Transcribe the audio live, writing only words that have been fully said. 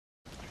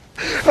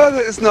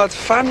Godfather is not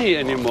funny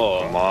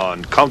anymore. Come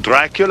on, Count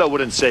Dracula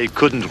wouldn't say he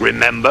couldn't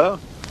remember.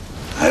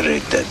 I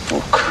read that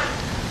book.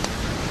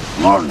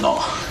 Morno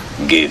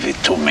gave it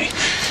to me.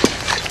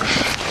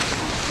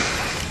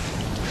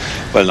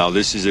 Well, now,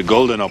 this is a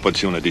golden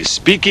opportunity.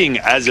 Speaking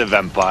as a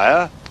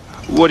vampire,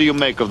 what do you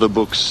make of the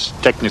book's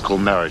technical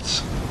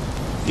merits?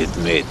 It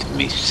made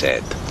me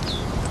sad.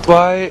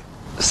 Why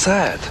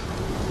sad?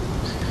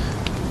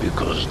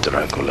 Because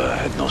Dracula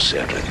had no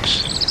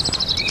servants.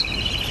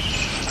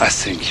 I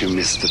think you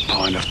missed the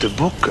point of the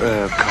book,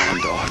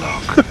 Count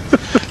Orlok.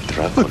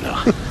 Dracula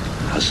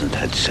hasn't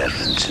had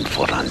servants in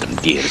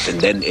 400 years, and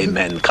then a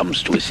man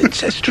comes to his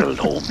ancestral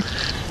home,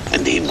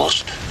 and he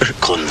must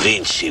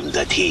convince him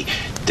that he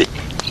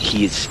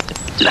is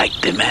like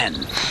the man.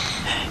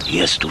 He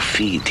has to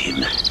feed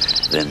him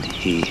when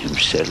he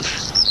himself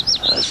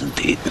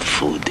hasn't eaten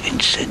food in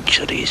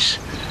centuries.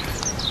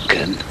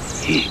 Can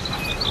he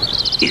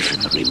even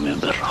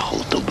remember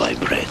how to buy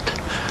bread,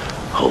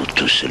 how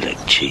to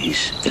select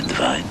cheese and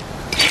wine?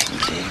 And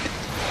then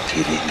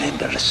he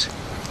remembers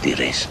the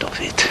rest of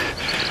it.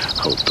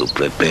 How to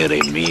prepare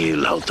a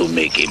meal, how to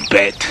make a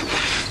bed.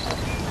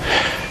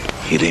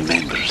 He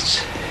remembers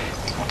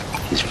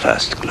his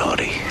past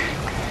glory,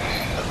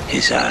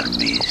 his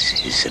armies,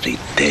 his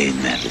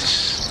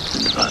retainers,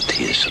 and what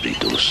he is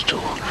reduced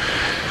to.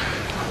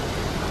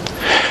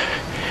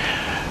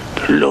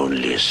 The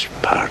loneliest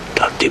part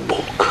of the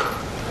book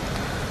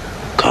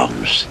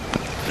comes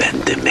when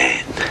the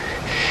man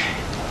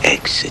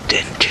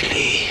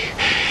accidentally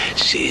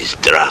sees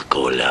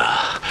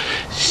Dracula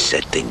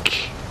setting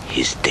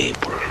his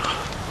table.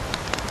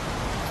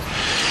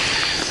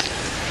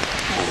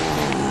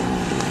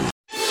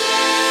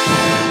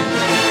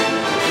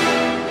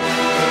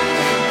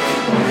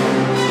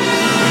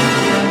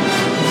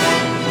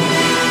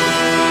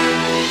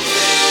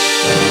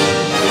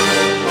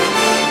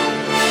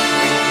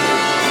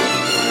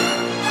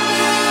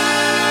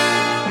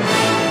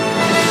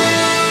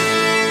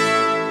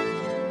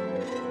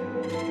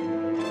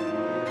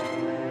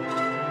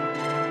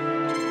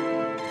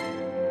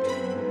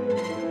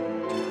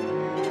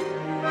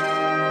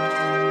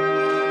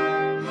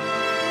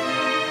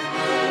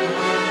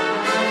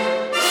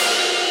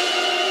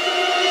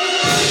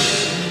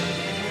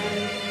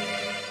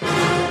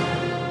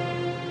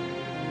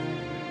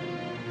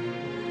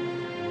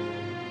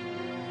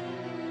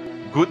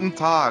 Guten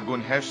Tag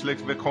und herzlich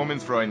willkommen,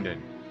 Freunde.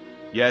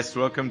 Yes,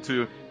 welcome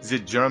to the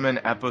German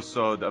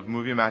episode of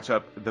Movie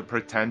Matchup, The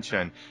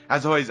Pretension.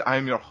 As always,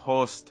 I'm your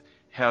host,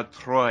 Herr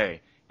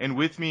Troy. And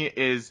with me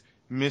is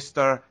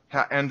Mr.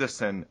 Herr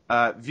Anderson.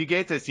 Wie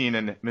geht es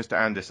Ihnen, Mr.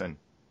 Anderson?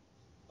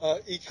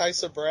 Ich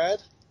heiße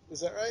Brad.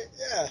 Is that right?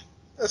 Yeah.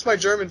 That's my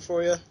German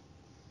for you.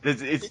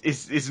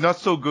 It's not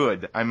so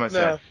good, I must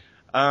say.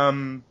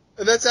 And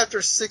that's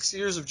after 6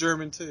 years of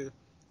German, too.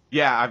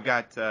 Yeah, I've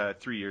got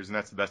 3 years, and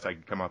that's the best I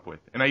could come up with.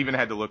 And I even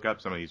had to look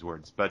up some of these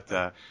words.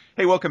 But,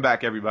 hey, welcome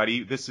back,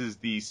 everybody. This is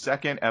the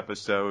second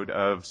episode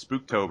of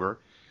Spooktober.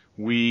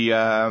 We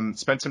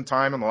spent some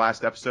time on the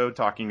last episode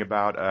talking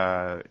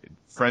about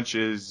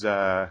France's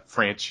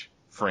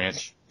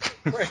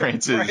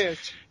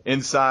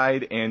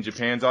Inside and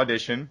Japan's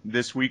Audition.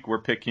 This week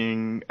we're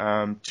picking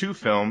two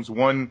films,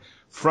 one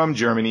from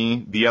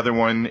Germany. The other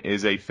one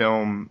is a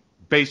film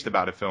based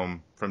about a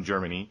film from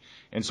Germany.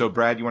 And so,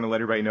 Brad, you want to let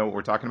everybody know what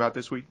we're talking about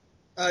this week?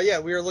 Yeah,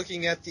 we are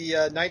looking at the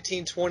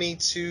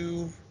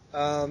 1922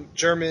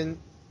 German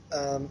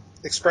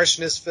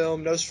expressionist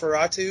film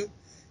Nosferatu,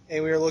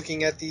 and we are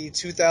looking at the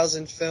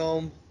 2000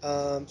 film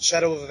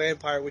Shadow of a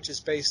Vampire, which is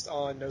based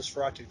on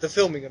Nosferatu, the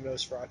filming of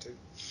Nosferatu.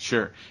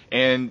 Sure.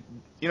 And,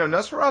 you know,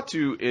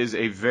 Nosferatu is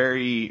a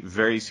very,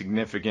 very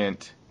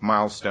significant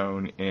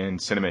milestone in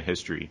cinema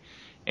history.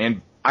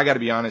 And I got to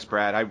be honest,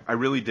 Brad, I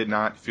really did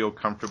not feel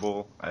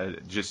comfortable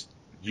just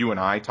you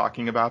and I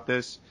talking about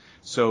this.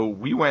 So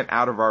we went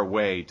out of our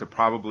way to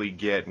probably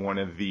get one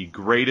of the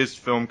greatest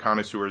film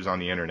connoisseurs on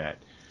the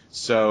internet.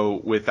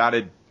 So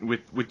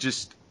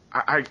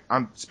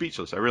I'm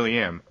speechless. I really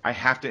am. I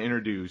have to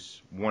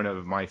introduce one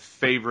of my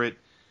favorite,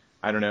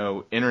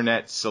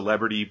 internet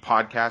celebrity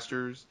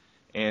podcasters,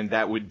 and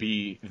that would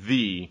be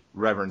the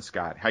Reverend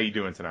Scott. How you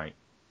doing tonight?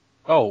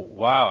 Oh,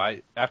 wow.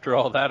 After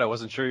all that, I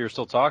wasn't sure you were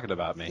still talking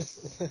about me.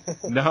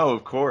 No,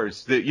 of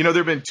course. There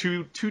have been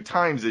two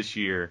times this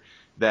year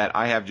that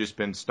I have just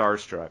been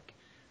starstruck.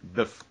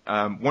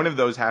 One of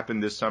those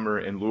happened this summer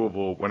in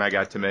Louisville when I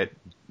got to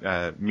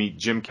meet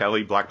Jim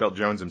Kelly, Black Belt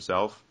Jones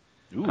himself.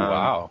 Ooh,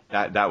 wow.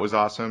 That was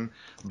awesome.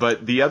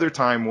 But the other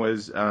time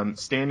was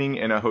standing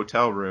in a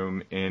hotel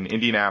room in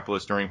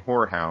Indianapolis during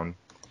Horror Hound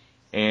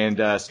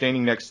and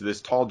standing next to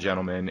this tall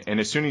gentleman. And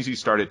as soon as he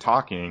started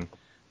talking,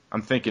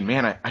 I'm thinking,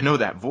 man, I know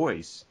that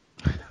voice.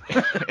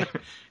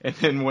 And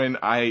then when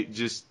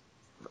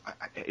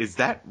is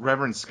that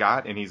Reverend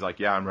Scott? And he's like,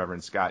 yeah, I'm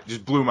Reverend Scott.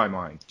 Just blew my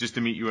mind just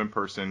to meet you in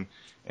person.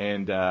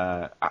 And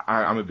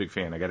I'm a big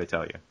fan, I got to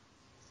tell you.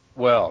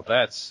 Well,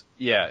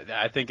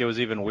 I think it was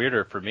even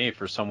weirder for me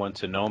for someone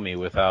to know me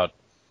without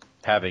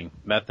having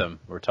met them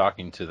or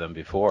talking to them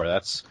before.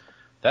 That's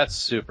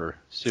super,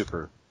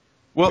 super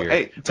Well, weird.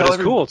 hey, but it's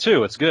cool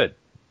too. It's good.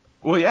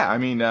 Well, yeah. I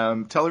mean,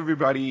 tell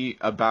everybody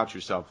about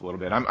yourself a little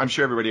bit. I'm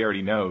sure everybody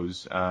already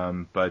knows,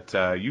 but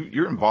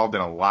you're involved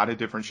in a lot of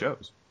different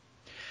shows.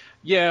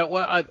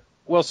 Yeah.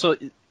 So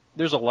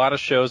there's a lot of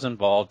shows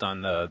involved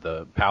on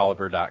the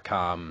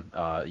Palaver.com,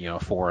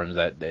 forums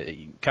that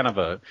kind of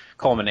a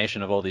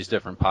culmination of all these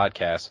different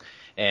podcasts.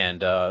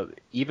 And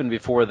even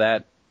before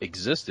that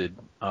existed,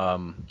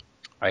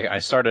 I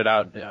started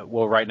out.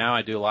 Right now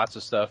I do lots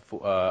of stuff.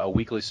 A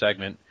weekly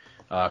segment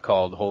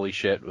called Holy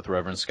Shit with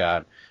Reverend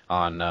Scott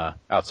on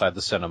Outside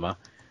the Cinema.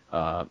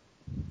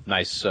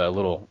 Nice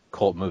little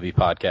cult movie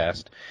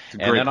podcast. It's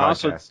a great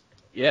podcast.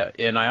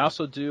 And I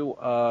also do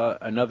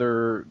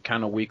another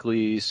kind of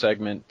weekly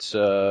segment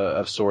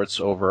of sorts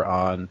over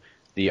on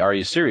the Are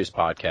You Serious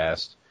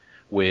podcast,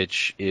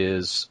 which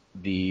is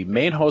the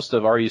main host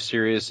of Are You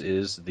Serious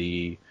is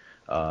the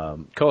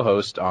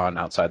co-host on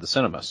Outside the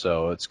Cinema.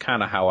 So it's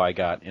kind of how I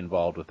got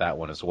involved with that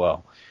one as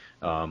well.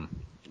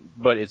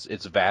 But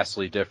it's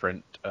vastly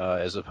different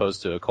as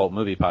opposed to a cult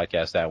movie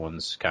podcast. That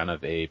one's kind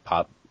of a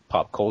pop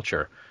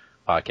culture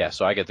podcast,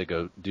 so I get to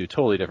go do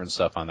totally different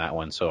stuff on that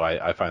one, so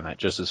I find that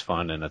just as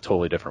fun in a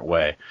totally different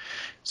way.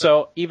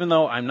 So even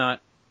though I'm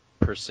not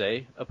per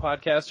se a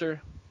podcaster,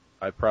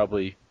 I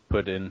probably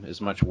put in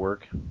as much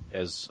work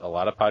as a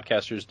lot of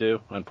podcasters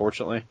do,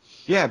 unfortunately.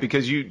 Yeah,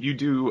 because you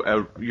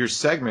do your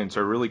segments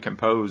are really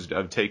composed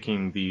of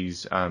taking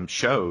these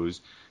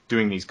shows,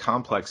 doing these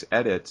complex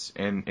edits,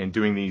 and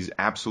doing these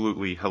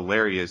absolutely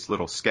hilarious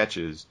little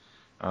sketches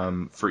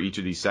for each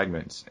of these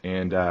segments,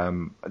 and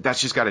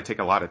that's just got to take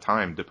a lot of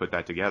time to put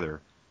that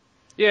together.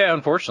 Yeah,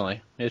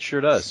 unfortunately, it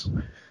sure does.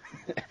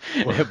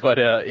 But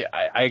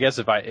I guess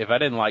if I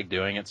didn't like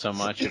doing it so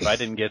much, if I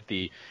didn't get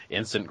the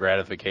instant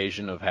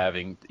gratification of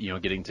having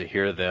getting to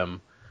hear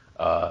them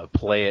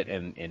play it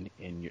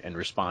and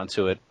respond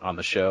to it on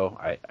the show,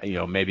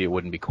 maybe it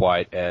wouldn't be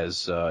quite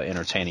as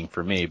entertaining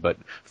for me. But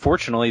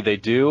fortunately, they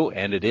do,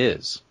 and it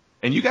is.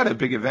 And you got a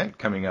big event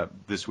coming up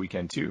this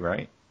weekend too,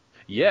 right?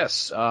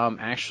 Yes,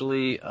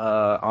 actually,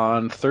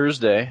 on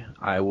Thursday,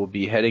 I will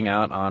be heading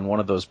out on one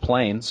of those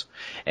planes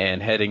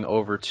and heading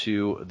over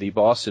to the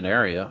Boston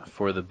area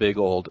for the big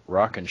old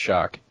Rock and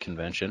Shock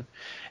convention.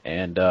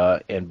 And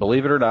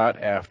believe it or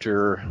not,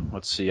 after,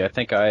 I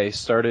think I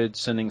started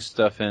sending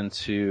stuff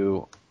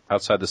into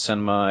Outside the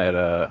Cinema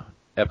at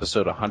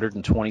episode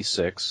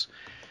 126,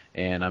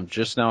 and I'm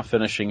just now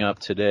finishing up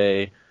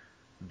today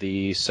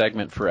the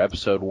segment for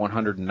episode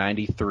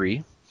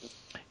 193.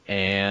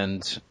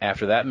 And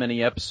after that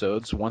many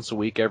episodes, once a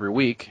week, every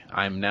week,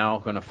 I'm now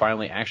going to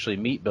finally actually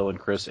meet Bill and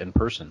Chris in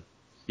person.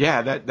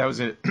 Yeah, that was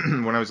it.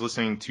 When I was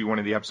listening to one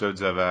of the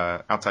episodes of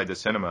Outside the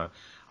Cinema,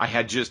 I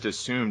had just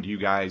assumed you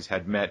guys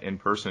had met in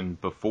person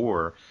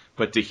before,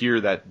 but to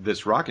hear that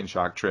this Rock and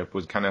Shock trip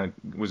was going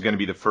to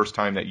be the first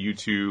time that you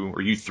two,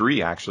 or you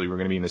three actually, were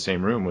going to be in the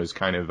same room was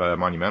kind of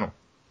monumental.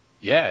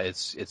 Yeah,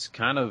 it's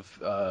kind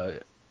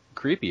of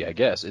creepy, I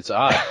guess. It's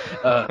odd.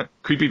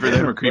 Creepy for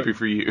them or creepy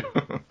for you?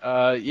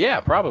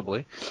 Yeah,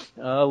 probably.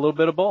 A little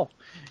bit of both.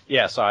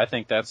 Yeah, so I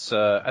think I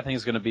think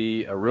it's going to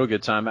be a real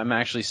good time. I'm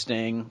actually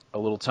staying a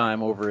little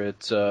time over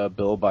at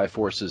Bill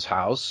Byforce's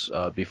house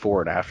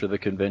before and after the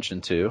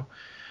convention too.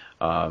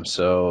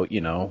 So,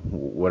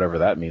 whatever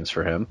that means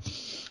for him.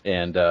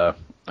 And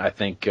I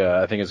think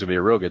it's going to be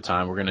a real good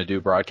time. We're going to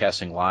do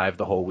broadcasting live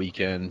the whole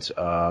weekend.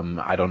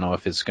 I don't know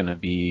if it's going to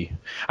be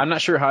 – I'm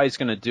not sure how he's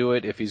going to do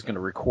it, if he's going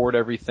to record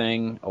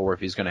everything or if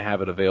he's going to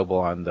have it available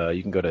on the –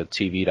 you can go to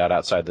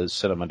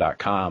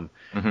tv.outsidethecinema.com.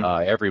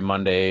 Mm-hmm. Every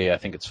Monday, I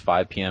think it's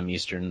 5 p.m.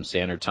 Eastern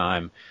Standard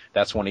Time.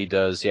 That's when he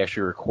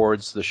actually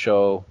records the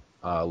show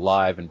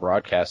live and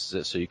broadcasts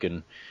it so you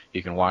can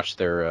watch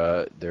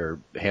their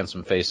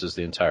handsome faces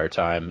the entire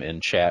time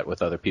and chat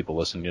with other people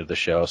listening to the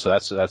show. So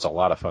that's a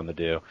lot of fun to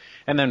do.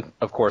 And then,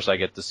 of course, I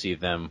get to see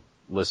them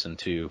listen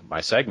to my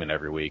segment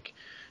every week,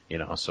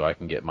 so I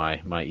can get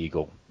my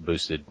ego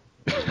boosted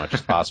as much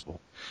as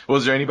possible. Well,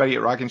 is there anybody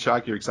at Rock and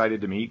Shock you're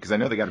excited to meet? Because I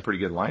know they got a pretty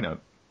good lineup.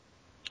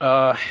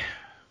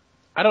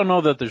 I don't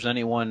know that there's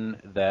anyone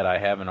that I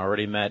haven't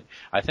already met.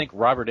 I think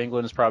Robert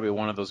Englund is probably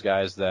one of those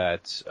guys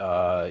that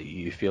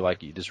you feel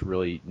like you just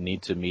really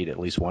need to meet at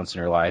least once in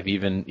your life,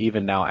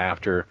 even now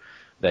after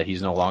that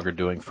he's no longer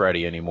doing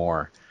Freddy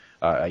anymore.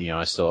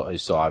 I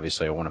still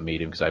obviously I want to meet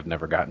him because I've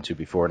never gotten to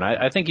before. And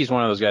I think he's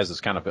one of those guys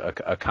that's kind of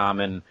a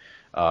common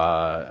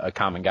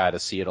guy to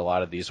see at a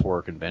lot of these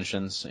horror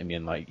conventions. I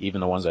mean, like even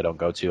the ones I don't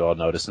go to, I'll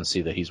notice and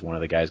see that he's one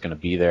of the guys going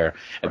to be there,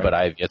 right. But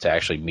I've yet to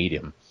actually meet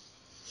him.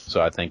 So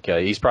I think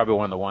he's probably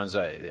one of the ones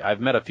I've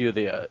met a few of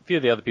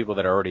the other people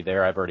that are already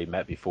there. I've already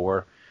met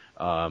before.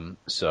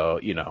 So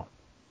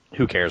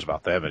who cares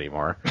about them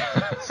anymore?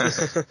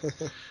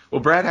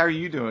 Well, Brad, how are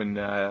you doing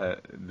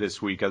this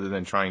week other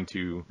than trying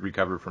to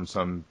recover from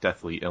some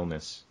deathly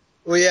illness?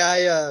 Well,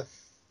 yeah,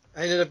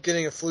 I ended up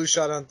getting a flu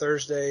shot on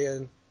Thursday,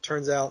 and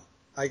turns out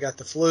I got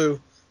the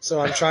flu. So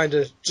I'm trying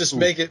to just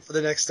make it for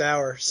the next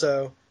hour.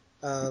 So,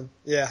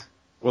 yeah.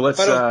 Well, if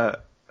I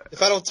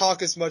don't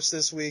talk as much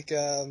this week,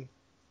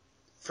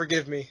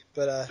 forgive me,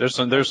 but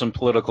There's some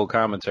political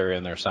commentary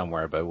in there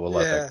somewhere, but we'll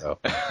let that go.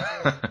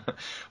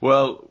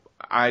 Well,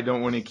 I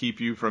don't want to keep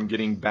you from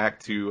getting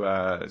back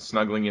to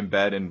snuggling in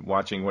bed and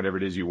watching whatever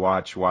it is you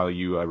watch while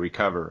you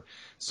recover.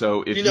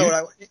 So if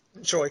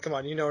Troy, come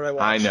on, you know what I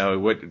watch. I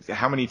know.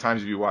 How many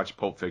times have you watched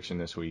Pulp Fiction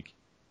this week?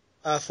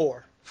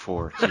 4.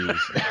 4.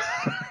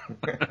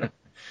 Jeez.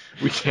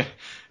 We can't.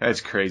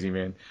 That's crazy,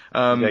 man.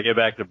 Yeah, get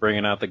back to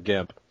bringing out the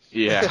gimp.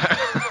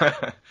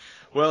 Yeah.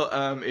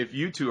 Well, if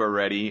you two are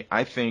ready,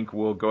 I think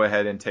we'll go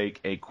ahead and take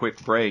a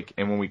quick break.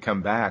 And when we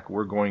come back,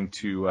 we're going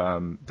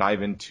to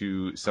dive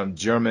into some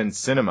German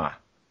cinema.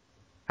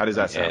 How does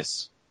that sound?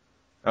 Yes.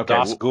 Okay.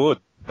 That's good.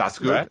 That's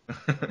good.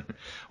 Right?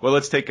 Well,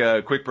 let's take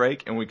a quick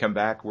break. And when we come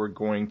back, we're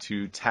going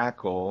to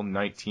tackle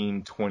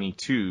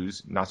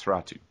 1922's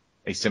Nosferatu,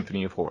 A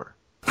Symphony of Horror.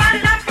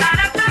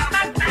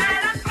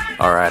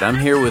 Alright, I'm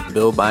here with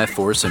Bill by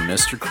Force and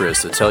Mr.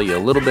 Chris to tell you a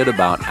little bit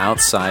about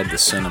Outside the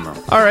Cinema.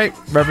 Alright,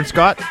 Reverend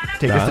Scott,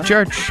 take us to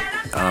church.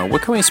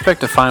 What can we expect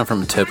to find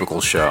from a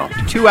typical show?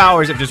 2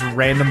 hours of just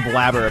random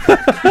blabber.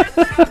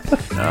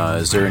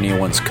 Is there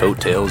anyone's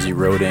coattails you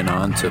rode in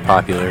on to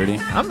popularity?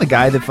 I'm the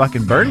guy that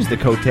fucking burns the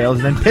coattails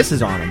and then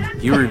pisses on them.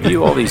 You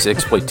review all these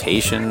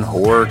exploitation,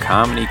 horror,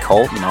 comedy,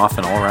 cult, and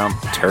often all-around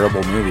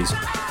terrible movies.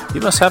 You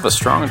must have a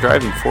strong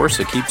driving force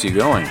that keeps you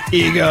going.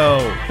 Ego!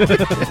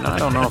 I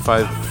don't know if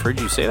I've heard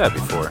you say that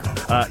before.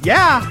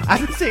 Yeah,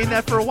 I've been saying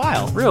that for a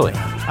while. Really?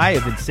 I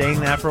have been saying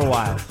that for a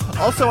while.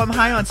 Also, I'm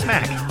high on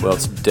smack. Well,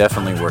 it's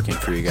definitely working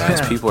for you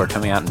guys. People are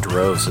coming out in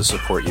droves to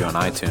support you on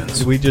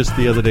iTunes. We just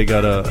the other day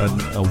got a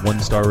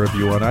 1-star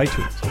review on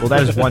iTunes. Well,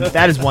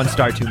 that is 1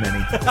 star too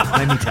many.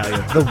 Let me tell you.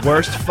 The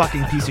worst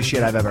fucking piece of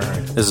shit I've ever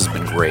heard. This has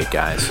been great,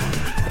 guys.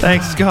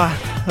 Thanks, Scott.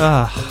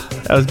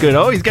 That was good.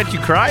 Oh, he's got you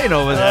crying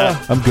over there.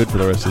 I'm good for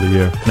the rest of the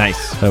year.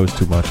 Nice. That was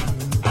too much.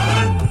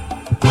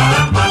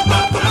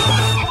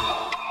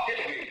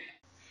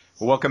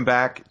 Welcome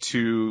back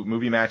to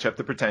Movie Matchup,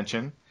 The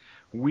Pretension.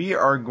 We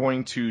are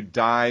going to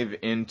dive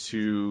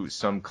into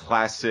some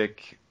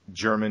classic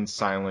German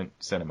silent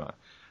cinema.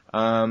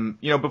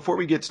 Before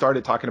we get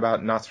started talking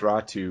about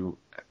Nosferatu,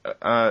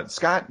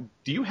 Scott,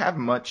 do you have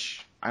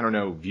much,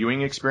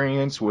 viewing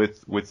experience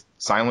with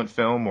silent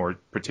film, or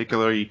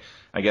particularly,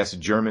 I guess,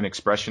 German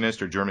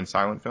expressionist or German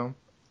silent film?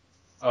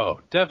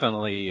 Oh,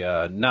 definitely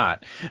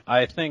not.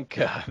 I think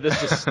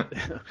this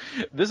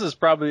is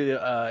probably.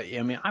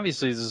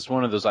 Obviously, this is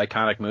one of those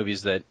iconic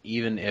movies that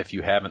even if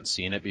you haven't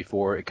seen it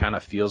before, it kind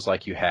of feels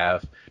like you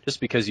have, just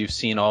because you've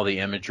seen all the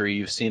imagery,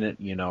 you've seen it,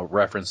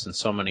 referenced in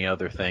so many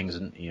other things,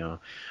 and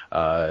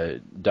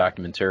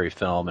documentary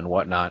film and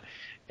whatnot.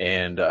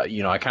 And,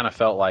 I kind of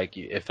felt like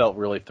it felt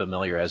really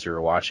familiar as you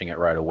were watching it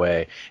right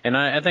away. And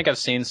I think I've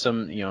seen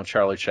some,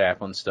 Charlie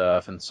Chaplin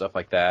stuff and stuff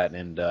like that.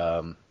 And,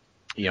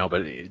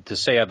 but to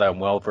say that I'm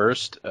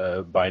well-versed,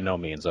 by no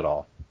means at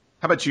all.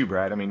 How about you,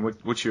 Brad? I mean,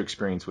 what's your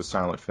experience with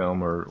silent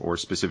film or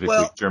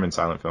specifically German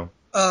silent film?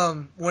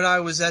 When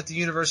I was at the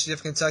University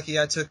of Kentucky,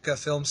 I took a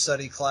film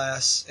study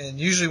class. And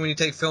usually when you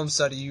take film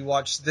study, you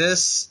watch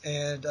this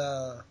and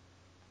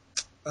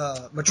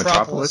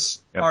Metropolis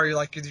Yep. are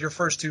like your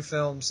first 2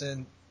 films,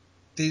 and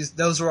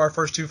those were our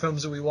first 2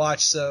 films that we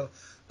watched. So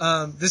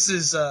this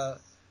is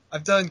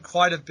I've done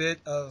quite a bit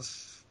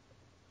of,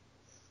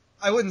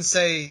 I wouldn't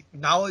say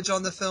knowledge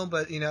on the film,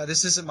 but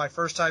this isn't my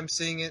first time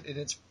seeing it, and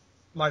it's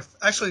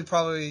actually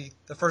probably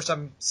the first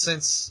time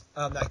since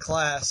that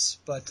class.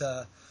 But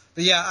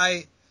yeah,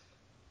 I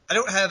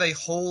don't have a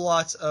whole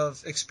lot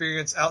of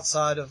experience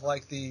outside of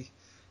like the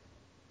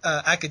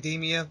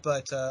academia,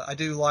 but I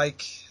do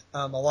like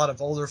a lot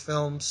of older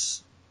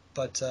films,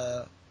 but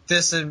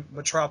this and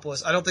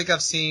Metropolis. I don't think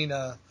I've seen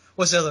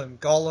what's the other one?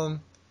 Gollum.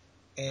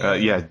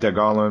 And, Der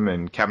Gollum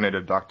and Cabinet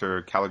of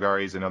Dr.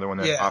 Caligari is another one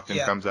that often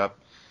comes up.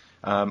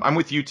 I'm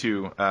with you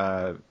two.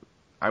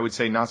 I would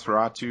say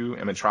Nosferatu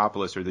and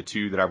Metropolis are the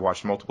 2 that I've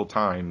watched multiple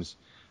times.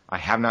 I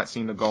have not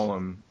seen the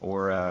Golem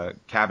or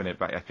Cabinet,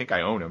 but I think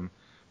I own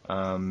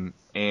them.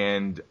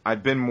 And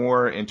I've been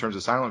more, in terms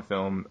of silent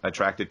film,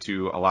 attracted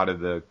to a lot of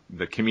the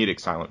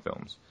comedic silent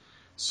films.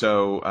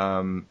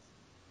 So,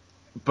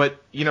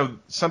 but,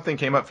 something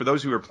came up for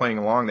those who are playing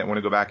along that want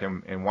to go back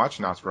and watch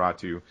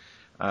Nosferatu.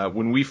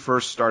 When we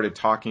first started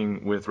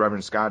talking with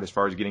Reverend Scott as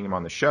far as getting him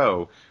on the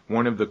show,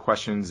 one of the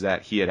questions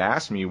that he had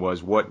asked me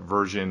was, what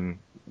version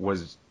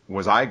was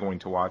I going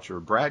to watch, or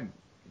Brad,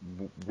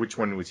 which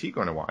one was he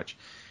going to watch?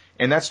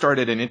 And that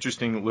started an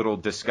interesting little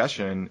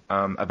discussion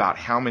about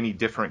how many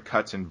different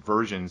cuts and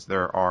versions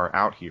there are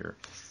out here.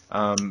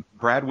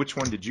 Brad, which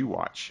one did you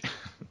watch?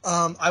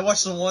 I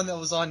watched the one that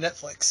was on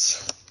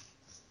Netflix.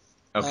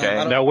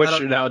 Okay.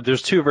 Now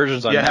there's 2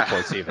 versions on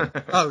Netflix even.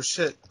 Oh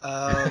shit.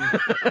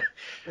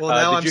 Well,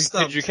 now I'm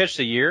stumped. Did you catch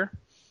the year?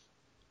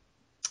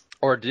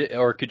 Or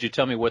could you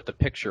tell me what the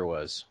picture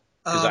was?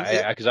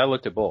 Because I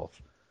looked at both.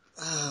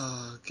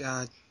 Oh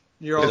God.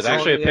 There's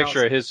actually a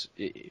picture of his.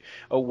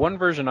 One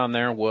version on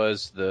there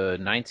was the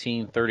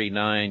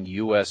 1939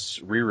 U.S.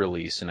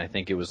 re-release, and I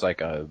think it was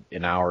like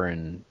an hour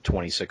and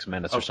 26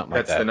 minutes or something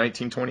like that. That's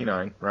the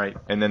 1929, right?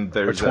 And then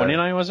there's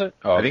 29, was it?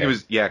 Oh, I think it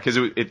was, because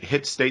it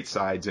hit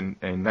statesides in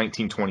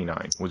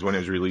 1929 was when it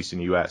was released in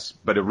the U.S.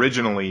 But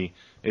originally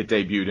it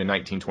debuted in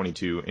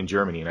 1922 in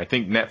Germany, and I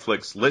think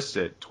Netflix lists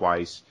it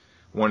twice.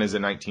 One is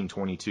a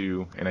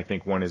 1922, and I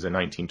think one is a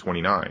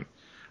 1929.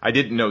 I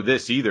didn't know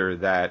this either,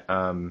 that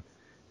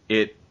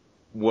it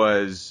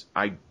was,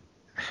 I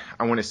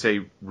want to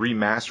say,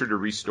 remastered or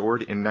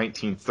restored in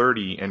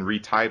 1930 and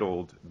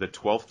retitled The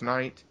Twelfth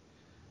Night,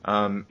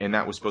 and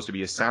that was supposed to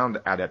be a sound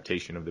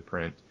adaptation of the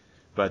print.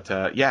 But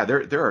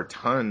there are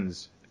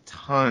tons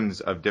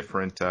of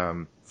different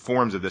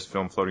forms of this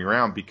film floating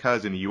around,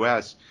 because in the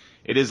U.S.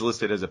 it is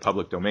listed as a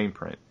public domain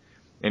print.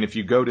 And if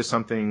you go to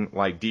something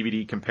like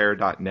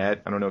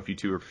dvdcompare.net, I don't know if you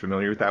two are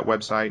familiar with that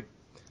website.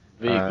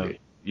 Vaguely.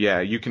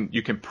 You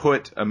can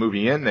put a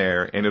movie in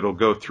there, and it'll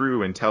go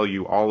through and tell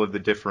you all of the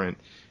different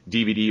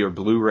DVD or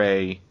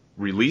Blu-ray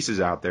releases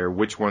out there,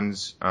 which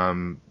ones,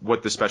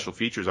 what the special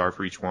features are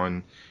for each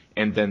one,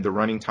 and then the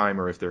running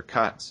time or if they're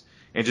cuts.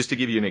 And just to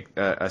give you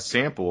a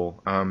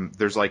sample,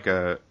 there's like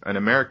an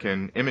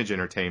American Image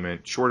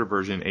Entertainment shorter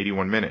version,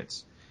 81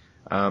 minutes.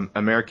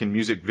 American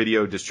Music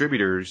Video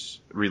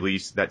Distributors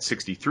release, that's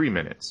 63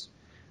 minutes.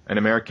 An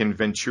American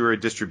Ventura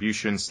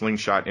Distribution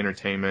Slingshot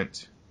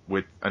Entertainment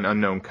with an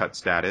unknown cut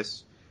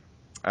status.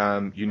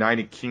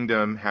 United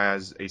Kingdom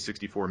has a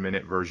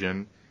 64-minute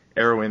version.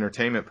 Arrow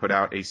Entertainment put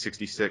out a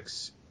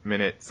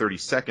 66-minute,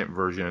 30-second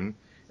version.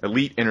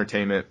 Elite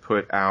Entertainment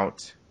put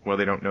out, well,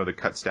 they don't know the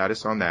cut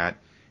status on that.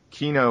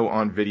 Kino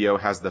on video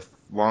has the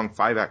long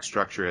 5-act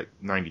structure at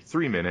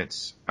 93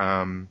 minutes.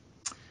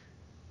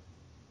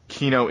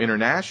 Kino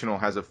International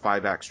has a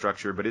 5-act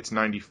structure, but it's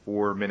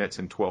 94 minutes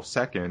and 12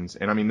 seconds.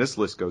 And I mean, this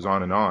list goes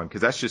on, because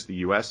that's just the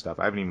U.S. stuff.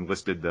 I haven't even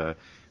listed the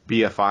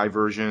BFI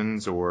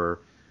versions or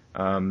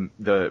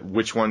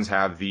which ones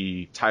have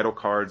the title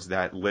cards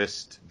that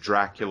list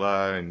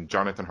Dracula and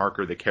Jonathan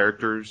Harker, the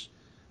characters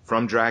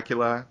from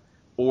Dracula,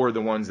 or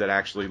the ones that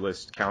actually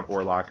list Count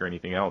Orlok or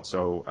anything else.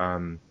 So,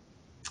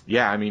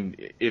 I mean,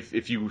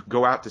 if you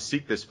go out to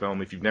seek this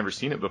film, if you've never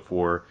seen it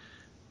before,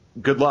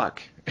 good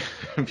luck,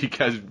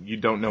 because you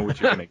don't know what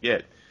you're going to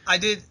get. I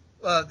did.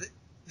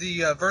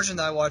 The version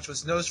that I watched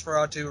was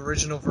Nosferatu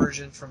original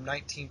version from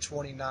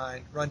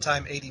 1929,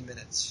 runtime 80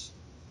 minutes.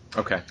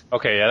 Okay,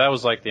 yeah, that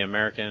was like the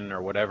American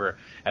or whatever.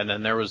 And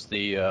then there was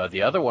the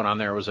other one on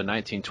there was a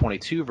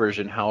 1922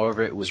 version.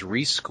 However, it was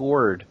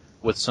rescored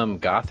with some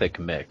Gothic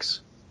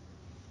mix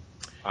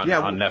on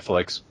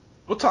Netflix.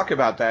 We'll talk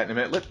about that in a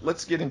minute.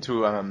 Let's get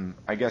into,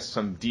 I guess,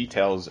 some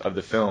details of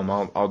the film.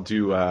 I'll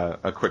do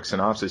a quick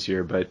synopsis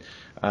here, but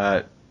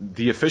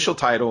the official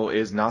title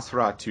is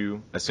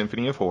Nosferatu, A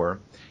Symphony of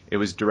Horror. It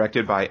was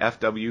directed by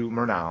F.W.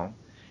 Murnau.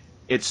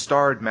 It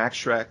starred Max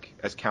Schreck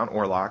as Count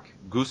Orlok,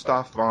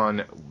 Gustav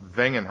von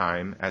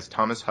Wangenheim as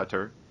Thomas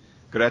Hutter,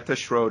 Greta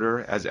Schroeder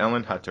as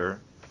Ellen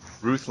Hutter,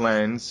 Ruth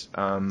Lenz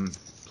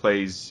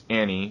plays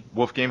Annie,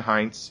 Wolfgang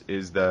Heinz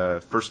is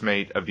the first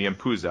mate of the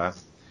Empusa.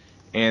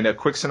 And a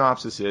quick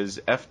synopsis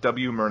is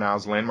F.W.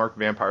 Murnau's landmark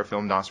vampire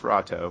film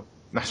Nosferatu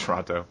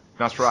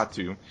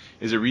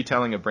is a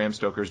retelling of Bram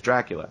Stoker's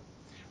Dracula.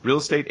 Real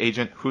estate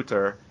agent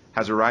Hutter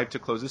has arrived to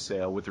close a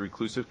sale with the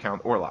reclusive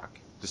Count Orlok.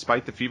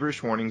 Despite the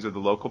feverish warnings of the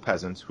local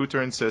peasants,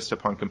 Hutter insists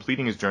upon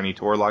completing his journey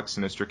to Orlok's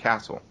sinister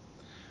castle.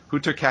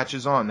 Hutter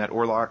catches on that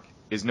Orlok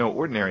is no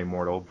ordinary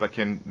mortal, but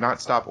can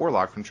not stop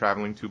Orlok from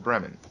traveling to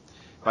Bremen.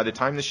 By the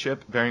time the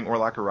ship bearing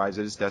Orlok arrives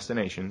at its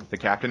destination, the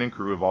captain and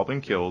crew have all been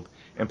killed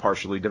and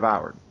partially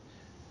devoured.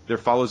 There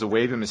follows a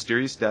wave of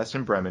mysterious deaths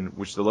in Bremen,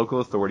 which the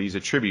local authorities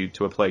attribute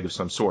to a plague of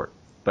some sort.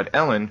 But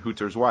Ellen,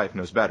 Hutter's wife,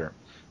 knows better.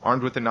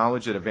 Armed with the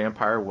knowledge that a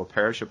vampire will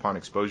perish upon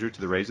exposure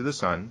to the rays of the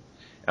sun,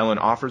 Ellen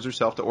offers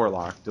herself to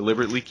Orlok,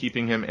 deliberately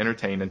keeping him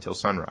entertained until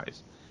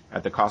sunrise.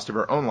 At the cost of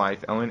her own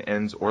life, Ellen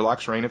ends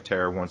Orlok's reign of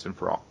terror once and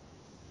for all.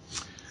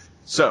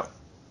 So,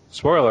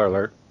 spoiler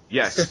alert.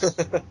 Yes.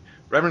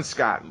 Reverend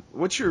Scott,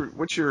 what's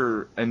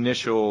your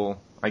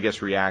initial, I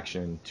guess,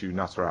 reaction to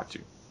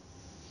Nosferatu?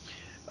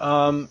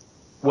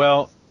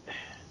 Well,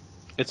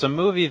 it's a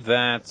movie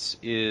that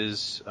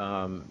is,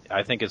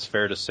 I think it's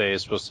fair to say,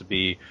 is supposed to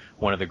be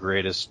one of the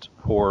greatest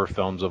horror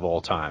films of all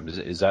time.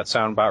 Does that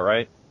sound about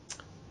right?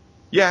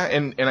 Yeah,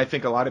 and I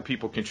think a lot of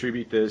people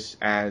contribute this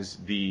as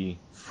the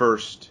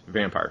first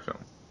vampire film,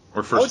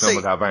 or first film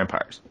without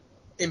vampires.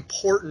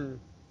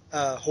 Important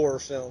horror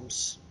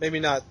films,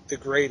 maybe not the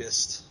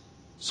greatest.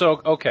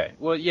 So, okay.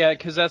 Well, yeah,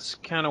 because that's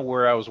kind of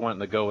where I was wanting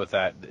to go with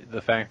that.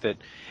 The fact that,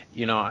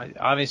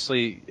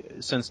 obviously,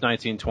 since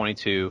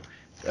 1922,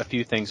 a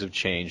few things have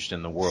changed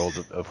in the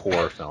world of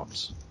horror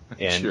films.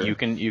 And sure. you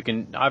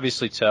can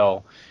obviously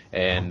tell,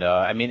 and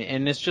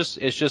and it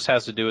just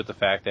has to do with the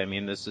fact that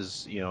this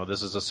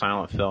is a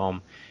silent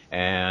film,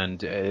 and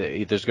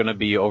there's going to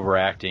be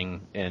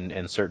overacting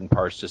in certain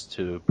parts just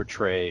to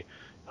portray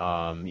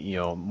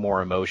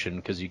more emotion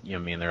because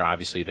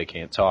they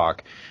can't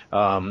talk,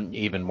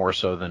 even more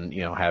so than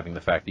having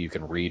the fact that you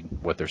can read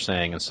what they're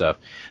saying and stuff.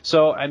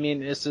 So I mean,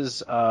 this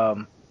is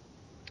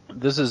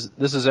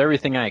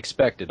everything I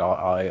expected.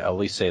 I'll at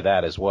least say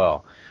that as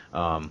well.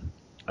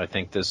 I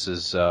think this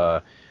is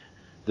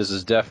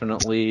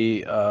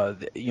definitely,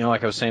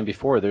 like I was saying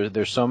before,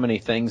 there's so many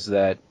things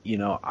that,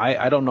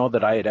 I don't know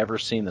that I had ever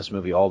seen this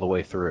movie all the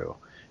way through.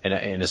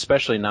 And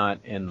especially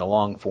not in the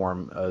long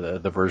form,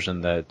 the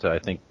version that I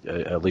think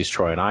at least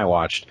Troy and I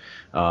watched.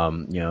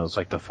 It's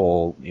like the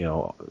full,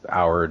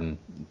 hour and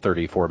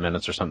 34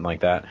 minutes or something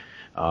like that.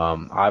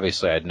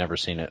 Obviously I'd never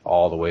seen it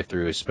all the way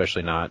through,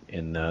 especially not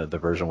in the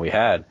version we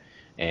had.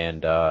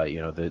 And,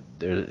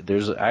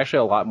 there's actually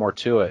a lot more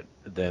to it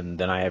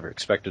than I ever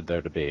expected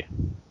there to be.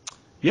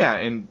 Yeah,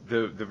 and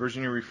the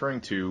version you're referring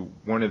to,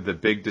 one of the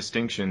big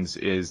distinctions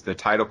is the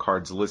title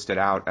card's listed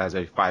out as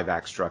a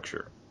 5-act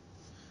structure.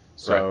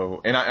 So,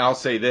 right. And I'll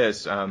say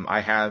this, I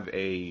have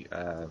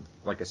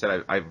like I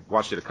said, I've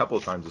watched it a couple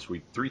of times this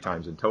week, 3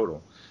 times in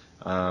total.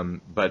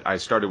 But I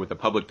started with a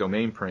public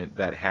domain print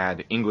that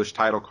had English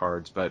title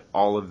cards, but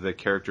all of the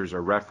characters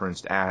are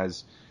referenced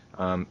as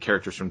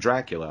characters from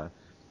Dracula.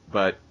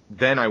 But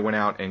then I went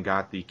out and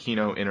got the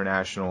Kino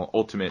International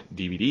Ultimate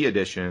DVD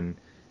edition,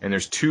 and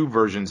there's 2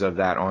 versions of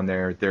that on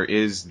there. There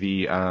is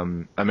the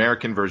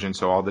American version,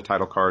 so all the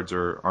title cards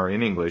are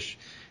in English.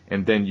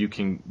 And then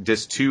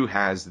disc 2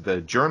 has the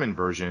German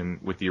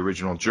version with the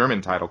original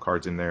German title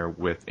cards in there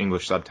with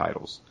English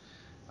subtitles.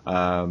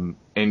 And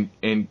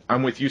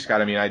I'm with you,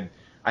 Scott. I mean,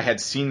 I had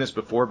seen this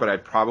before, but I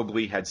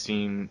probably had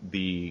seen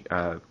the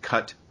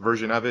cut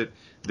version of it.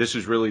 This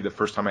was really the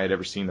first time I had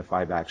ever seen the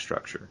 5-act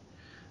structure.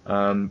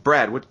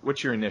 Brad,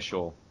 what's your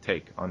initial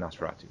take on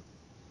Nosferatu?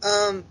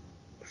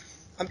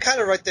 I'm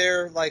kind of right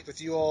there, like, with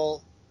you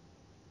all.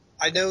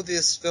 I know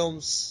this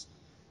film's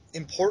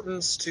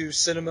importance to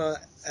cinema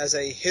as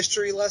a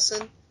history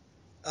lesson.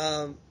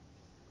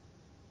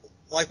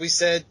 Like we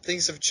said,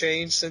 things have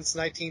changed since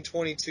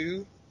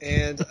 1922,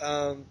 and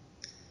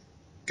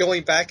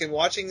going back and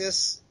watching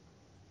this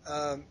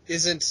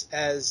isn't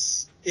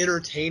as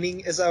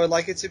entertaining as I would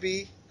like it to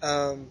be.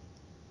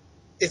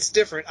 It's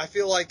different. I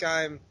feel like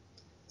I'm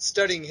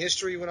studying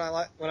history when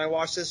I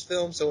watch this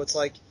film, so it's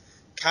like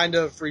kind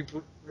of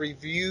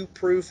review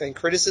proof and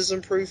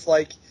criticism proof.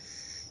 Like,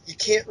 you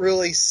can't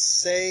really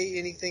say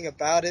anything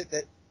about it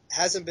that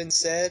hasn't been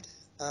said,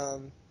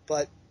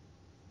 but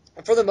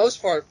for the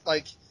most part,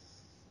 like,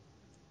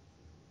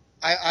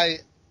 I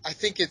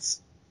think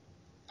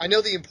I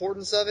know the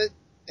importance of it,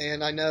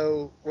 and I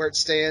know where it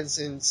stands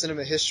in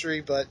cinema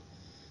history, but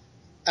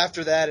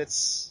after that,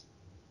 it's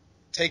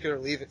take it or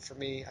leave it for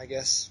me, I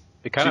guess.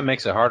 It kind of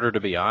makes it harder to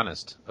be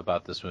honest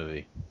about this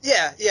movie.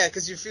 Yeah,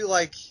 because you feel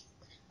like,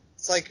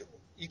 it's like,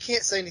 you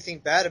can't say anything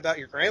bad about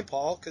your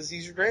grandpa because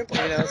he's your grandpa.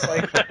 It's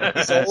like,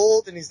 he's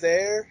old and he's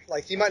there.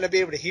 Like, he might not be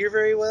able to hear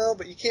very well,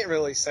 but you can't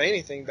really say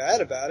anything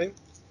bad about him.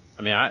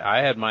 I mean,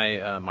 I had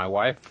my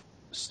wife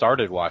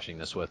started watching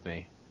this with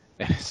me,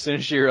 and as soon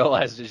as she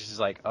realized it, she's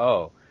like,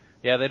 "Oh,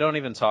 yeah, they don't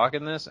even talk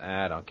in this?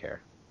 I don't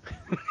care."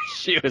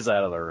 She was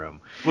out of the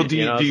room. Well, do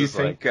you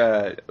think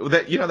that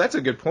that's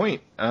a good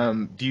point?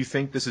 Do you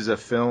think this is a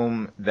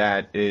film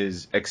that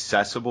is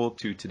accessible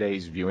to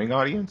today's viewing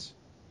audience?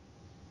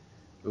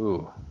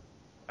 Ooh.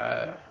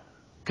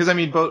 Because, I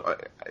mean,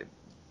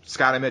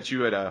 Scott, I met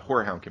you at a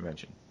Horror Hound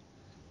convention.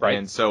 Right.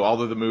 And so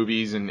all of the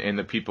movies and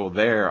the people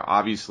there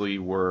obviously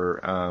were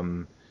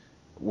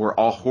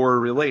all horror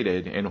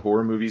related, and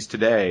horror movies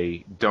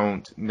today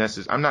don't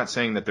necessarily, I'm not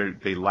saying that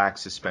they lack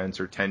suspense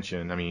or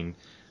tension. I mean,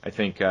 I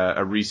think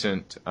a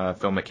recent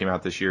film that came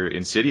out this year,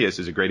 Insidious,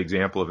 is a great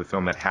example of a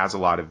film that has a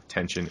lot of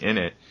tension in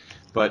it.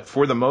 But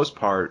for the most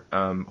part,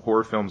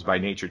 horror films by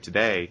nature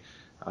today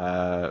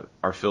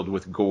are filled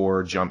with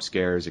gore, jump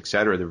scares,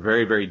 etc. They're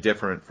very, very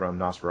different from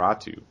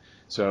Nosferatu.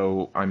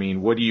 So, I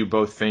mean, what do you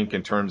both think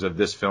in terms of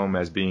this film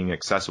as being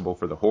accessible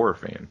for the horror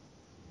fan,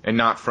 and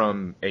not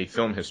from a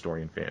film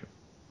historian fan?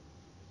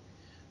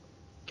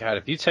 God,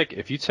 if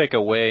you take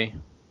away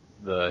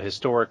the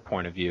historic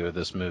point of view of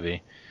this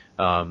movie,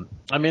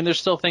 I mean, there's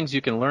still things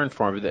you can learn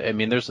from it. I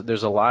mean,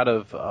 there's a lot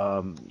of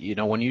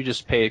when you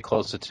just pay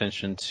close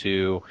attention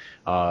to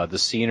the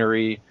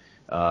scenery,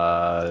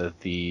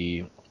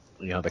 the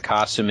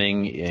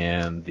costuming,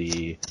 and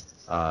the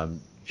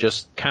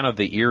just kind of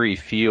the eerie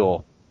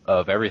feel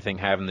of everything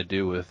having to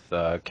do with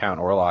Count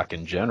Orlok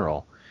in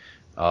general.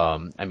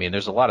 I mean,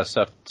 there's a lot of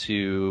stuff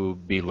to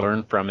be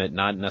learned from it,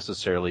 not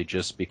necessarily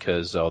just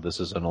because, this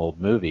is an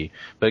old movie,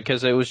 but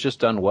because it was just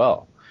done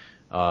well.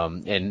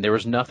 And there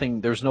was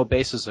no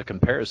basis of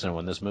comparison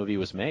when this movie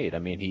was made. I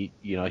mean,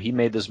 he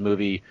made this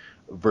movie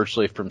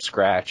virtually from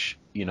scratch.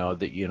 You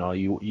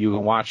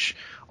can watch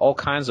all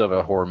kinds of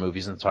horror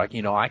movies and talk,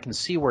 I can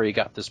see where he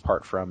got this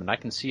part from, and I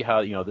can see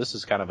how, this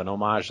is kind of an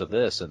homage to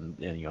this, and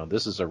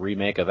this is a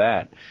remake of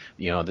that,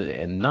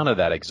 and none of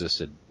that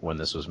existed when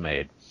this was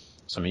made.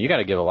 So, I mean, you got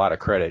to give a lot of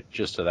credit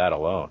just to that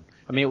alone.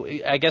 I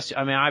mean,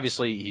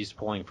 obviously he's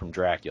pulling from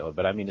Dracula,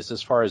 but I mean, it's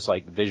as far as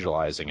like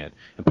visualizing it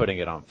and putting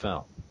it on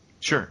film.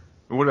 Sure.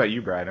 What about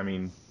you, Brad? I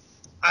mean,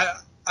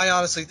 I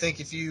honestly think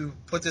if you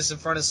put this in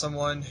front of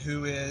someone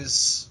who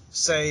is,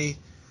 say,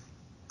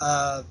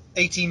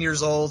 18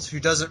 years old, who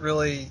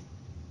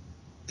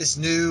is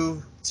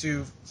new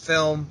to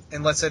film,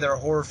 and let's say they're a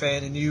horror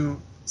fan, and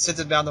you sit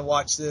them down to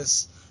watch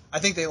this, I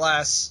think they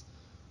last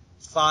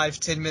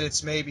 5-10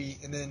 minutes maybe,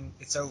 and then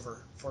it's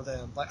over for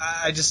them. Like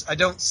I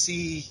don't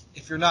see,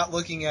 if you're not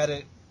looking at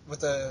it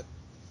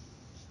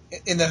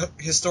in the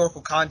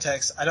historical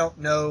context, I don't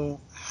know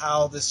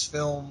how this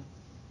film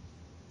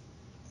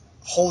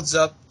holds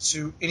up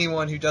to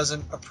anyone who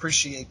doesn't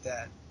appreciate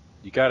that.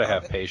 You got to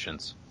have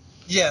patience.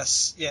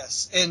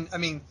 Yes. And, I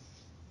mean,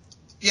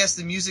 yes,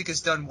 the music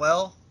is done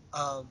well,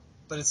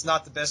 but it's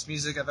not the best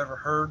music I've ever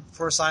heard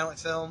for a silent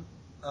film.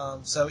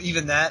 So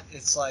even that,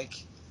 it's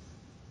like...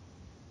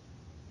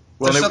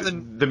 Well,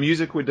 the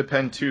music would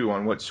depend, too,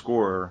 on what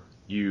score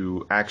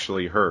you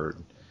actually heard.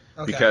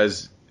 Okay.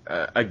 Because,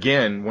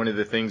 again, one of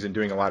the things in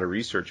doing a lot of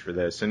research for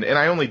this, and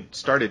I only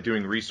started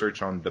doing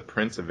research on the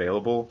prints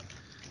available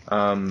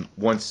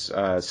once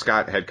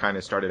Scott had kind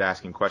of started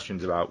asking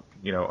questions about,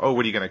 what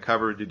are you going to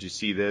cover? Did you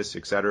see this,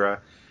 etc.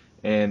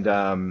 And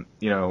Hans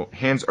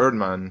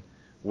Erdmann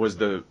was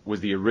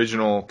the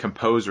original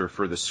composer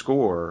for the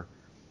score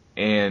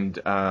and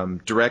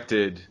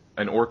directed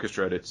an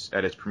orchestra at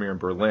its premiere in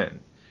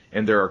Berlin.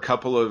 And there are a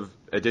couple of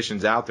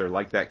editions out there,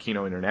 like that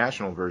Kino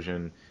International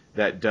version,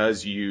 that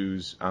does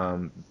use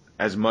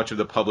as much of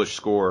the published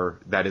score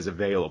that is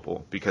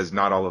available, because a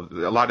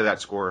lot of that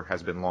score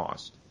has been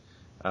lost.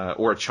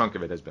 Or a chunk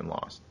of it has been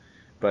lost.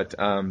 But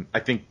I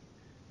think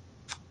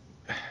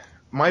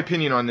my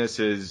opinion on this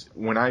is,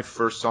 when I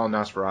first saw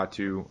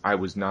Nosferatu, I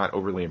was not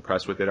overly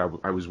impressed with it.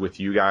 I was with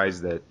you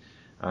guys that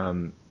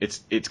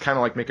it's kind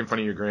of like making fun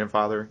of your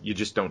grandfather. You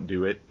just don't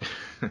do it,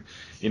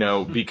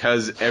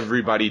 because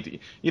everybody,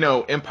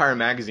 Empire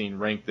Magazine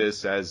ranked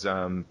this as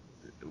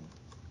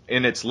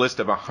in its list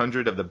of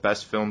 100 of the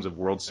best films of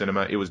world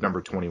cinema, it was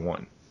number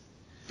 21.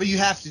 But you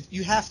have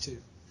to.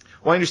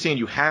 Well, I understand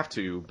you have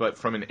to, but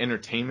from an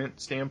entertainment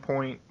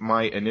standpoint,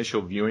 my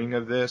initial viewing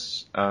of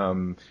this,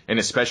 and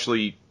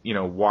especially,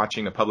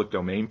 watching a public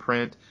domain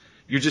print,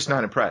 you're just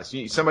not impressed.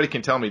 Somebody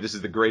can tell me this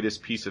is the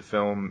greatest piece of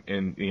film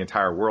in the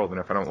entire world, and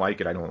if I don't like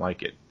it, I don't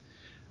like it.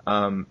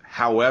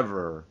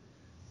 However,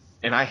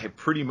 and I had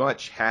pretty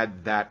much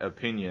had that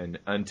opinion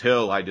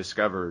until I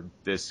discovered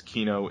this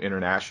Kino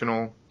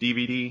International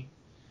DVD,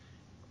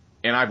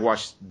 and I've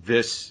watched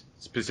this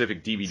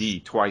specific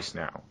DVD twice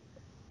now.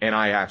 And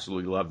I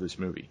absolutely love this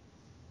movie.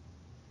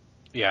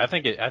 Yeah, I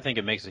think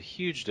it makes a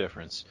huge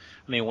difference.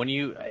 I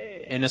mean,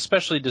 and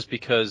especially just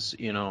because,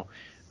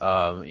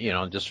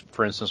 just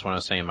for instance, when I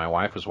was saying my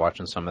wife was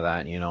watching some of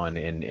that,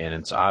 and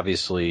it's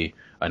obviously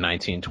a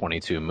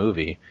 1922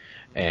 movie,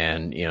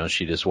 and,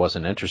 she just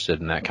wasn't interested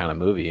in that kind of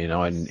movie,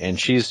 and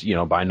she's,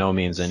 by no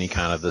means any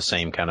kind of the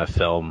same kind of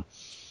film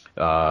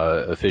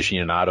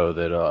aficionado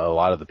that a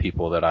lot of the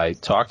people that I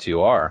talk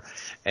to are.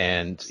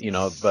 And,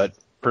 but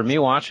for me,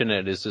 watching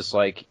it is just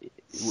like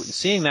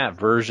seeing that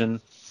version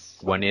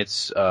when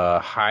it's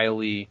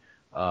highly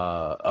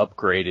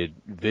upgraded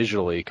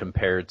visually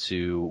compared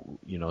to,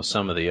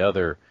 some of the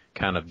other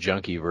kind of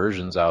junky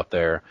versions out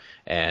there.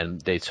 And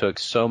they took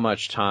so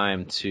much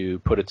time to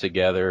put it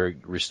together,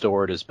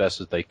 restore it as best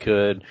as they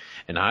could.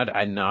 And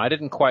I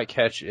didn't quite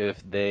catch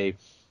if they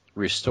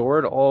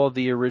restored all of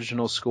the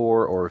original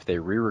score or if they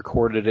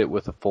re-recorded it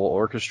with a full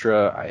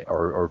orchestra,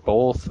 or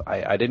both.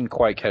 I didn't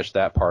quite catch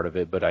that part of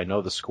it, but I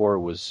know the score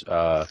was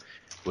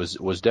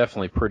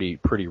definitely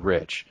pretty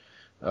rich,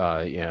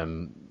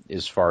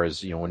 as far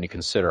as when you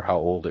consider how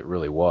old it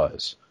really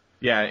was.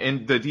 Yeah,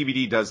 and the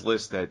DVD does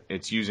list that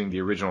it's using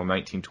the original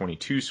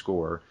 1922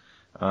 score,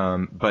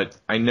 but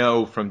I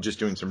know from just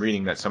doing some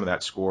reading that some of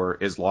that score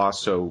is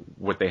lost. So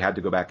what they had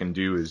to go back and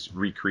do is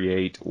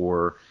recreate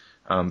or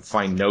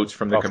find notes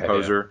from the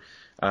composer.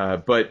 Yeah.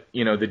 But, the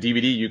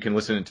DVD, you can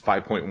listen to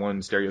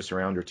 5.1 stereo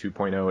surround or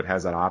 2.0. It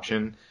has that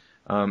option.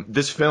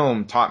 This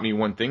film taught me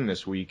one thing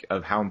this week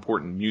of how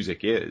important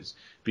music is,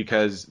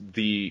 because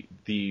the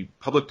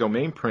public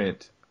domain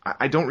print,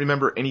 I don't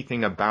remember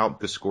anything about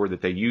the score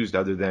that they used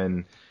other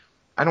than,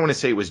 I don't want to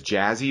say it was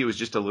jazzy. It was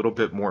just a little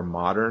bit more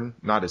modern,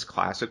 not as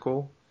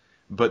classical.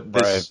 But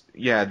this,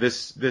 right.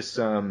 this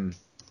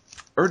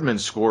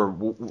Erdmann's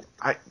score,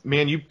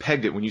 you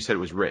pegged it when you said it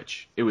was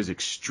rich. It was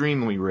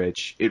extremely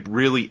rich. It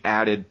really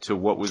added to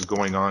what was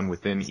going on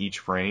within each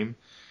frame.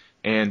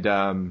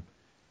 And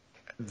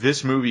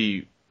this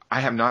movie, I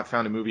have not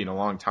found a movie in a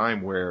long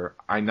time where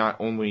I not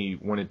only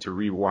wanted to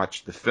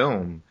rewatch the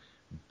film,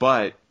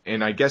 but,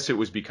 and I guess it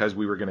was because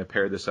we were going to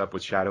pair this up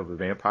with Shadow of a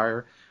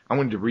Vampire, I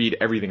wanted to read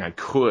everything I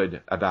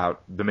could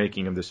about the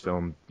making of this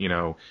film,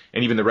 and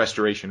even the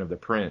restoration of the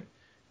print.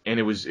 And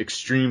it was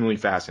extremely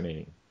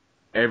fascinating,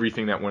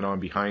 everything that went on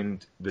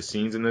behind the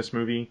scenes in this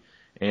movie.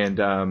 And,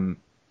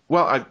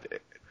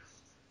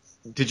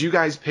 did you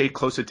guys pay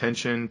close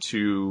attention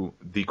to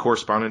the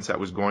correspondence that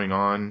was going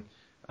on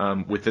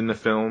within the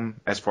film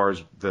as far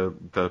as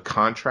the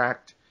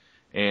contract?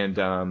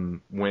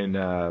 And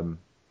when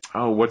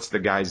what's the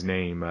guy's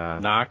name?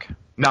 Knock.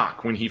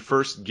 Knock, when he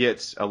first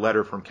gets a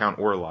letter from Count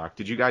Orlok.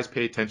 Did you guys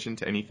pay attention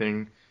to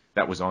anything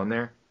that was on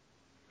there?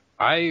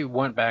 I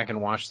went back and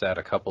watched that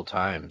a couple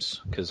times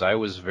because I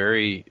was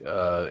very.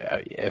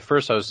 At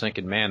first, I was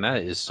thinking, man,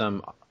 that is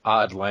some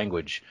odd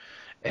language,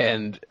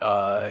 and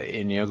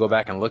go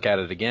back and look at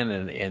it again,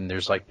 and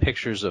there's like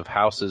pictures of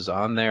houses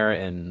on there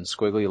and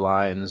squiggly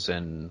lines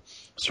and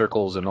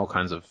circles and all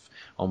kinds of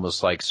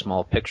almost like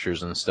small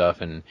pictures and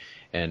stuff, and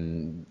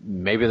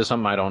maybe there's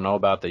something I don't know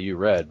about that you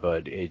read,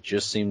 but it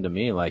just seemed to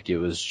me like it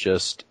was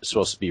just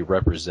supposed to be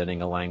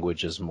representing a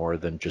language as more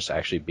than just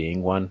actually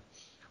being one.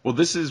 Well,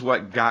 this is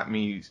what got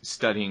me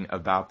studying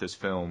about this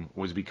film,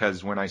 was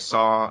because when I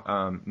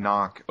saw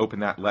Knock open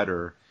that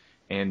letter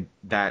and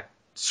that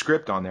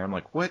script on there, I'm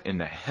like, what in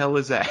the hell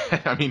is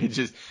that? I mean,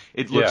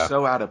 it looks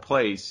so out of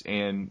place.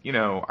 And,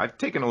 I've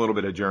taken a little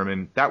bit of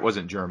German. That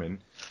wasn't German.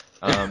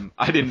 I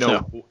didn't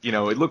know,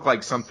 it looked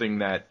like something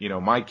that,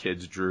 my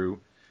kids drew.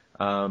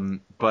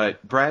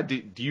 But Brad,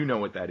 do you know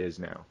what that is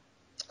now?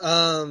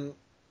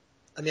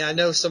 I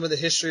know some of the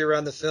history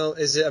around the film.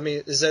 Is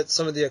that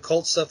some of the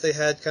occult stuff they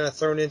had kind of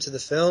thrown into the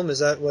film? Is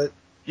that what?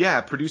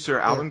 Yeah, producer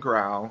Alan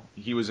Grau.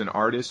 He was an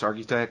artist,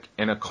 architect,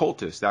 and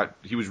occultist. That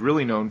he was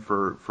really known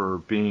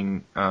for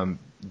being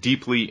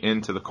deeply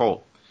into the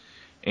cult.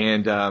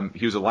 And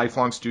he was a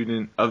lifelong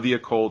student of the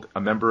occult,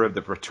 a member of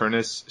the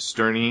Pretensious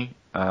Sterni,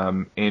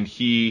 and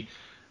he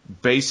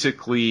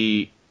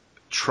basically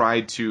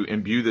tried to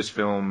imbue this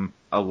film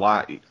a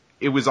lot.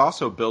 It was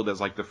also billed as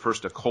like the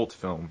first occult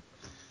film.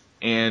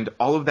 And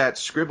all of that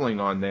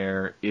scribbling on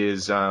there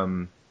is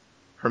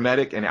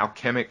hermetic and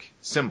alchemic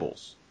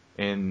symbols.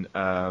 And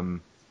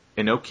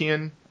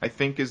Enochian, I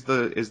think, is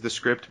the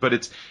script, but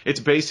it's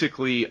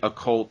basically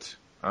occult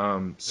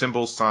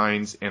symbols,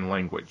 signs, and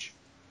language.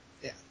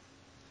 Yeah.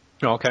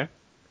 Okay.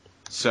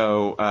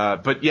 So,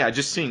 but yeah,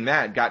 just seeing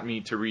that got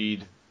me to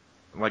read,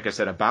 like I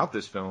said, about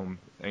this film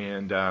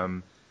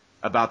and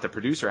about the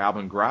producer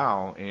Alvin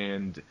Grau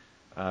and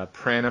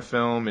Prana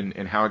film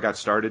and how it got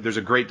started. There's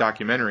a great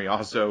documentary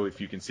also,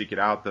 if you can seek it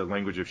out, The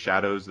Language of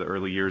Shadows, the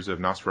early years of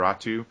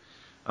Nosferatu.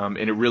 And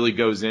it really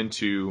goes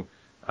into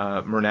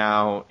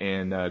Murnau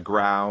and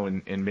Grau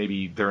and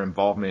maybe their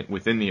involvement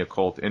within the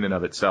occult in and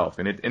of itself.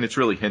 And it's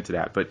really hinted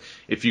at. But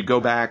if you go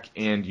back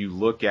and you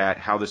look at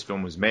how this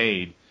film was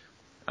made,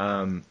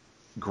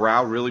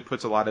 Grau really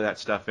puts a lot of that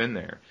stuff in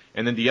there.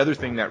 And then the other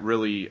thing that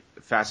really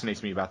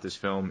fascinates me about this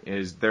film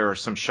is there are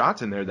some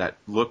shots in there that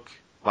look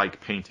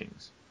like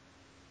paintings.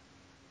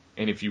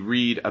 And if you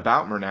read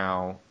about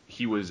Murnau,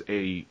 he was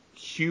a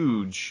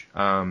huge,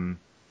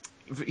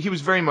 he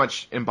was very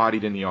much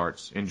embodied in the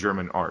arts, in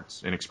German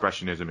arts, in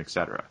expressionism,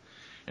 etc.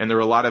 And there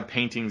were a lot of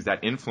paintings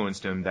that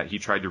influenced him that he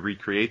tried to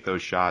recreate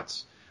those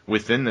shots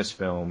within this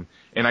film.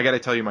 And I got to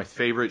tell you, my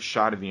favorite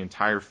shot of the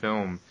entire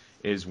film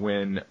is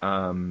when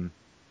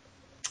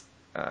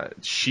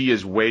she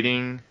is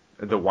waiting,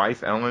 the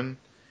wife, Ellen,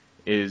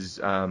 is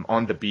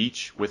on the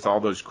beach with all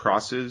those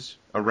crosses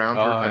around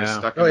her, kind of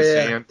stuck in the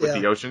sand with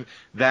the ocean.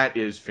 That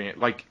is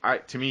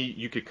to me,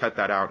 you could cut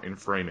that out and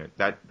frame it.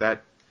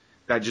 That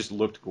just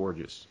looked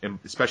gorgeous, and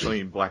especially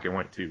in black and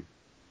white too.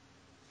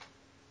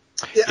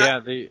 Go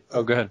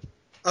ahead.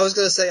 I was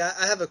going to say,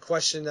 I have a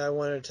question that I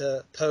wanted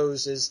to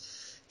pose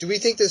is, do we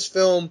think this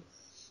film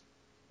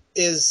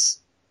is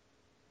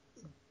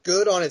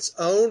good on its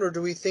own, or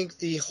do we think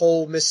the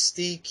whole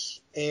mystique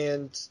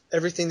and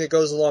everything that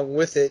goes along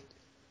with it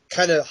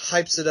kind of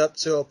hypes it up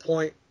to a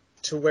point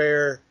to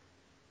where,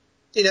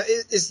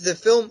 is the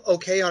film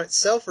okay on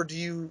itself, or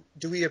do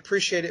we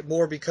appreciate it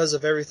more because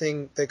of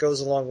everything that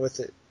goes along with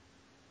it,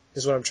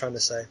 is what I'm trying to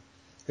say.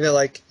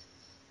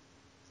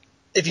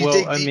 If you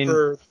dig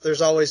deeper,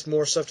 there's always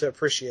more stuff to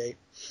appreciate.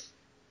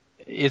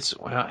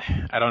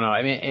 I don't know.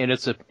 And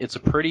it's a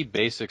pretty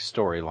basic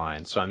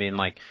storyline. So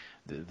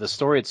the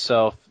story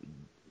itself,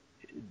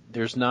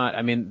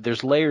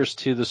 there's layers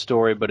to the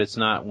story, but it's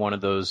not one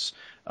of those.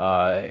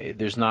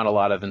 There's not a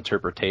lot of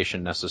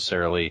interpretation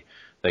necessarily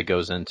that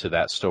goes into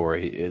that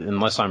story,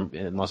 unless I'm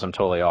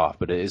totally off.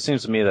 But it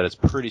seems to me that it's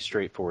pretty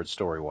straightforward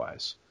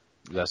story-wise.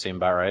 Does that seem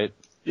about right?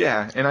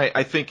 Yeah, and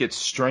I think its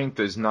strength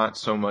is not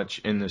so much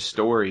in the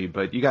story,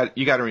 but you got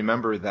to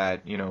remember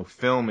that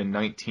film in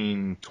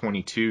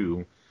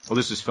 1922. Well,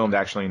 this was filmed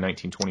actually in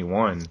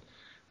 1921.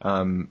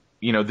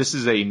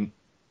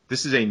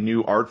 This is a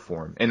new art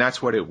form, and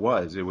that's what it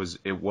was. It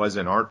was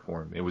an art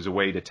form. It was a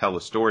way to tell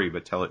a story,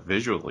 but tell it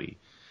visually.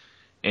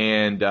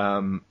 And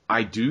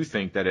I do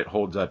think that it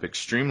holds up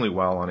extremely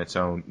well on its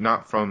own,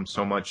 not from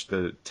so much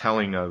the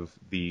telling of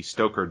the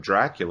Stoker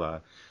Dracula,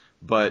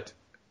 but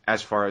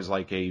as far as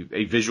like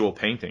a visual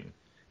painting.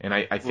 And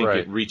I think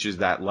it reaches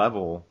that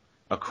level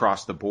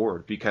across the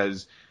board,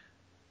 because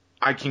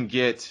I can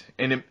get,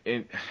 and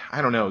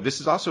I don't know,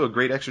 this is also a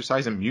great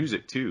exercise in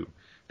music too,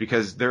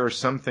 because there are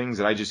some things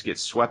that I just get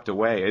swept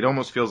away. It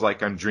almost feels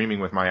like I'm dreaming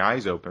with my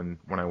eyes open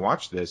when I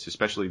watch this,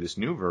 especially this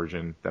new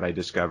version that I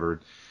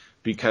discovered,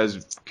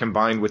 because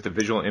combined with the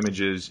visual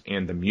images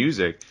and the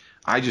music,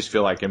 I just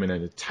feel like I'm in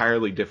an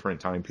entirely different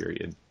time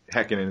period.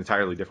 heck, in an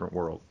entirely different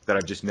world that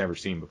I've just never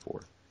seen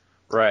before.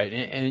 Right,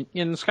 and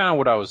it's kind of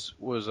what I was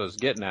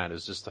getting at,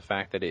 is just the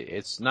fact that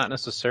it's not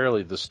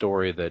necessarily the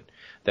story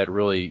that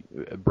really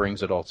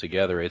brings it all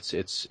together.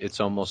 It's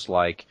almost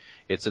like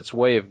it's its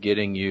way of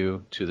getting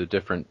you to the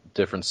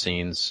different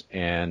scenes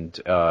and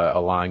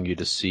allowing you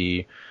to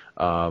see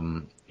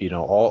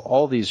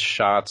all these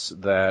shots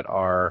that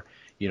are,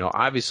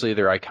 obviously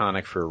they're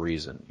iconic for a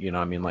reason.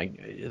 I mean,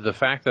 like the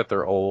fact that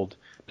they're old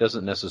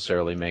doesn't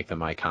necessarily make them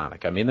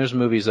iconic. I mean, there's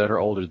movies that are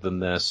older than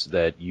this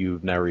that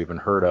you've never even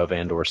heard of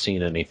and or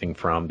seen anything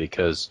from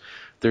because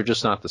they're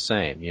just not the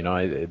same.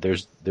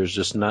 There's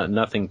just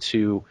nothing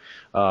to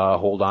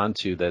hold on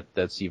to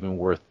that's even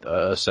worth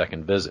a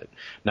second visit.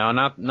 Now,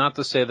 not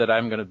to say that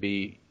I'm going to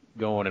be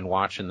going and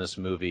watching this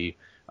movie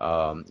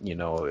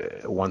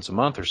once a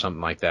month or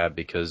something like that,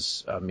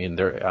 because I mean,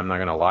 I'm not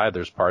going to lie,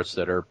 there's parts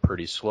that are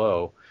pretty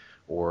slow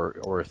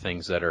or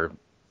things that are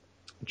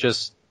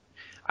just,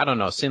 I don't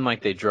know, seem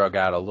like they drug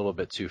out a little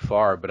bit too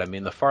far. But I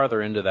mean, the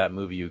farther into that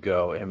movie you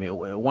go, I mean,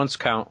 once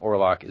Count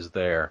Orlok is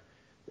there,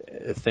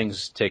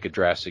 things take a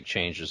drastic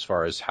change as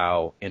far as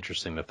how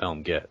interesting the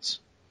film gets.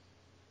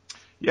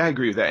 Yeah, I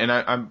agree with that, and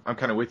I'm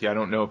kind of with you. I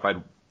don't know if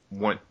I'd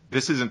want.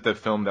 This isn't the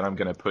film that I'm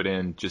going to put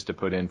in just to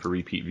put in for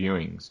repeat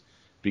viewings,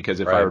 because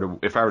if I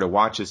were to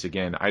watch this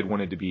again, I'd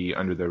want it to be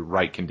under the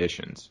right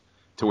conditions,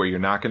 to where you're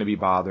not going to be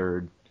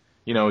bothered.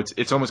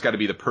 It's almost got to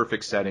be the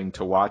perfect setting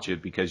to watch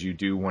it, because you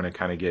do want to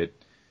kind of get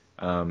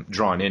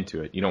drawn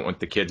into it. You don't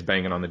want the kids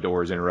banging on the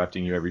doors,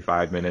 interrupting you every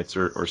 5 minutes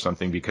or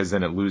something, because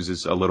then it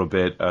loses a little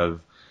bit of,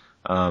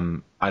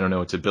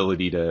 its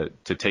ability to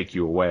take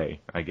you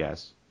away, I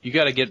guess. You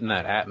got to get in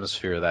that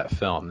atmosphere of that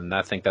film, and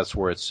I think that's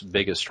where its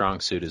biggest strong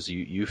suit is.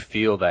 You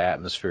feel the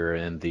atmosphere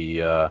and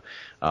the,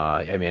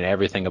 I mean,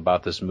 everything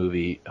about this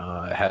movie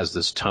has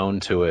this tone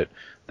to it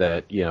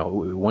that,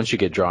 once you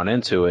get drawn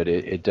into it,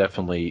 it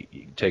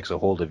definitely takes a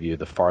hold of you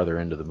the farther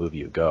into the movie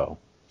you go.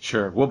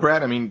 Sure. Well,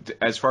 Brad, I mean,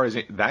 as far as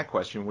that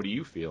question, what do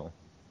you feel?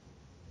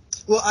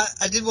 Well,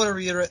 I did want to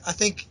reiterate. I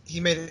think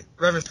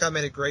Reverend Scott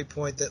made a great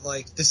point that,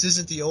 like, this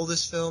isn't the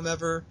oldest film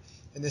ever,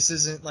 and this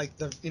isn't like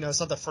it's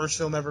not the first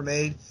film ever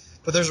made,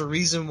 but there's a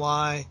reason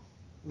why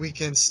we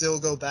can still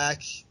go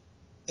back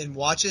and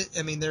watch it.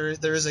 I mean, there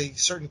is a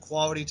certain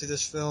quality to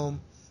this film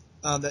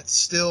that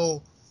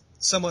still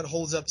somewhat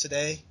holds up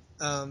today,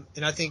 and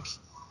I think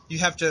you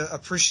have to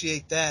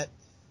appreciate that.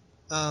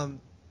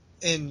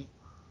 And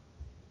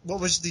what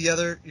was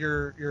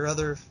your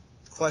other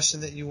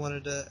question that you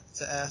wanted to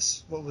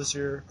ask? What was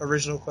your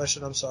original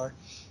question? I'm sorry.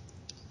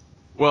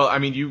 Well, I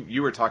mean,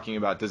 you were talking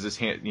about, does this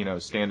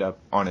stand up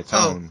on its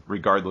own,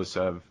 regardless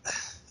of?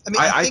 I mean,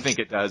 I think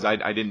it does. I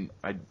think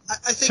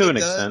to an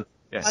extent.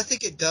 Yeah. I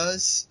think it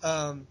does.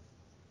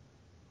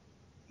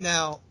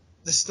 Now,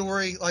 the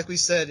story, like we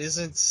said,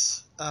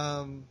 isn't.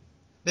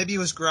 Maybe it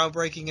was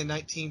groundbreaking in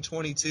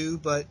 1922,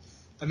 but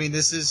I mean,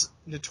 this is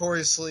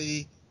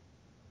notoriously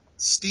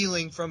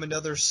stealing from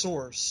another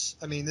source.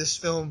 I mean, this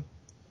film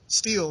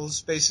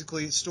steals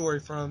basically its story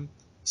from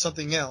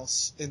something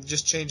else and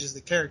just changes the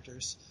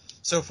characters.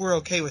 So if we're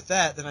okay with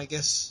that, then I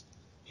guess,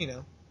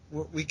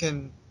 we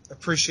can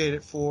appreciate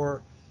it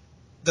for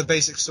the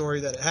basic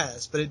story that it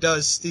has. But it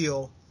does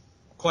steal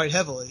quite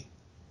heavily.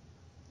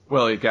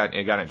 Well, it got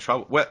in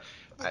trouble. Well,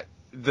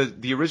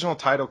 the original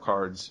title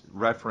cards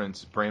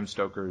reference Bram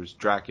Stoker's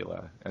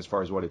Dracula as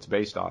far as what it's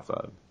based off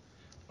of.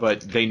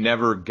 But they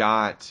never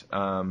got,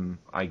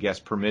 I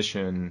guess,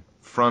 permission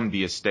from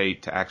the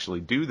estate to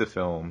actually do the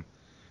film,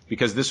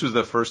 because this was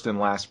the first and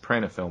last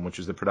Prana film, which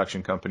was the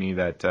production company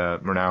that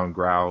Murnau and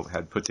Grau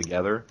had put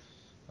together.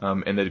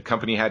 And the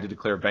company had to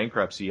declare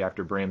bankruptcy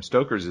after Bram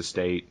Stoker's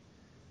estate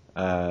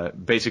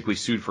basically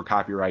sued for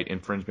copyright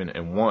infringement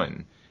and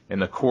won.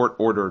 And the court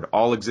ordered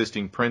all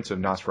existing prints of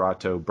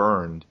Nosferatu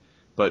burned,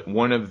 but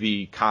one of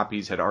the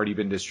copies had already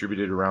been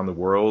distributed around the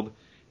world,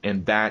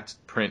 and that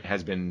print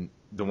has been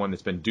the one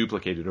that's been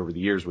duplicated over the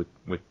years with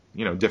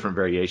different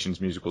variations,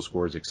 musical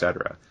scores,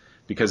 etc.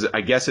 Because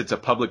I guess it's a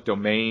public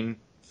domain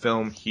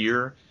film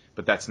here,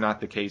 but that's not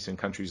the case in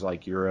countries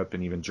like Europe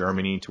and even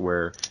Germany, to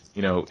where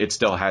it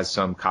still has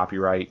some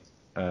copyright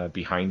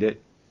behind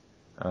it.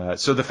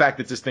 So the fact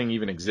that this thing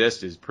even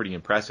exists is pretty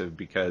impressive,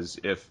 because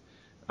if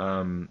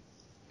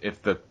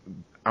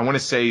I want to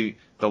say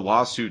the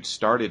lawsuit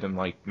started in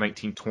like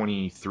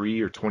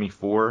 1923 or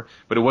 24,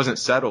 but it wasn't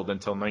settled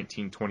until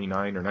 1929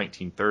 or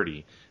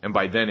 1930. And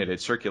by then it had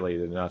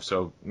circulated enough.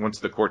 So once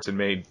the courts had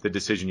made the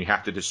decision you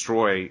have to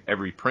destroy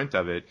every print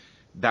of it,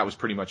 that was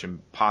pretty much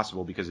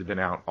impossible, because it had been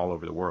out all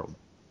over the world.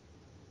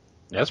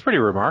 That's pretty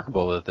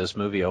remarkable that this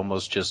movie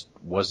almost just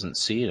wasn't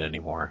seen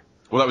anymore.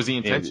 Well, that was the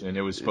intention.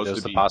 It was supposed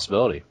to be the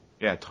possibility.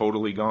 Yeah,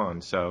 totally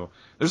gone. So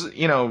there's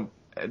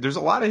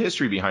a lot of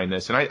history behind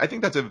this, and I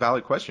think that's a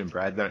valid question,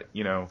 Brad. That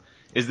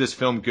is this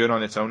film good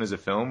on its own as a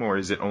film, or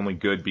is it only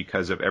good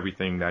because of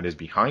everything that is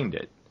behind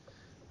it?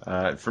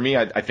 For me,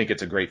 I think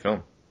it's a great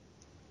film.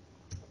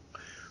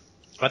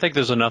 I think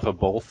there's enough of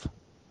both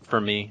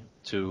for me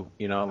to,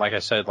 like I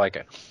said,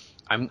 like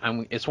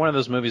it's one of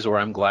those movies where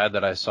I'm glad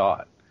that I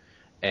saw it.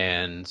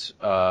 and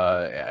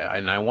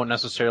I won't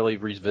necessarily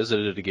revisit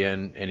it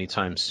again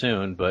anytime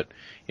soon, but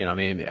I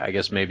mean, I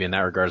guess maybe in that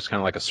regard, it's kind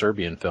of like a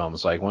Serbian film.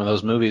 It's like one of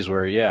those movies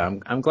where,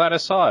 I'm glad I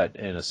saw it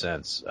in a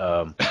sense,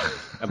 but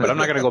I'm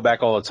not going to go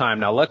back all the time.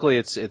 Now,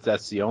 luckily,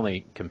 that's the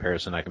only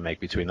comparison I can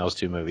make between those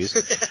two movies.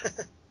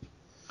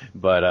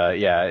 But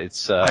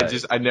it's.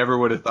 I never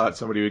would have thought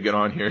somebody would get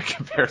on here and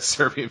compare a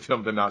Serbian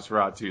film to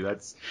Nosferatu.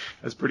 That's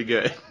pretty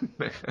good.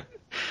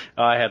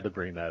 I had to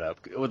bring that up.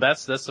 Well,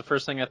 that's the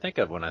first thing I think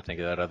of when I think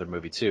of that other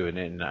movie too,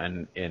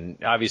 and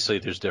obviously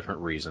there's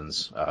different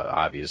reasons,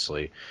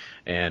 obviously,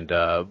 and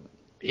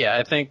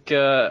I think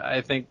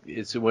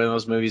it's one of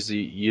those movies that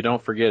you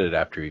don't forget it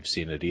after you've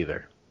seen it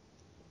either.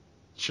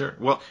 Sure.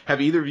 Well, have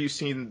either of you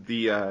seen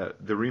the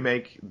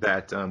remake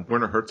that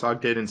Werner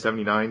Herzog did in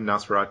 '79,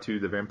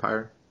 Nosferatu the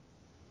Vampire?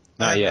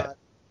 Not yet.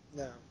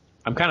 No.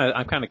 I'm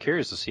kind of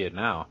curious to see it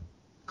now.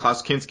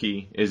 Klaus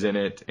Kinski is in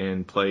it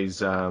and plays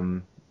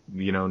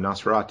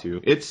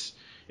Nosferatu. It's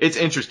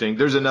interesting.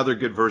 There's another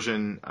good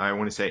version. I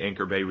want to say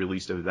Anchor Bay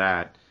released of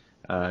that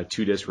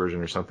 2-disc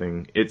version or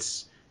something.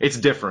 It's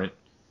different,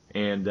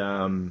 and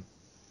I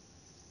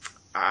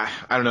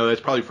don't know.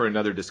 That's probably for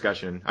another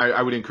discussion. I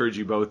would encourage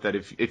you both that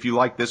if you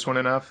like this one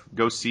enough,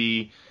 go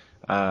see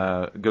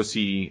that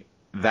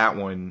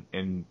one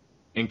and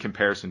in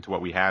comparison to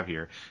what we have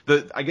here.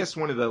 I guess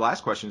one of the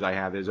last questions I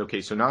have is,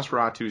 okay, so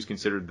Nosferatu is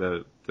considered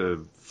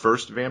the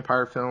first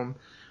vampire film.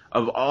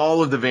 Of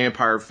all of the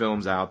vampire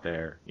films out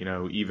there,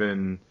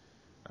 even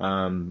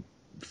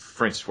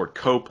Francis Ford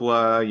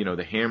Coppola,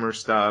 the Hammer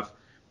stuff,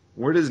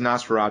 where does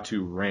Nosferatu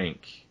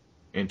rank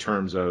in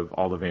terms of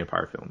all the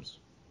vampire films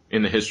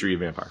in the history of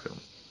vampire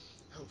films?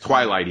 Okay.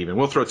 Twilight even.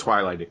 We'll throw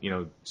Twilight,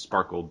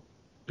 sparkled,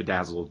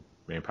 bedazzled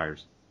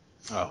vampires.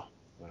 Oh.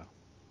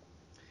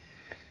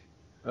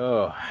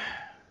 Oh,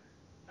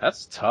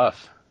 that's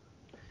tough.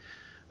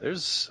 I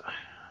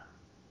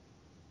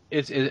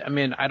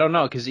mean, I don't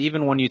know, because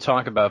even when you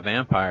talk about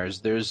vampires,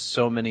 there's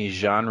so many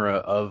genre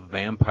of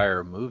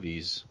vampire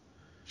movies.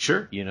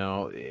 Sure.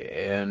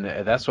 And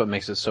that's what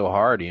makes it so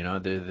hard.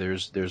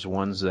 There's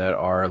ones that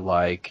are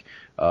like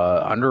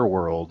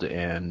Underworld,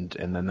 and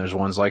then there's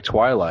ones like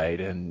Twilight,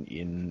 and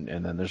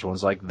then there's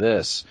ones like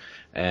this,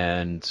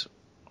 and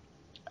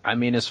I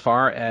mean, as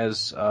far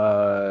as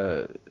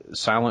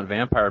silent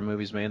vampire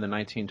movies made in the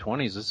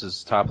 1920s, this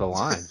is top of the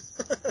line.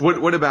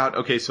 What about,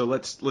 okay, so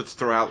let's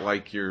throw out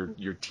like your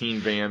teen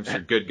vamps,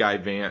 your good guy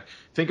vamp.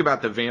 Think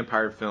about the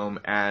vampire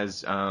film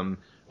as your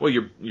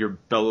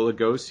Bela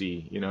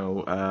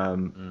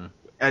Lugosi,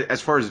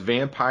 as far as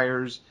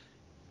vampires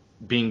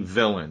being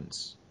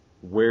villains,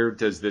 where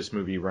does this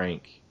movie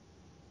rank?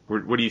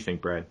 What do you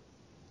think, Brad?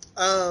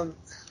 I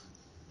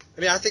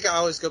mean, I think I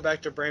always go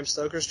back to Bram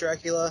Stoker's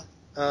Dracula.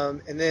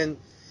 And then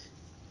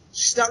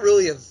she's not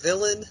really a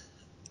villain.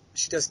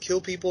 She does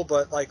kill people,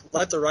 but like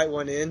Let the Right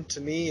One In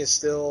to me is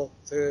still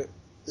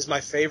is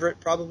my favorite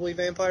probably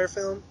vampire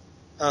film.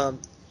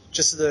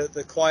 Just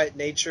the quiet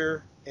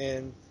nature,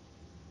 and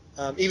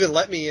even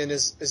Let Me In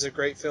is a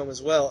great film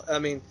as well. I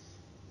mean,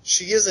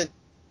 she isn't,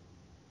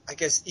 I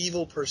guess,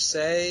 evil per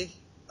se.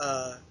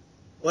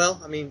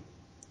 Well, I mean,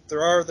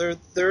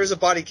 there is a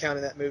body count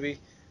in that movie,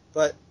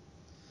 but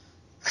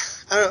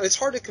I don't know. It's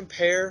hard to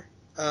compare.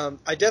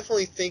 I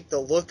definitely think the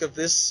look of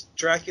this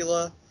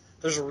Dracula,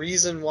 there's a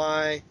reason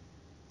why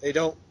they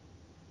don't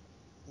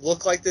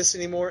look like this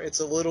anymore.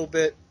 It's a little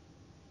bit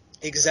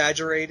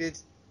exaggerated,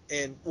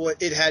 and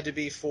what it had to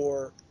be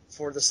for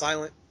the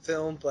silent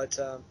film, but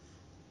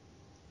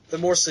the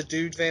more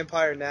subdued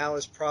vampire now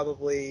is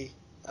probably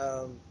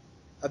a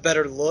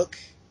better look.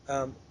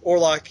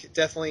 Orlok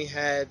definitely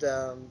had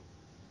a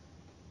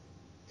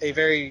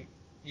very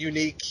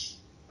unique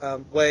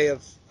way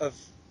of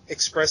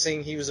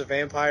expressing he was a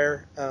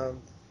vampire,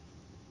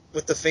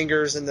 with the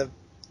fingers and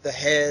the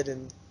head,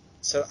 and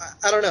so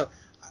I don't know.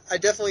 I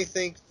definitely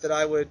think that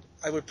I would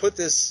put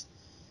this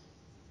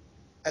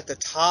at the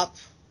top,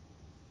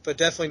 but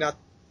definitely not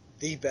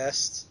the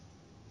best.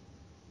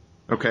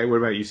 Okay, what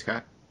about you,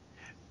 Scott?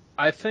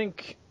 I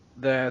think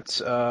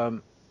that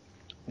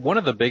one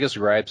of the biggest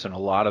gripes in a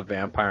lot of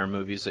vampire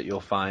movies that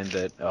you'll find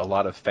that a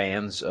lot of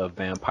fans of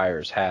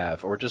vampires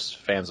have, or just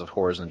fans of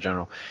horrors in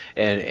general,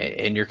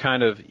 and you're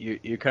kind of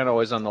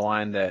always on the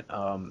line that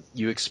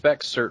you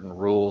expect certain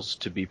rules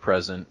to be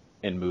present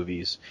in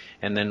movies,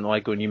 and then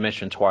like when you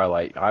mentioned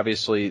Twilight,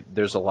 obviously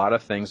there's a lot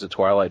of things that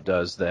Twilight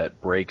does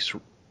that breaks,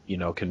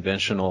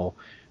 conventional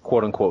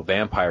quote unquote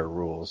vampire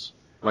rules,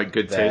 like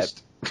good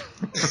taste.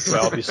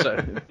 Well,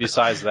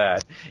 besides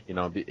that,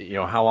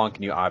 how long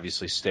can you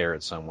obviously stare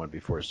at someone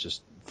before it's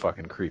just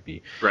fucking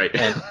creepy? Right.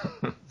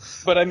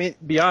 But I mean,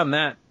 beyond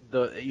that,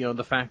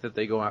 the fact that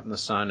they go out in the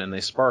sun and they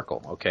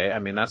sparkle. Okay, I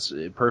mean that's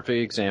a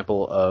perfect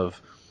example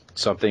of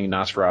something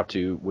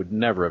Nosferatu would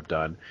never have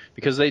done,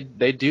 because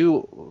they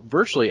do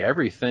virtually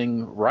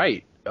everything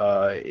right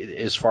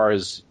as far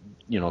as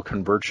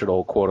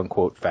conventional quote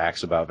unquote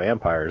facts about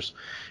vampires.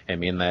 I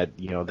mean that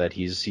that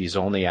he's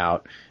only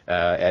out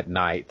at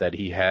night, that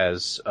he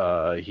has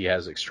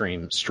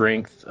extreme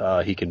strength,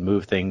 he can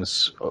move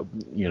things,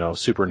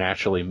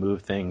 supernaturally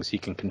move things, he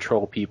can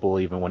control people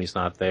even when he's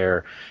not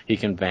there, he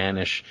can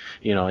vanish,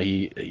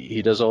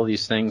 he does all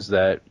these things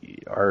that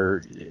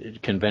are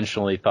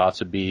conventionally thought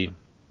to be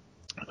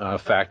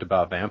fact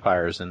about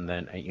vampires. And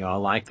then I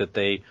like that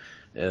they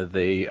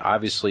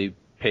obviously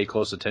pay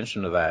close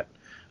attention to that.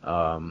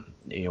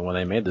 When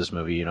they made this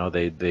movie,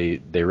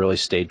 they really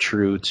stayed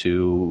true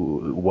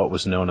to what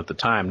was known at the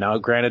time. Now,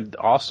 granted,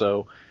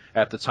 also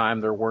at the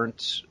time there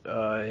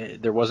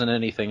wasn't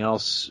anything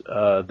else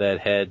that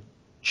had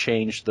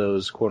changed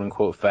those quote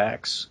unquote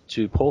facts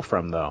to pull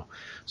from, though.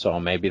 So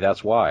maybe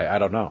that's why. I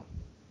don't know.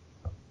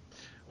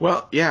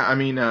 Well, yeah, I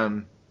mean, I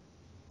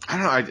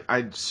don't know.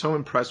 I'm so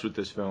impressed with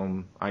this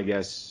film, I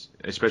guess,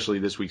 especially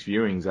this week's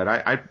viewings, that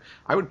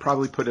I would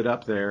probably put it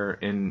up there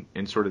in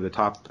sort of the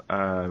top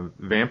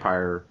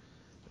vampire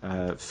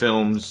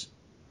films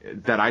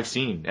that I've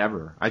seen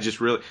ever. I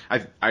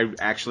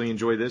actually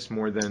enjoy this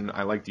more than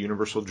I like the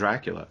Universal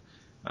Dracula.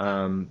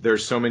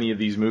 There's so many of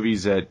these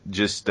movies that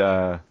just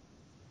I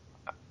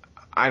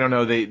don't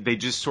know, they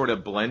just sort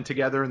of blend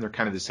together and they're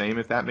kind of the same,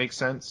 if that makes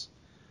sense.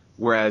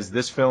 Whereas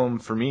this film,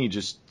 for me,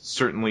 just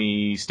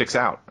certainly sticks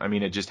out. I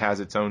mean, it just has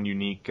its own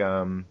unique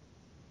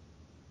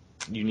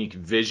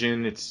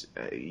vision. It's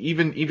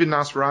even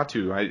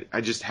Nosferatu.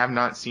 I just have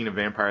not seen a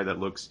vampire that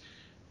looks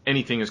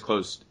anything as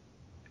close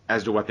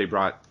as to what they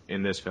brought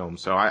in this film.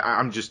 So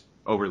I'm just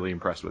overly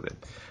impressed with it.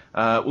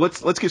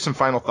 Let's give some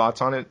final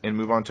thoughts on it and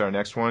move on to our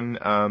next one.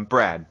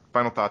 Brad,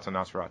 final thoughts on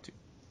Nosferatu.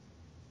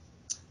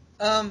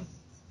 I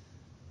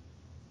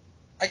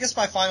guess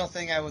my final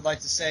thing I would like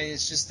to say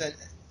is just that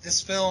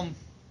this film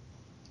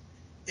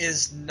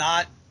is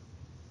not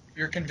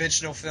your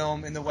conventional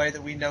film in the way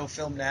that we know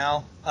film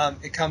now.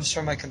 It comes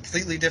from a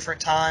completely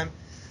different time.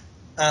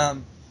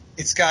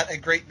 It's got a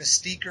great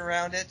mystique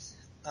around it.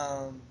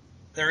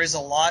 There is a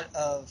lot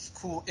of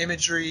cool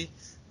imagery.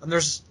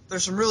 There's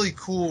some really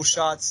cool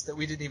shots that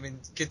we didn't even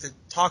get to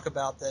talk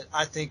about that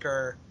I think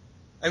are,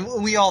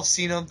 and we all have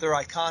seen them. They're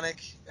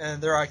iconic,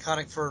 and they're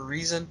iconic for a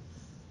reason.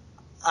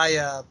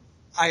 I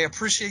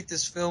appreciate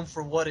this film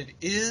for what it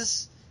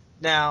is.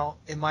 Now,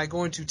 am I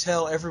going to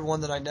tell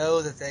everyone that I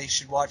know that they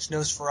should watch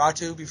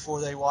Nosferatu before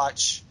they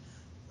watch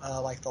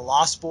like The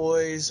Lost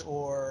Boys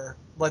or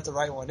Let the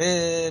Right One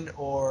In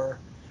or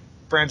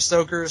Bram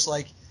Stoker's?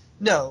 Like,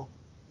 no.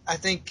 I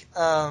think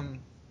the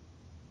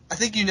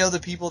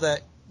people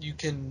that you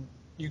can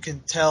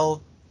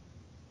tell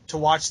to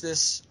watch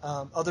this.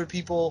 Other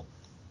people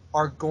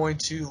are going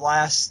to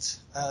last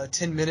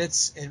 10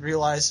 minutes and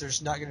realize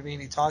there's not going to be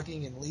any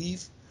talking and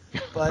leave.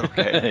 But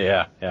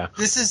yeah.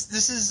 This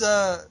is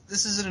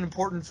an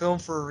important film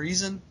for a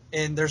reason,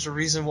 and there's a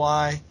reason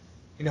why,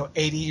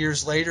 80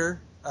 years later,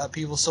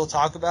 people still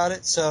talk about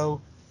it. So,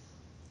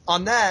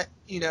 on that,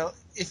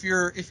 if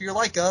you're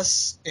like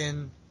us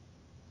and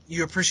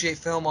you appreciate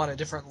film on a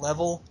different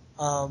level,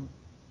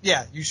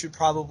 you should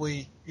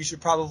probably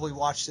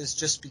watch this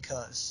just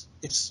because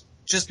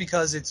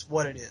it's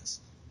what it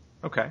is.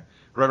 Okay,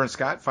 Reverend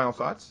Scott, final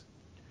thoughts.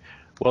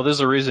 Well,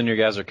 there's a reason you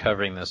guys are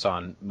covering this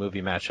on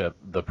Movie Matchup,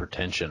 The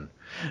Pretension.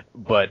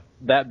 But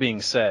that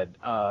being said,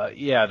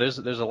 there's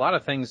a lot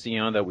of things,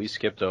 that we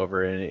skipped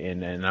over,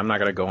 and I'm not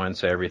going to go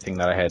into everything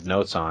that I had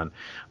notes on.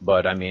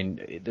 But I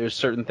mean, there's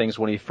certain things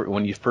when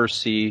you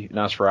first see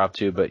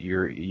Nosferatu,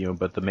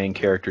 but the main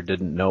character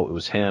didn't know it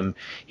was him.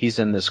 He's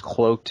in this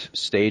cloaked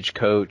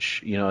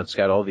stagecoach. It's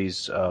got all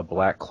these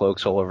black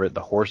cloaks all over it.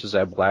 The horses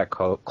have black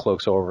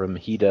cloaks over him.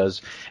 He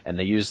does, and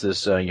they use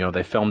this.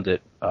 They filmed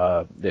it.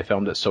 They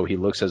filmed it so he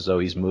looks as though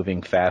he's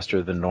moving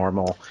faster than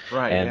normal.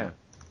 Right. And, yeah.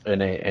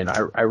 And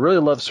I really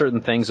love certain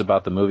things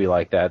about the movie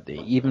like that,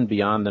 even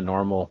beyond the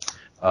normal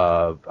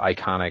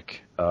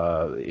iconic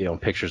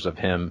pictures of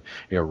him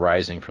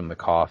rising from the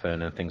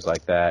coffin and things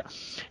like that.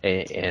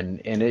 And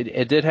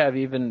it did have,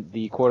 even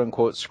the quote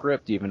unquote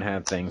script even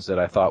had things that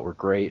I thought were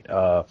great.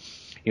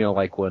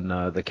 Like when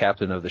the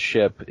captain of the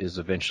ship is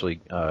eventually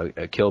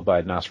killed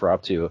by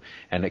Nosferatu,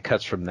 and it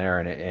cuts from there,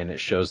 and it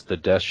shows the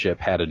death ship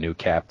had a new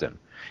captain.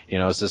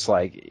 It's just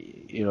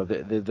like,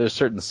 there's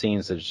certain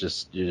scenes that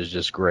is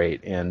just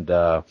great. And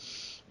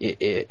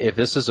if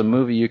this is a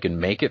movie you can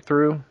make it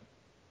through,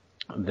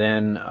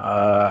 then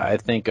I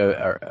think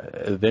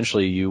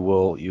eventually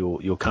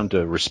you'll come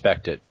to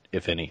respect it,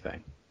 if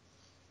anything.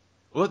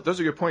 Well, those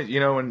are good points.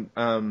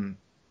 And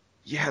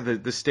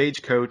the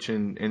stagecoach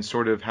and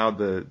sort of how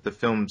the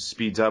film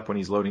speeds up when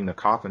he's loading the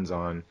coffins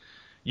on.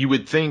 You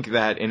would think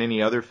that in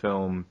any other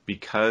film,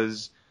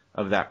 because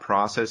of that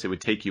process, it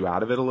would take you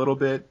out of it a little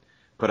bit.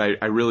 But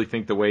I really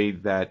think the way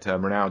that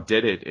Murnau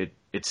did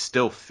it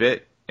still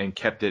fit and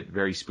kept it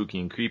very spooky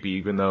and creepy,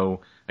 even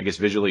though I guess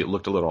visually it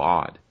looked a little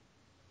odd.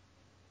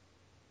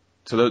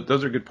 So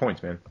those are good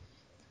points, man.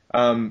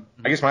 I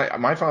guess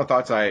my final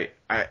thoughts, I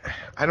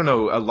don't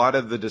know, a lot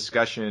of the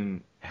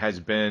discussion has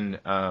been,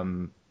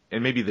 and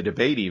maybe the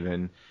debate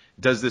even,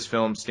 does this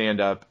film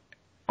stand up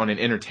on an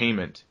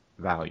entertainment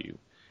value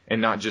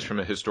and not just from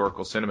a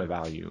historical cinema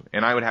value.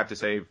 And I would have to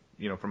say,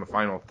 from a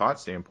final thought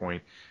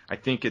standpoint, I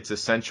think it's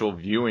essential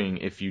viewing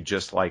if you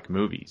just like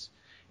movies.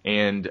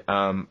 And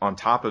on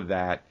top of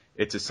that,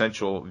 it's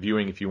essential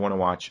viewing if you want to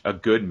watch a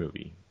good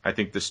movie. I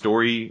think the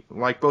story,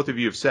 like both of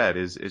you have said,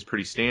 is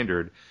pretty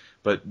standard,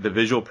 but the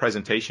visual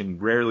presentation,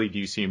 rarely do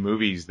you see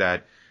movies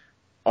that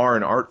are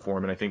an art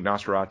form, and I think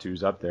Nosferatu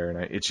is up there.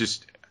 And it's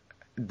just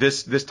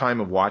this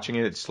time of watching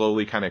it, it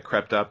slowly kind of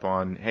crept up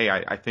on, hey,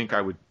 I think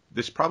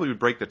this probably would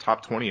break the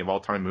top 20 of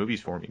all-time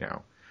movies for me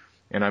now.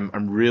 And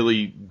I'm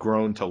really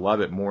grown to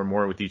love it more and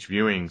more with each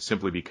viewing,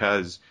 simply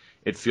because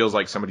it feels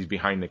like somebody's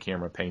behind the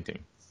camera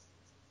painting.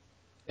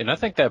 And I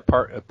think that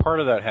part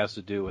of that has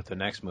to do with the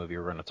next movie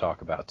we're going to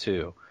talk about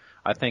too.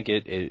 I think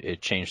it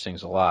changed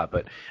things a lot,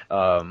 but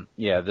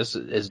this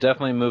is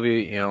definitely a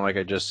movie, like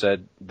I just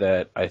said,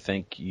 that I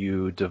think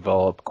you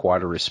develop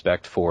quite a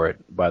respect for it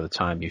by the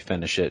time you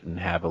finish it and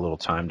have a little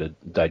time to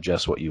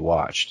digest what you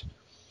watched.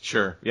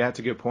 Sure. Yeah, that's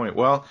a good point.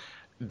 Well,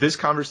 this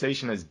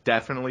conversation has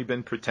definitely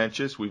been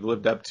pretentious. We've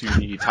lived up to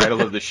the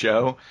title of the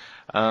show.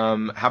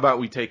 How about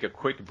we take a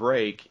quick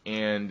break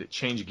and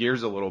change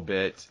gears a little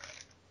bit?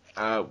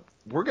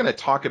 We're going to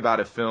talk about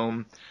a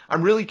film.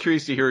 I'm really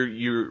curious to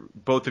hear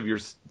both of your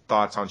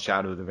thoughts on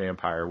Shadow of the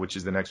Vampire, which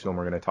is the next film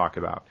we're going to talk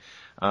about.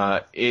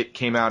 It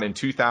came out in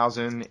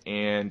 2000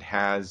 and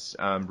has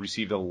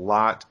received a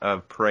lot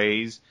of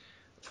praise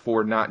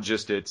for not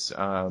just its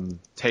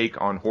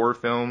take on horror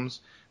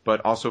films,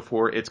 but also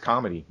for its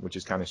comedy, which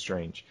is kind of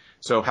strange.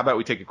 So how about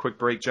we take a quick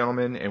break,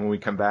 gentlemen, and when we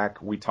come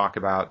back, we talk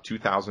about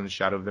 2000's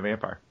Shadow of the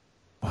Vampire.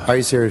 Are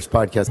You Serious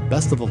podcast,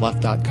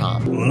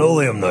 bestoftheleft.com.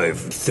 Linoleum knife,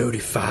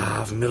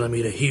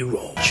 35mm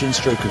hero.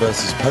 Chinstroker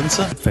versus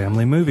Panzer.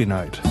 Family movie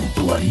night.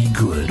 Bloody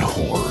good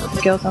horror.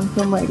 Skills on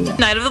Film Radio.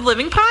 Night of the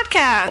Living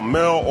podcast.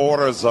 Mail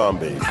order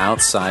zombie.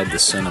 Outside the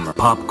cinema.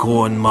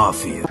 Popcorn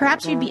mafia.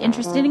 Perhaps you'd be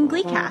interested in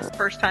Gleecast.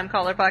 First time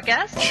caller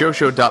podcast.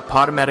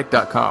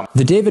 Showshow.podomatic.com.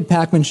 The David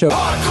Pakman Show.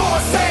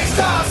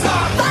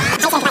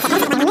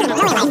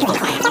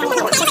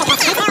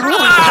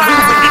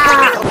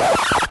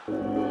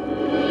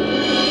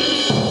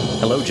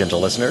 Hello, gentle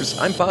listeners.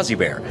 I'm Fozzie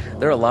Bear.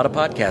 There are a lot of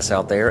podcasts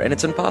out there, and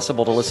it's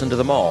impossible to listen to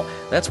them all.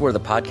 That's where the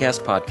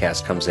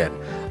Podcast comes in.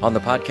 On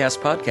the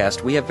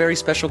Podcast, we have very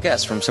special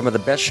guests from some of the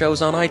best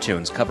shows on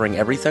iTunes, covering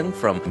everything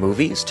from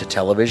movies to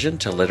television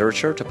to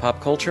literature to pop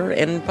culture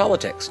and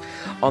politics.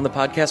 On the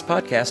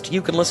Podcast,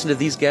 you can listen to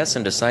these guests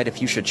and decide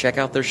if you should check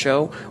out their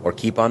show or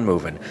keep on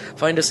moving.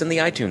 Find us in the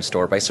iTunes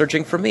store by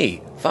searching for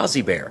me,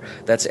 Fozzie Bear.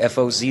 That's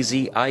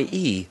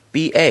FOZZIEBARE.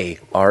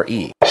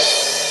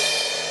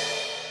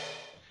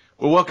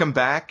 Well, welcome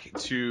back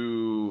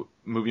to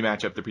Movie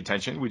Matchup, The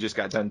Pretension. We just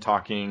got done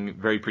talking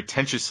very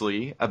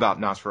pretentiously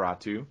about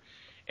Nosferatu,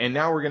 and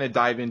now we're going to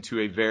dive into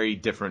a very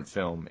different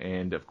film.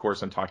 And, of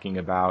course, I'm talking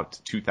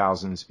about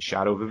 2000's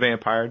Shadow of the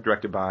Vampire,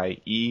 directed by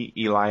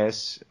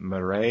Elias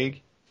Mirage.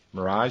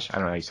 I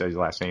don't know how you say his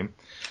last name.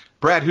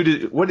 Brad,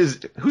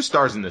 who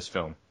stars in this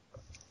film?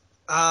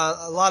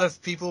 A lot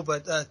of people,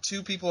 but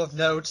two people of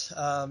note.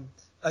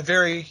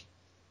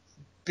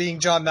 Being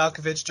John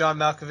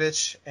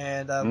Malkovich,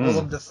 and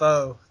Willem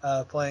Dafoe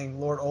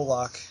playing Lord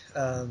Olak.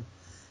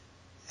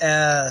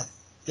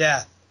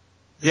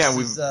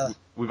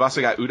 We've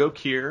also got Udo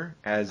Kier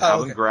as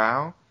Alan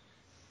Grau,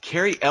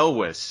 Cary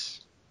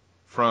Elwes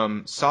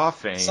from Saw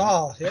fame.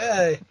 Saw,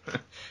 yay!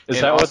 Is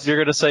that what you're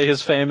going to say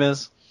his fame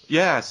is?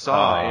 Yeah,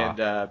 Saw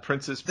and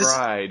Princess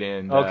Bride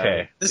and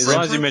okay. As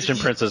long as you mention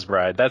Princess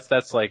Bride,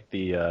 that's like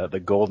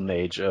the golden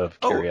age of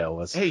Cary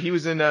Elwes. Hey, he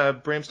was in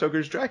Bram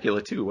Stoker's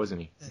Dracula too, wasn't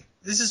he?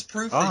 This is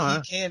proof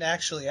that he can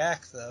actually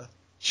act, though.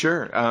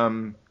 Sure.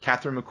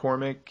 Catherine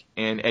McCormick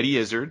and Eddie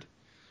Izzard.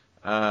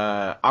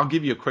 I'll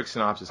give you a quick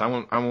synopsis. I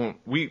won't.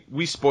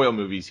 We spoil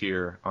movies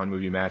here on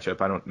Movie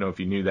Matchup. I don't know if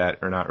you knew that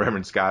or not,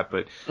 Reverend Scott,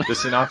 but the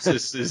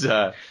synopsis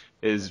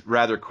is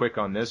rather quick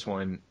on this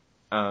one.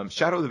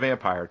 Shadow of the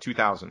Vampire,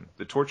 2000.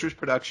 The torturous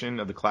production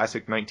of the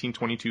classic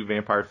 1922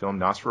 vampire film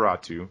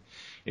Nosferatu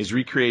is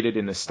recreated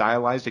in the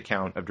stylized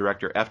account of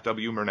director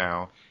F.W.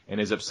 Murnau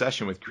and his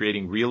obsession with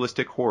creating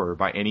realistic horror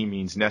by any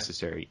means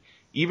necessary,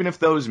 even if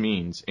those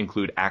means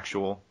include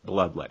actual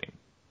bloodletting.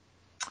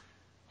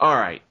 All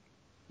right,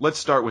 let's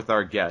start with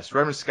our guest.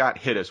 Reverend Scott,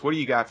 hit us. What do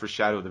you got for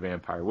Shadow of the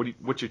Vampire?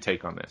 What's your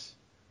take on this?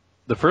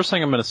 The first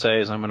thing I'm going to say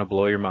is I'm going to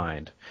blow your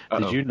mind. Uh-oh.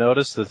 Did you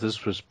notice that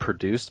this was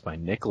produced by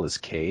Nicolas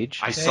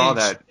Cage? I saw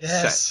that.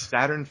 Yes.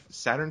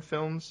 Saturn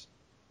Films?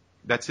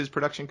 That's his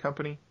production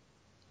company?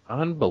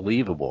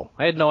 Unbelievable.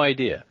 I had no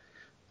idea.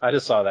 I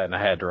just saw that and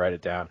I had to write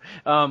it down.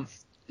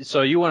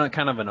 So you want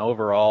kind of an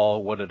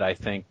overall, what did I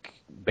think,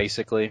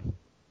 basically?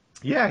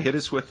 Yeah, hit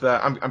us with,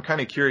 I'm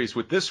kind of curious.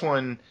 With this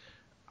one,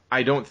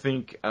 I don't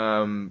think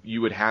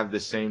you would have the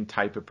same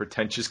type of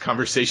pretentious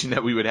conversation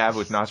that we would have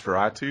with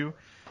Nosferatu.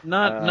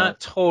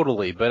 Not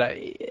totally, but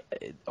I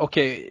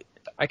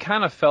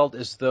kind of felt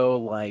as though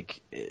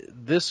like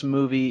this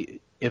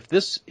movie, if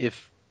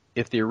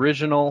the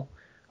original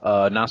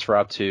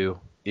Nosferatu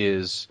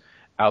is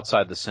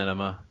outside the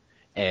cinema,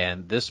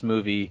 and this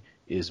movie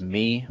is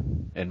me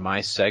and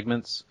my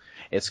segments.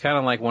 It's kind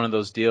of like one of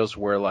those deals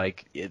where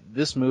like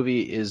this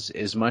movie is,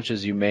 as much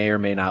as you may or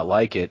may not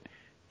like it,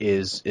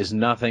 is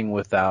nothing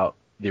without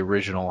the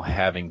original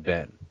having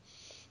been.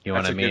 You know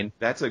what I mean?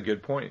 That's a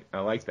good point. I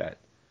like that.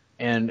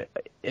 And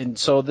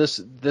so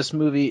this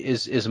movie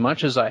is, as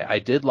much as I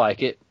did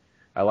like it,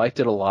 I liked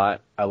it a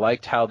lot. I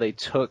liked how they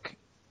took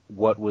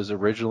what was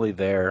originally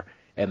there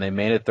and they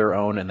made it their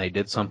own, and they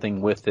did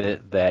something with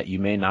it that you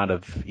may not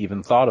have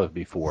even thought of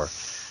before.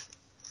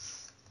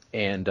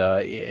 And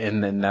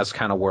then that's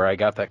kind of where I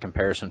got that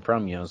comparison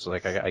from. You know, it's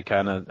like I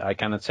kind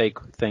of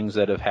take things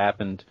that have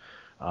happened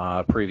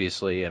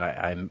previously, and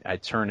I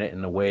turn it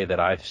in a way that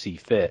I see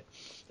fit.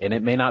 And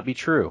it may not be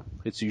true.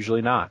 It's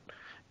usually not.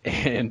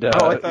 And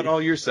I thought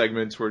all your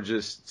segments were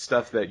just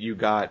stuff that you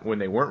got when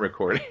they weren't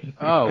recording.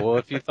 Oh, well,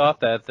 if you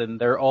thought that, then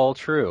they're all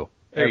true.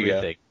 There you go.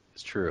 Everything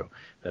is true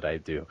that I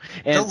do.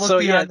 And don't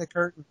look behind the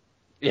curtain.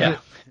 Yeah,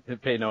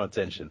 pay no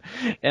attention.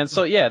 And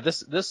so, yeah,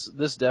 this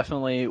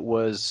definitely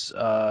was,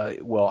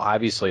 well,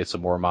 obviously it's a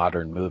more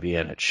modern movie,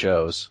 and it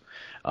shows.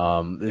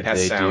 It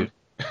has sound.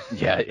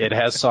 Yeah, it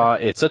has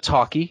it's a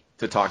talkie.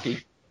 It's a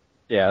talkie.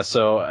 Yeah,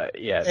 so,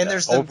 yeah. And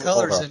there's some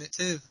colors in it,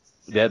 too.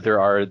 Yeah,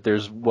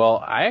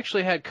 well, I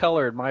actually had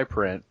color in my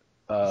print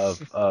of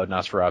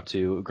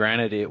Nosferatu.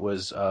 Granted, it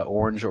was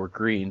orange or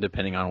green,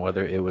 depending on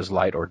whether it was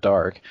light or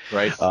dark.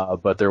 Right.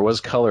 But there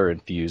was color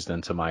infused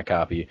into my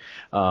copy.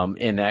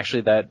 And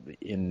actually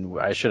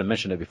I should have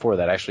mentioned it before,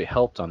 that actually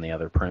helped on the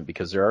other print,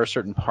 because there are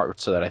certain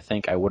parts that I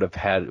think it would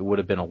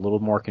have been a little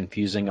more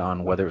confusing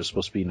on whether it was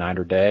supposed to be night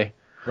or day.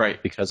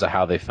 Right. Because of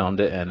how they filmed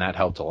it, and that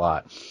helped a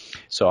lot.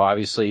 So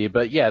obviously,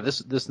 but yeah,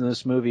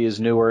 this movie is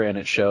newer, and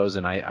it shows,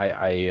 and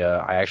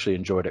I actually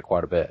enjoyed it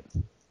quite a bit.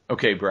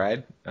 Okay,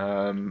 Brad.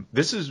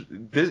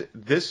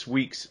 This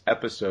week's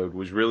episode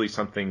was really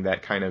something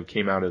that kind of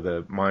came out of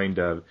the mind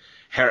of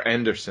Herr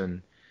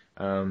Anderson,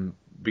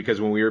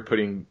 because when we were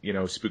putting,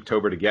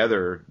 Spooktober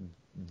together,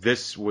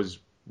 this was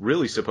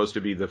really supposed to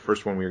be the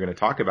first one we were going to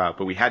talk about,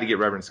 but we had to get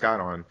Reverend Scott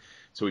on,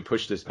 so we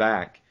pushed this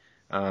back.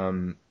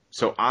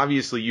 So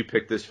obviously you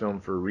picked this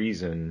film for a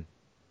reason.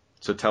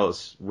 So tell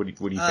us, what do you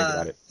think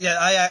about it? Yeah,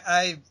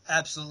 I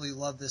absolutely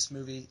love this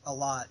movie a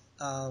lot.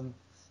 And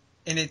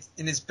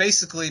it's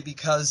basically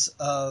because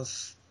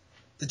of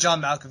the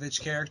John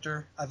Malkovich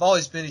character. I've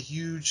always been a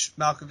huge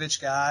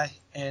Malkovich guy,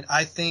 and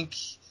I think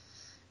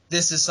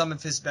this is some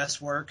of his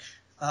best work.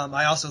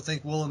 I also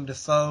think Willem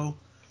Dafoe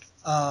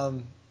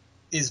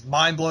is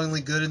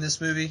mind-blowingly good in this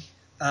movie.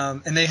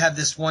 And they have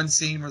this one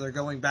scene where they're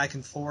going back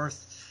and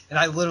forth. And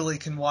I literally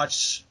can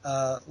watch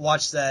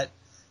that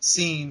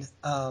scene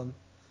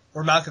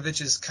where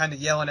Malkovich is kind of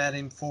yelling at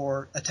him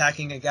for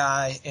attacking a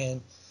guy,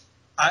 and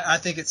I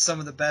think it's some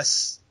of the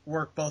best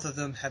work both of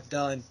them have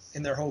done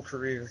in their whole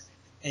career.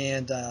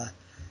 And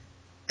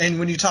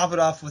when you top it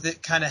off with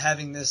it kind of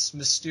having this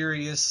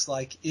mysterious,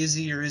 like, is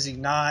he or is he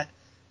not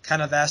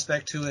kind of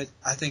aspect to it,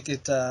 I think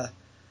it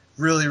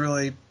really,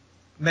 really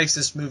makes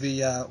this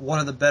movie one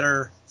of the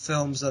better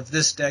films of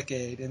this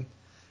decade. And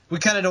we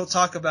kind of don't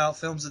talk about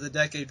films of the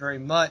decade very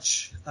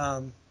much,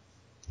 and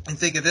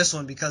think of this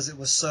one because it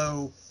was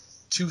so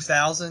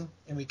 2000,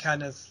 and we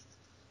kind of,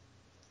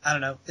 I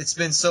don't know, it's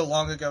been so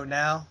long ago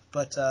now,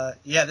 but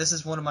yeah, this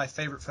is one of my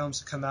favorite films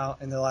to come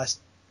out in the last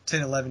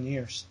 10, 11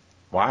 years.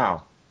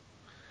 Wow.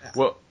 Yeah.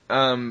 Well,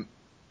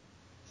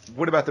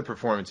 what about the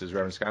performances,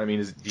 Reverend Scott? I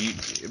mean,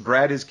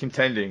 Brad is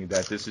contending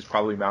that this is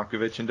probably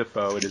Malkovich and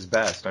Dafoe at his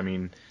best. I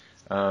mean,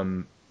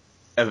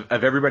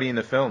 of everybody in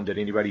the film, did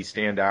anybody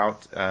stand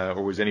out,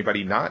 or was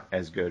anybody not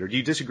as good? Or do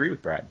you disagree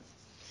with Brad?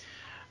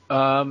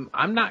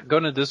 I'm not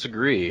going to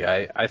disagree.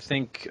 I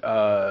think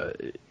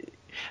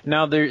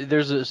now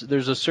there's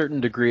a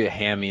certain degree of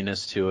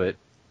hamminess to it,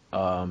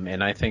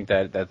 and I think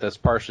that's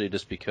partially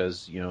just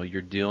because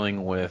you're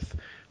dealing with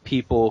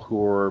people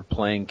who are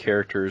playing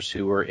characters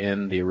who were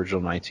in the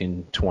original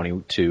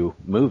 1922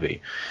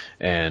 movie,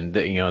 and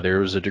there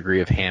was a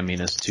degree of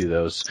hamminess to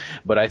those.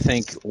 But I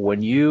think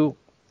when you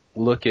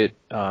look at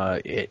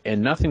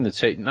and nothing to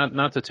take,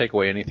 not to take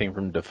away anything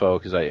from Dafoe,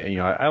 because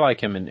I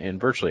like him in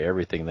virtually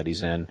everything that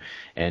he's in,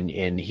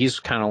 and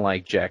he's kind of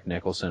like Jack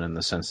Nicholson in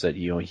the sense that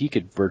he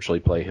could virtually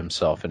play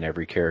himself in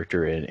every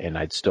character, and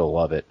I'd still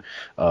love it,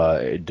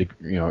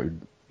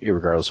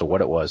 regardless of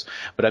what it was.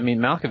 But I mean,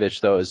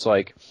 Malkovich though is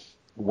like,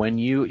 when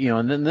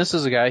and then this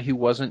is a guy who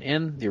wasn't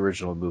in the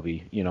original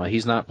movie.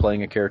 He's not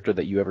playing a character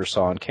that you ever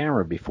saw on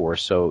camera before,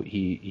 so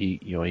he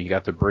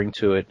got to bring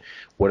to it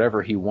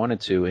whatever he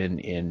wanted to,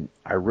 and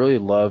I really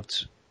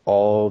loved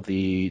all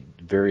the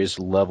various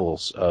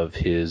levels of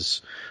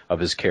his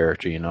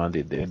character.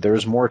 There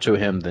was more to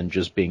him than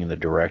just being the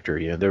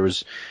director. There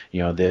was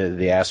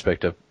the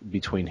aspect of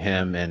between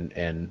him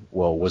and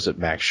well, was it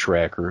Max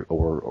Schreck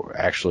or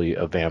actually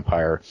a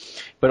vampire,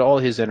 but all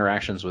his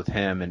interactions with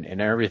him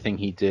and everything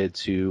he did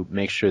to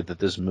make sure that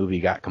this movie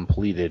got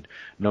completed,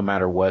 no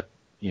matter what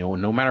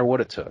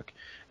it took,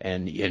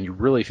 and you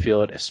really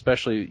feel it,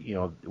 especially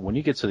when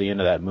you get to the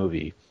end of that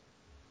movie.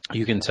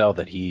 You can tell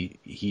that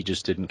he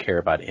just didn't care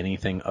about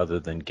anything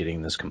other than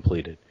getting this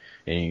completed.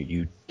 and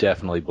you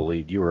definitely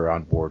believed, you were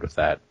on board with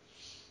that.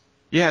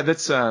 Yeah,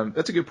 that's a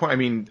good point. I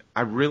mean,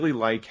 I really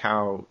like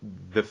how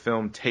the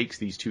film takes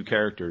these two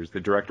characters, the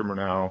director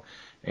Murnau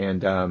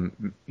and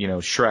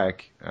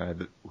Shrek,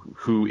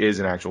 who is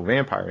an actual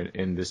vampire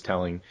in this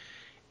telling,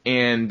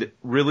 and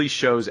really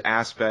shows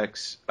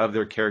aspects of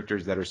their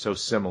characters that are so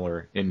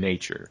similar in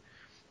nature.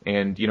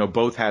 And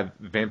both have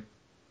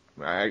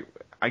I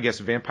guess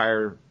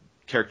vampire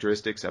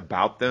characteristics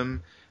about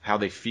them, how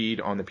they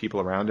feed on the people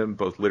around them,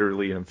 both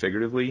literally and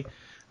figuratively.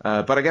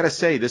 But I gotta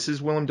say, this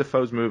is Willem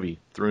Dafoe's movie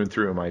through and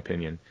through, in my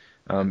opinion.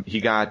 He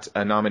got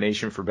a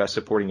nomination for Best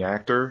Supporting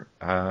Actor.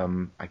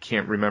 I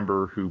can't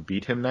remember who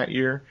beat him that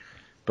year,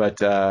 but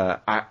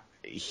but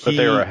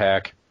they were a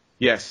hack.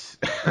 Yes.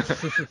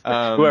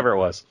 Whoever it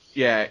was.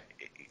 Yeah.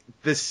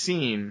 The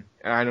scene,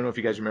 I don't know if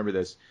you guys remember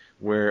this,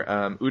 where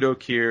Udo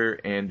Kier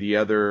and the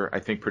other, I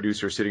think,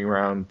 producer sitting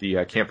around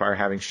the campfire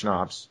having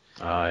schnapps.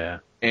 Oh, yeah.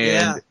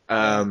 And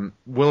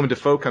Willem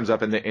Dafoe comes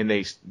up and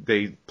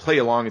they play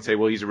along and say,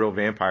 well, he's a real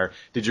vampire.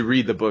 Did you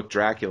read the book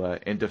Dracula?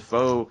 And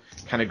Dafoe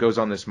kind of goes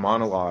on this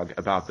monologue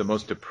about the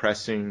most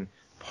depressing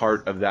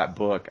part of that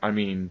book. I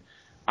mean,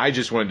 I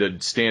just wanted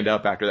to stand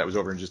up after that was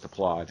over and just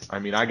applaud. I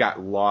mean, I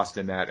got lost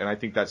in that, and I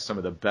think that's some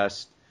of the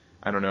best,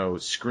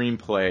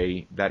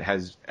 screenplay that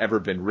has ever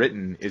been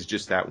written is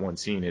just that one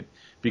scene.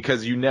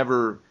 Because you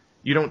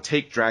don't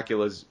take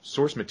Dracula's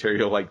source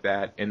material like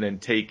that and then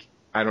take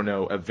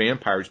a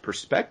vampire's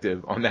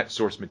perspective on that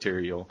source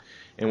material.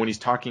 And when he's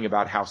talking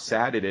about how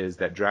sad it is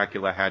that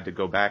Dracula had to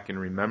go back and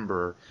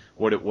remember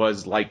what it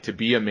was like to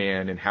be a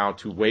man and how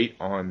to wait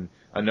on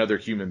another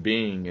human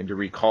being and to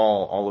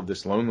recall all of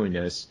this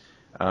loneliness,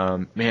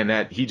 he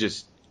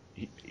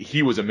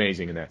was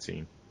amazing in that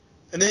scene.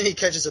 And then he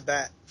catches a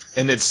bat.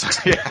 And it's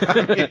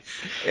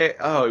it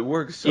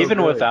works so even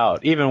good.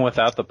 without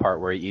the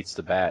part where he eats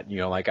the bat,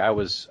 I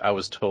was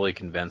totally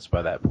convinced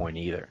by that point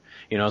either.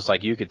 It's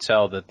like you could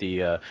tell that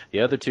the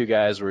other two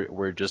guys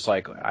were just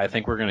like, I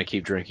think we're going to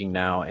keep drinking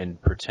now and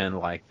pretend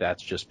like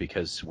that's just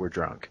because we're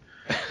drunk.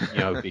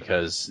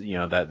 Because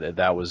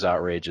that was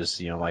outrageous.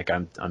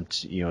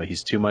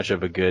 He's too much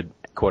of a good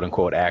quote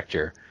unquote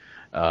actor.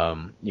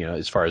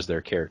 As far as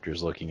their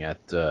characters looking at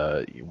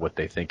what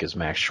they think is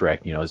Max Schreck,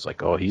 it's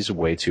like, oh, he's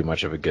way too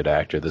much of a good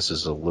actor. This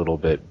is a little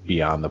bit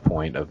beyond the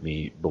point of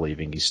me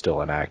believing he's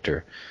still an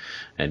actor,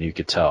 and you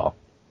could tell.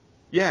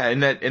 Yeah, in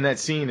that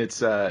scene,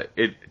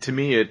 to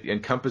me it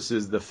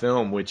encompasses the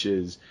film, which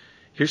is,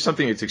 here's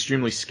something that's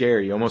extremely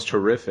scary, almost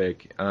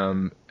horrific,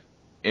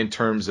 in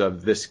terms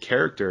of this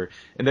character,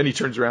 and then he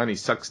turns around, he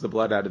sucks the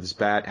blood out of this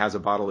bat, has a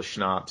bottle of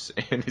schnapps,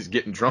 and is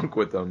getting drunk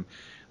with them.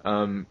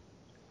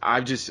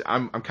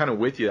 I'm kind of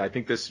with you. I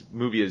think this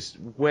movie is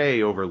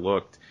way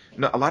overlooked.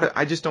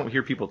 I just don't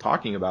hear people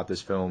talking about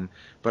this film,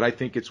 but I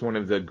think it's one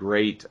of the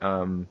great.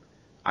 I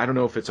don't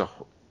know if it's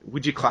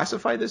would you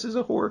classify this as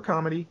a horror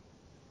comedy?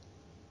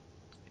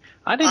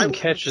 I didn't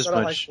catch as much.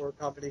 I like horror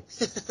comedy.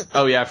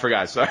 Oh yeah, I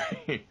forgot.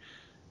 Sorry.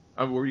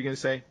 What were you going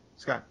to say,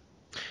 Scott?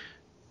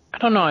 I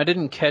don't know. I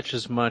didn't catch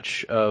as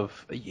much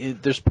of.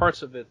 There's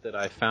parts of it that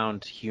I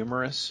found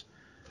humorous.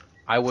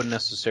 I wouldn't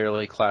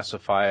necessarily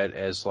classify it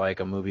as like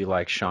a movie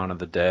like Shaun of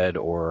the Dead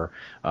or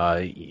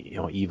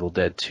Evil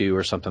Dead 2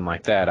 or something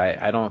like that.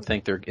 I don't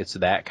think it's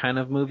that kind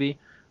of movie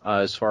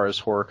as far as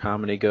horror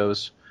comedy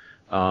goes.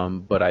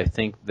 But I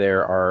think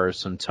there are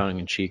some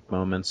tongue-in-cheek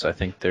moments. I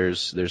think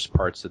there's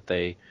parts that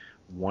they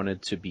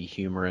wanted to be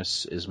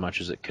humorous as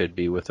much as it could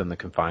be within the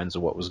confines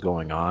of what was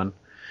going on.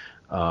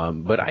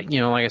 But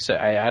like I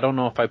said, I don't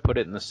know if I put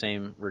it in the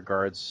same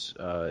regards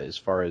as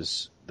far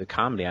as the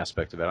comedy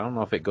aspect of it. I don't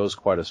know if it goes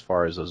quite as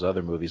far as those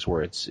other movies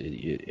where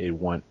it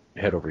went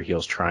head over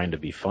heels trying to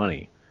be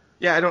funny.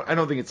 Yeah, I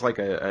don't think it's like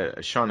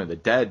a Shaun of the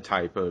Dead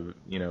type of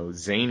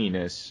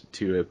zaniness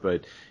to it,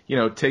 but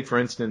take for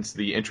instance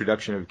the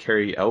introduction of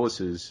Carrie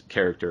Ellis's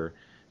character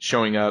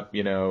showing up.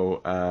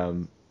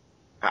 I'm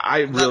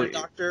not a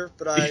doctor,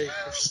 but I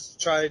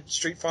tried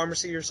street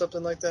pharmacy or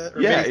something like that.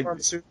 Or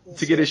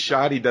to get his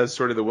shot, he does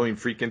sort of the William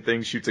Friedkin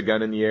thing, shoots a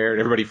gun in the air,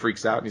 and everybody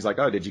freaks out, and he's like,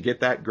 "Oh, did you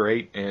get that?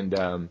 Great!"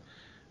 And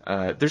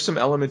there's some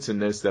elements in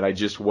this that I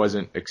just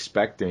wasn't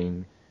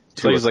expecting.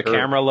 So is the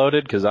camera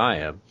loaded? Because I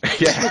am.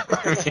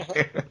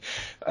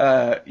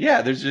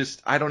 Yeah. There's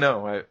just, I don't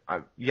know.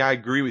 I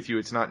agree with you.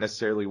 It's not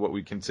necessarily what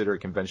we consider a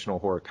conventional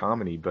horror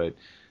comedy, but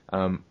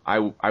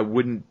I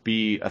wouldn't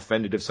be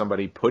offended if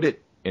somebody put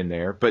it in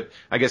there. But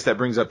I guess that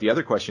brings up the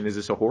other question: is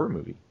this a horror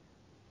movie?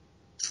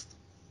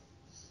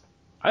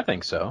 I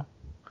think so.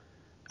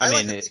 Go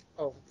ahead.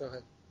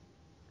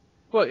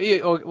 Well,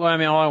 I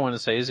mean, all I want to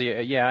say is,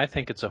 yeah, I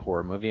think it's a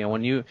horror movie, and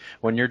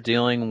when you're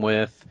dealing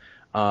with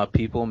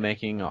people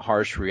making a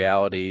harsh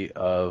reality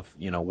of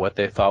what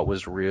they thought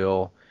was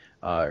real,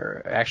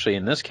 or actually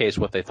in this case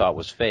what they thought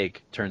was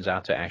fake turns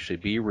out to actually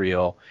be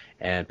real,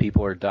 and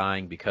people are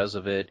dying because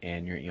of it,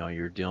 and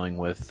you're dealing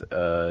with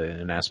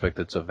an aspect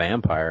that's a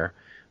vampire.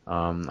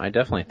 I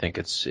definitely think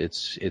it's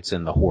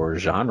in the horror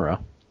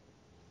genre.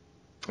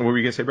 What were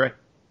you gonna say, Bray?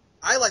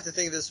 I like to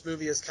think of this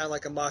movie as kind of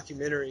like a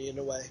mockumentary in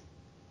a way.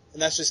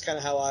 And that's just kind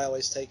of how I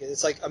always take it.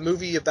 It's like a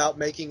movie about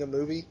making a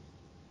movie,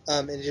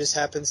 and it just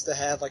happens to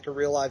have like a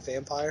real live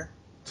vampire.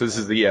 So this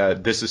is the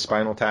this is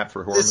Spinal Tap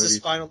for horror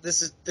movies?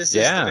 This is the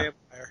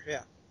vampire,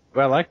 yeah.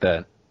 Well, I like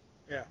that.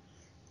 Yeah.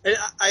 And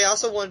I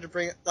also wanted to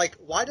bring, like,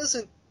 why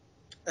doesn't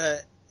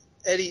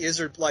Eddie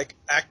Izzard, like,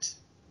 act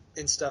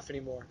in stuff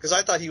anymore? Because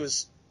I thought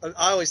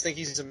I always think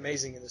he's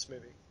amazing in this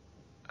movie.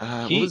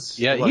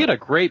 He had a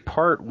great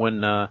part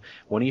when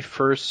he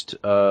first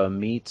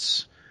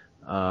meets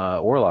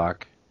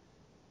Orlok.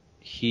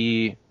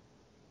 He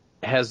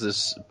has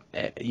this,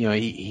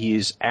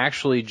 he's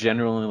actually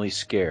genuinely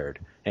scared,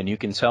 and you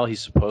can tell he's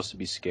supposed to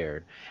be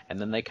scared. And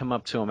then they come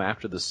up to him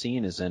after the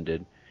scene is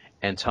ended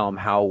and tell him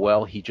how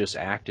well he just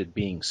acted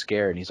being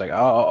scared. And he's like,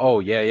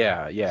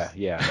 yeah.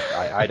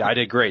 I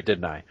did great,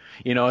 didn't I?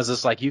 It's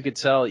just like you could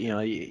tell,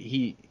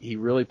 he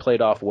really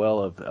played off well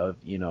of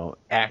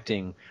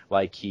acting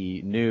like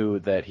he knew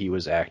that he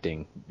was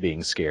acting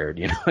being scared.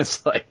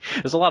 It's like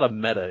there's a lot of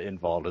meta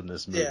involved in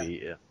this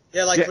movie.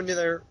 Yeah, when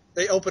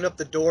they open up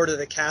the door to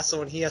the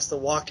castle and he has to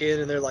walk in,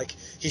 and they're like,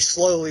 he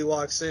slowly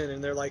walks in,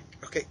 and they're like,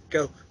 okay,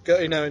 go,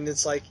 and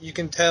it's like you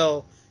can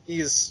tell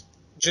he is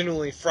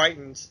genuinely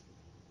frightened.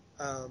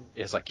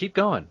 It's like, keep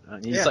going.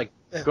 He's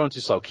going too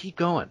slow. Keep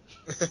going.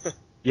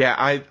 Yeah,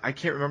 I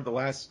can't remember the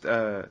last.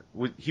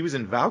 He was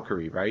in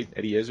Valkyrie, right?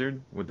 Eddie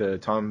Izzard with the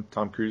Tom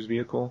Cruise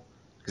vehicle.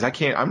 Because I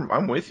can't.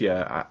 I'm with you.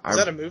 Is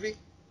that a movie?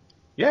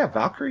 Yeah,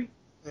 Valkyrie.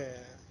 Yeah.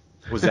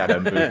 Was that a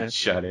movie?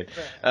 Shut it.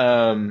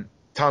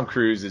 Tom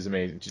Cruise is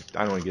amazing.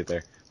 I don't want to get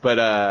there.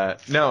 But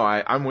no,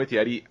 I'm with you,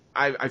 Eddie.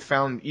 I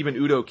found even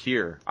Udo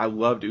Kier. I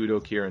loved Udo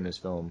Kier in this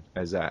film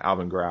as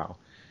Alvin Grau.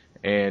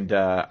 And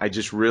I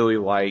just really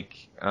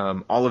like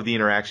all of the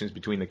interactions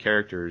between the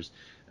characters.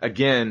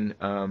 Again,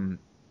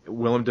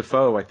 Willem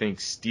Dafoe, I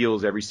think,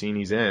 steals every scene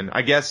he's in.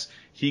 I guess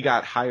he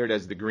got hired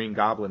as the Green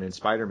Goblin in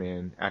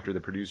Spider-Man after the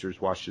producers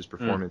watched his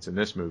performance in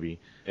this movie,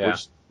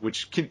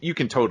 which you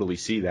can totally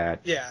see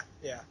that. Yeah.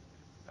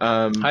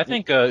 I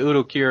think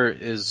Udo Kier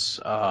is,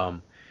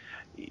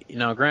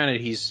 granted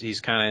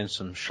he's kind of in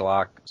some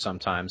schlock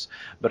sometimes,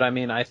 but I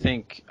mean, I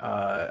think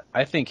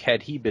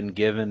had he been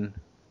given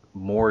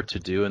more to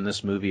do in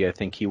this movie, I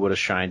think he would have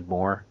shined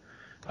more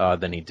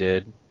than he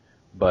did.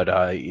 But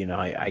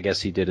I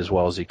guess he did as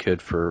well as he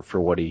could for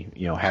what he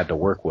had to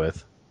work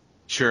with.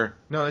 Sure,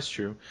 no, that's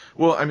true.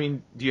 Well, I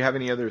mean, do you have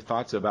any other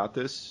thoughts about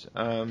this,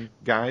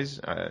 guys?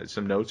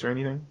 Some notes or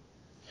anything?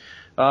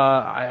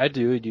 I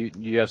do. Do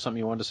you have something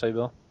you wanted to say,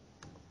 Bill?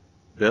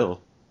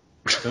 Bill.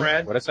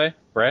 Brad. What'd I say?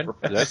 Brad?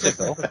 Did I say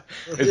Bill?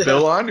 Is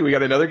Bill on? Do we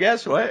got another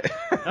guest? What?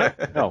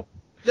 No.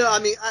 No, I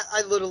mean,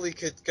 I literally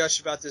could gush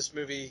about this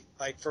movie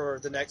like for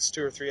the next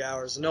 2 or 3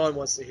 hours. No one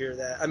wants to hear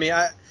that. I mean,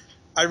 I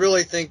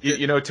really think that...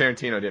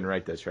 Tarantino didn't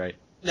write this, right?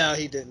 No,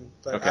 he didn't.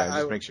 But okay,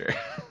 just make sure.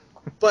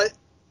 But,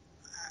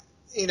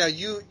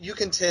 you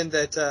contend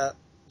that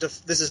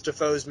this is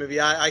Dafoe's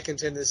movie. I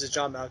contend this is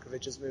John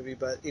Malkovich's movie,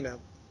 but,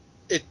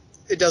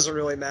 it doesn't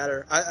really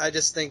matter. I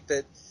just think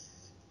that,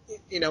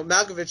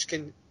 Malkovich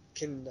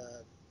can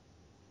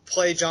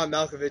play John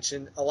Malkovich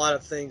in a lot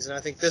of things, and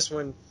I think this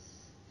one...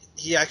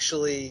 it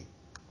actually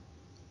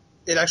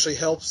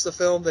helps the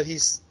film that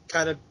he's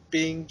kind of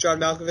being John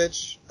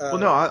Malkovich. Well,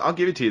 no, I'll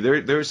give it to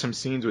you. There are some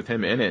scenes with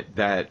him in it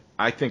that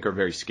I think are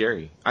very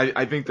scary.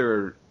 I think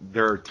there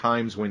are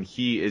times when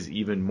he is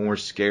even more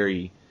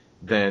scary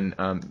than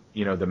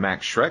the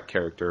Max Schreck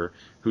character,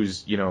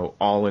 who's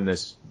all in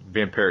this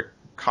vampiric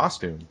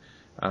costume.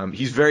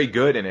 He's very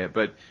good in it,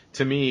 but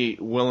to me,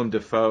 Willem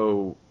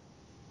Dafoe,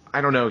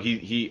 I don't know,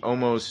 he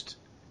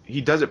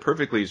does it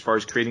perfectly as far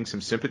as creating some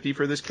sympathy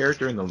for this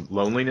character and the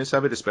loneliness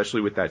of it,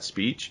 especially with that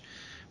speech.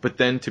 But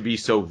then to be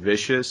so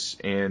vicious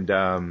and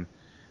I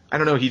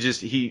don't know,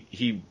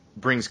 he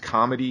brings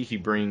comedy, he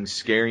brings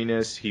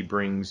scariness, he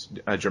brings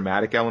a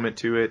dramatic element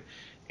to it.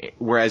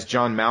 Whereas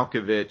John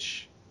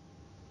Malkovich,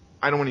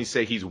 I don't want to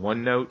say he's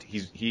one note.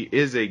 He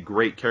is a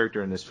great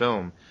character in this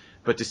film,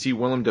 but to see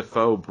Willem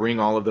Dafoe bring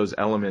all of those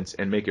elements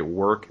and make it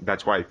work,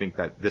 that's why I think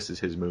that this is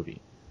his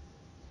movie.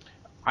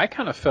 I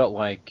kind of felt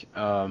like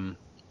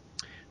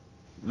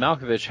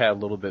Malkovich had a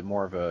little bit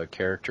more of a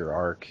character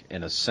arc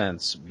in a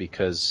sense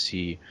because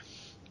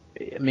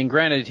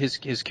granted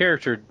his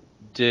character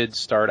did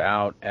start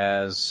out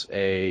and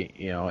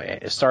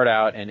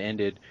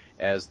ended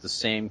as the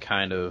same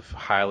kind of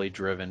highly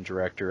driven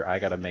director. I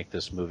got to make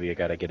this movie. I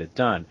got to get it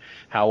done.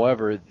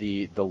 However,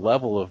 the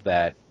level of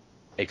that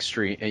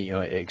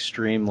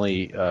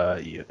extremely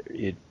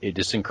it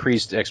just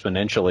increased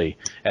exponentially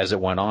as it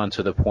went on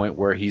to the point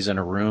where he's in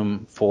a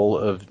room full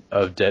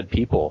of dead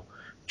people,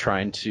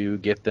 trying to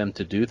get them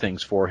to do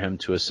things for him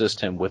to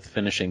assist him with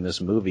finishing this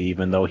movie,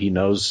 even though he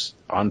knows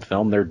on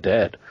film they're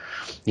dead.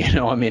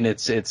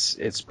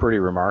 It's pretty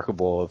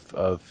remarkable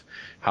of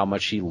how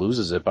much he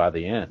loses it by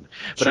the end.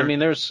 But sure. I mean,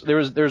 there's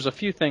a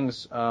few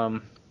things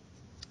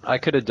I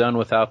could have done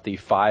without the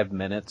 5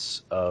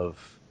 minutes of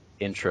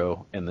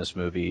intro in this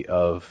movie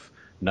of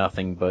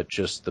nothing but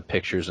just the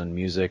pictures and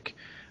music.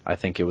 I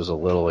think it was a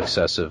little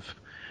excessive.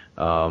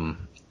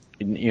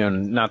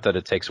 not that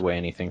it takes away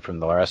anything from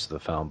the rest of the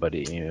film, but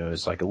it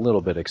was like a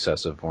little bit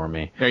excessive for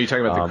me. Are you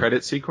talking about the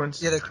credit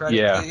sequence? Yeah,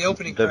 the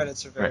opening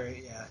credits are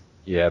very,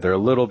 Yeah, they're a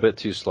little bit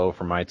too slow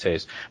for my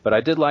taste. But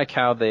I did like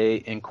how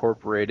they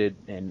incorporated,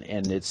 and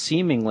it's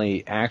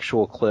seemingly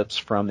actual clips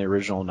from the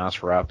original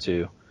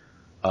Nosferatu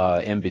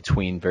in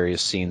between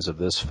various scenes of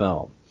this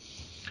film.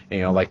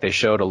 Like they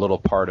showed a little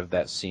part of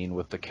that scene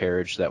with the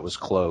carriage that was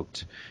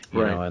cloaked,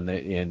 and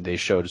they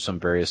showed some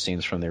various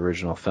scenes from the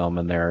original film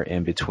in there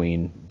in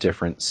between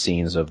different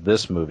scenes of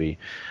this movie.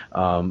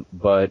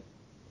 But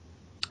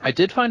I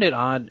did find it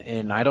odd,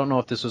 and I don't know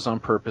if this was on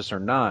purpose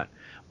or not,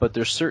 but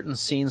there's certain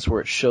scenes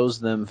where it shows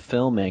them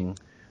filming,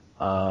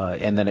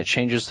 and then it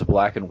changes to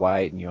black and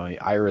white, and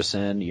iris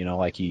in,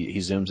 like he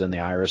zooms in the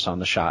iris on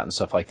the shot and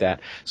stuff like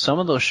that. Some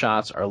of those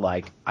shots are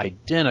like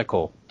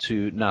identical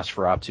to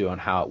Nosferatu on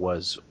how it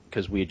was,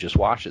 because we had just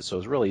watched it, so it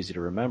was really easy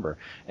to remember.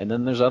 And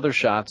then there's other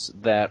shots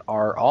that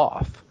are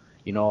off,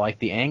 like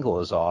the angle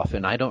is off,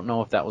 and I don't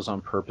know if that was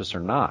on purpose or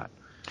not.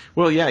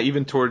 Well, yeah,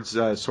 even towards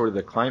sort of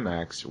the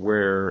climax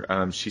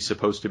where she's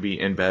supposed to be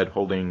in bed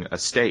holding a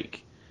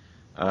steak,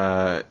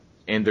 and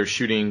they're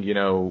shooting,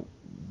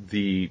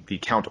 the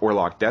Count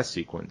Orlok death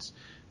sequence.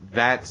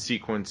 That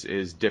sequence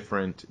is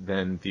different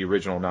than the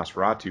original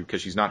Nosferatu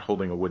because she's not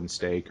holding a wooden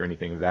stake or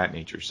anything of that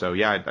nature. So,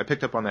 yeah, I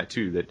picked up on that,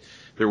 too, that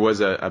there was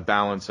a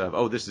balance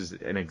of, this is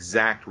an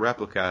exact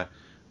replica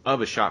of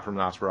a shot from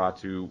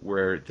Nosferatu,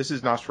 where this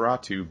is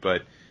Nosferatu,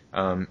 but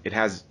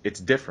it's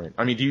different.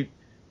 I mean, do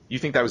you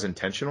think that was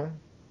intentional?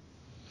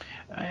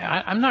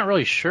 I'm not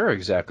really sure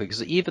exactly,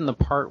 because even the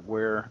part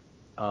where...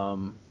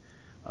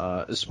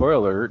 spoiler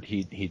alert,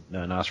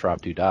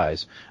 Nosferatu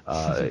dies,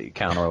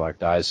 Count Orlok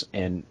dies,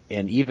 and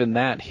even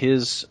that,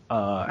 his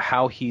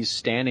how he's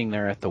standing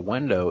there at the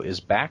window is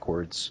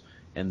backwards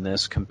in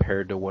this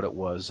compared to what it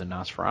was in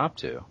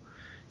Nosferatu.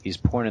 He's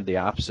pointed the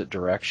opposite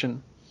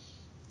direction.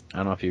 I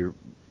don't know if you...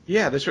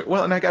 Yeah, that's right.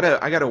 Well, and I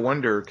gotta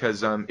wonder,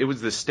 because it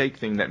was the stake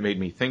thing that made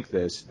me think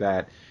this,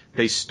 that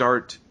they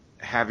start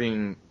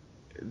having...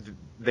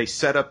 They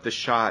set up the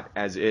shot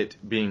as it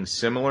being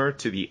similar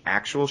to the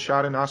actual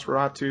shot in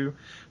Nosferatu,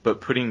 but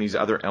putting these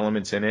other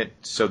elements in it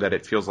so that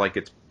it feels like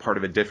it's part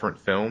of a different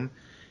film.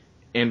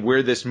 And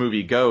where this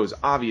movie goes,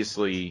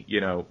 obviously,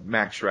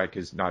 Max Schreck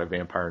is not a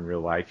vampire in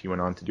real life. He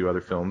went on to do other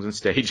films and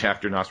stage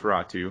after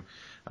Nosferatu.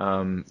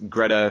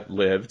 Greta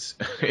lived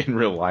in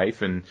real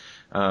life, and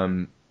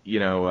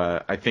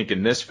I think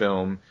in this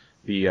film,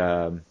 the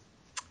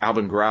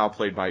Alvin Grau,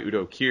 played by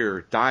Udo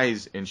Kier,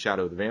 dies in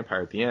Shadow of the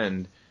Vampire at the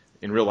end.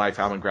 In real life,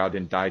 Alvin Grau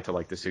didn't die till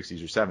like the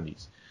 60s or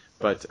 70s.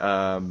 But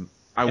I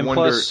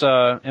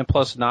wonder... And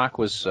plus, Knock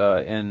was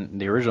in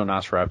the original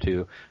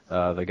Nosferatu,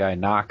 the guy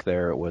Knock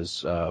there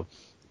was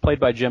played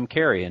by Jim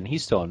Carrey, and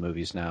he's still in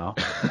movies now.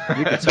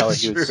 You can tell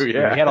he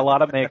had a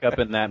lot of makeup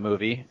in that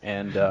movie,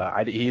 and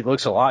he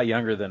looks a lot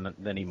younger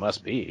than he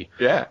must be.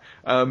 Yeah.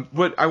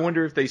 But I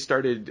wonder if they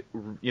started,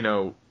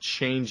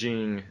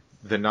 changing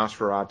the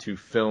Nosferatu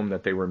film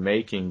that they were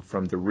making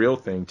from the real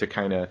thing to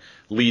kind of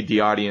lead the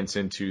audience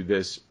into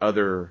this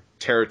other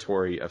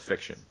territory of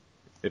fiction,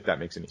 if that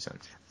makes any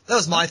sense. That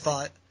was my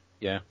thought.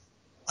 Yeah.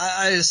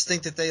 I just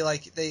think that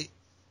because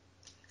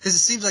it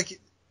seems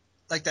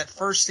like that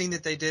first scene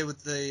that they did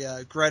with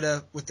the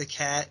Greta with the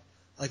cat,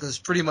 it was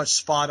pretty much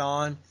spot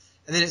on.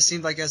 And then it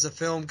seemed like as the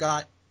film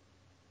got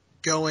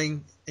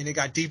going and it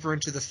got deeper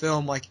into the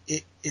film,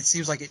 it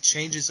seems like it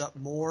changes up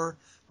more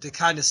to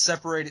kind of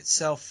separate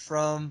itself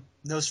from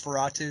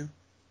Nosferatu.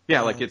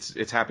 Yeah,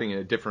 it's happening in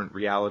a different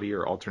reality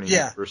or alternate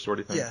universe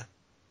sort of thing.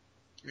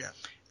 Yeah.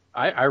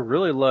 I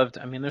really loved...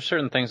 I mean, there's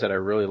certain things that I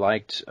really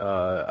liked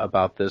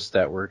about this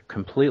that were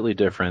completely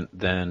different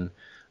than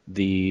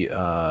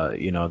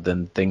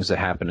than things that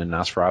happened in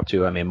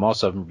Nosferatu. I mean,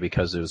 most of them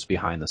because it was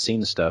behind the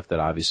scenes stuff that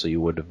obviously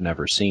you would have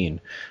never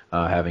seen,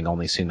 having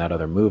only seen that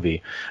other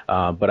movie.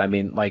 But I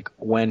mean,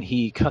 when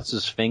he cuts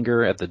his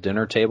finger at the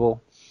dinner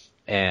table,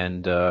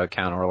 and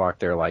Count Orlok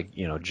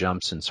there,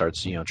 jumps and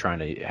starts, trying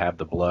to have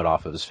the blood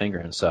off of his finger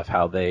and stuff,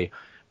 how they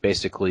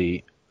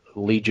basically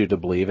lead you to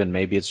believe, and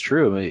maybe it's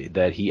true,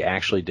 that he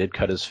actually did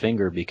cut his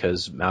finger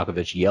because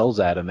Malkovich yells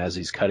at him as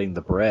he's cutting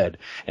the bread,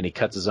 and he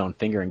cuts his own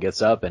finger and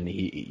gets up, and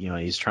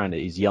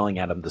he's yelling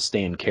at him to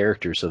stay in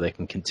character so they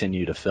can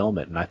continue to film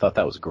it, and I thought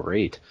that was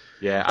great.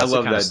 Yeah, That's I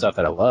love the kind of stuff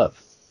that I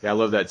love. Yeah, I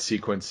love that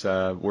sequence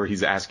where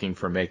he's asking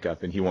for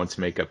makeup and he wants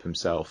makeup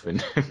himself,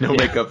 and no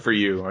makeup for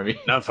you. I mean,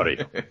 not for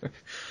you.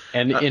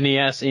 And he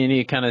asks, and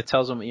he kind of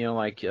tells him,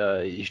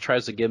 he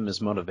tries to give him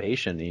his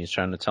motivation. And he's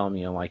trying to tell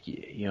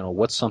him,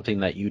 what's something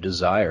that you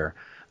desire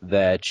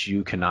that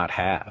you cannot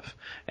have,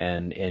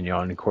 and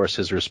of course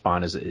his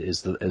response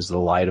is the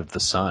light of the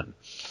sun.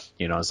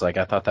 It's I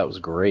thought that was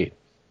great.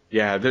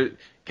 Yeah, there's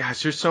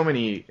so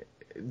many.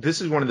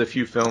 This is one of the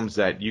few films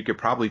that you could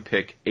probably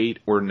pick 8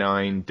 or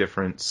 9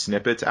 different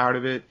snippets out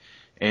of it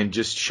and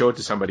just show it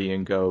to somebody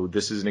and go,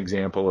 this is an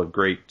example of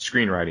great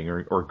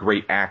screenwriting or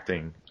great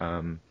acting.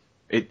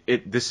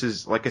 This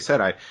is, like I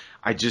said,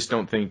 I just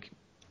don't think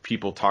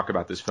people talk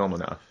about this film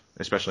enough,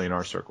 especially in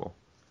our circle.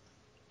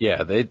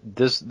 Yeah,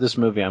 this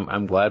movie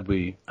I'm glad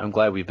we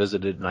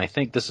visited, and I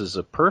think this is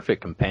a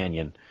perfect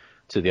companion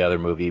to the other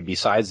movie,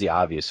 besides the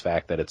obvious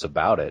fact that it's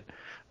about it.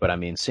 But I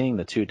mean, seeing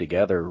the two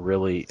together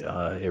really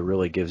it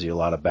really gives you a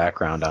lot of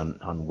background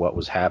on what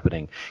was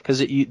happening,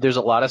 because there's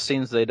a lot of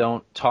scenes they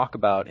don't talk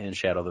about in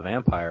Shadow the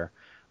Vampire,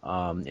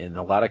 and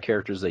a lot of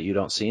characters that you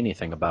don't see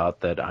anything about.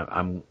 That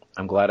I'm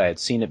glad I had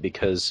seen it,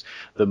 because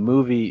the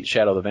movie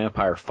Shadow the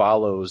Vampire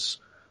follows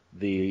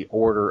the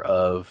order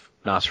of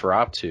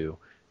Nosferatu,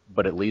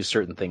 but it leaves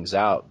certain things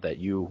out that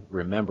you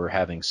remember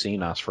having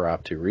seen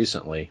Nosferatu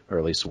recently, or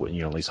at least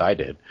I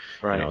did.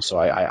 Right. You know, so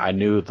I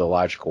knew the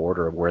logical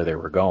order of where they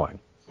were going.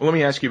 Well, let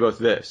me ask you both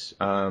this.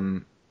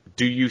 Do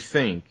you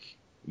think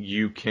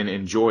you can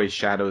enjoy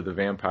Shadow the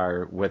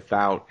Vampire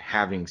without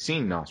having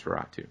seen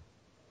Nosferatu?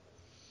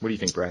 What do you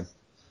think, Brad?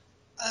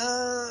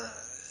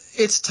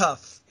 It's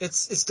tough.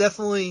 It's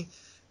definitely,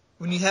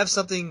 when you have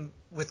something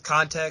with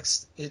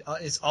context,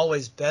 it's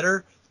always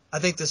better. I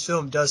think this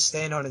film does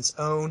stand on its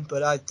own,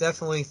 but I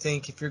definitely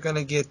think if you're going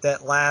to get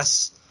that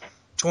last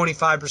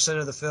 25%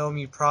 of the film,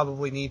 you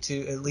probably need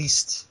to at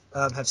least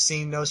have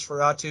seen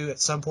Nosferatu at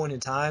some point in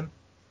time.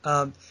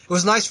 It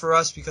was nice for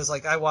us because,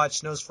 like, I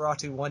watched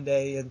Nosferatu one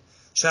day and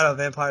Shadow of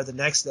the Vampire the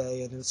next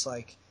day, and it's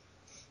like,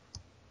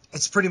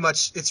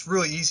 it's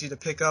really easy to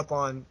pick up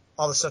on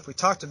all the stuff we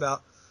talked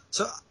about.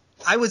 So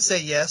I would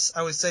say yes.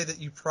 I would say that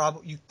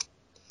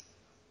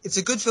it's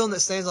a good film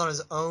that stands on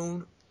its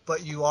own,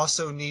 but you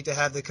also need to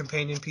have the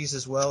companion piece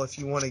as well if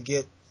you want to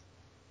get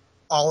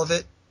all of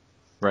it.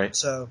 Right.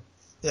 So,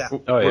 yeah.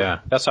 Oh yeah,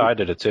 that's how I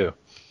did it too.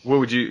 What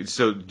would you?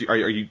 So, do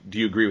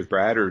you agree with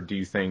Brad, or do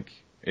you think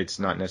it's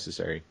not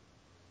necessary?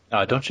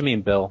 Don't you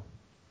mean Bill?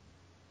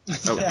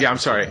 Oh yeah, I'm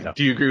sorry. No.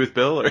 Do you agree with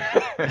Bill? Or?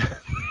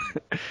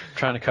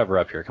 Trying to cover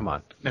up here. Come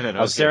on. No.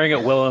 I was staring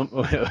at Willem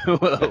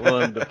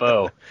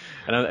Dafoe,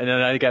 and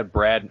then I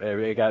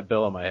got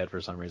Bill in my head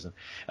for some reason.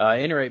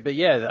 Any rate, but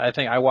yeah, I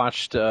think I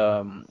watched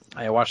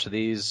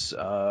these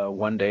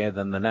one day and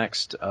then the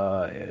next,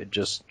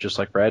 just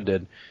like Brad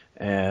did,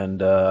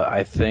 and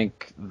I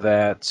think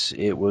that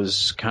it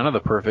was kind of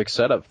the perfect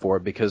setup for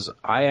it, because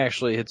I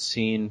actually had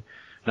seen.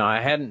 Now,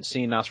 I hadn't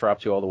seen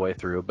Nosferatu all the way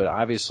through, but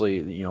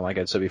obviously, like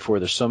I said before,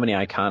 there's so many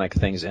iconic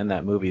things in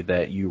that movie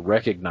that you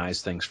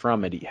recognize things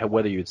from it,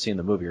 whether you had seen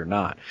the movie or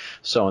not.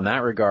 So in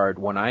that regard,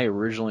 when I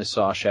originally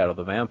saw Shadow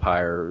the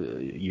Vampire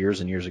years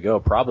and years ago,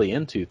 probably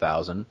in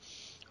 2000,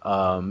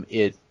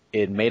 it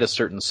made a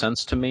certain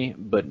sense to me,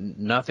 but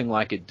nothing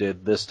like it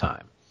did this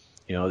time.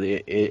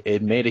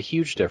 It made a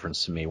huge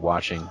difference to me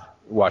watching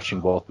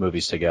both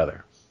movies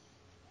together.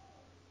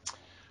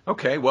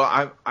 Okay,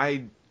 well,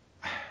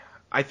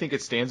 I think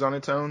it stands on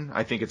its own.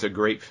 I think it's a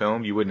great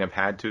film. You wouldn't have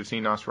had to have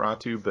seen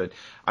Nosferatu, but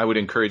I would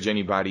encourage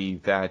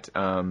anybody that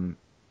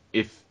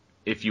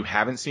if you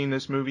haven't seen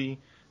this movie,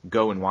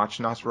 go and watch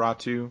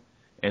Nosferatu,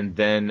 and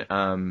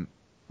then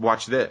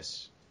watch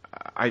this.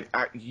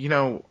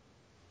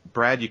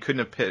 Brad, you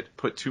couldn't have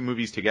put two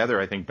movies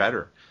together, I think,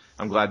 better.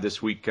 I'm glad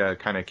this week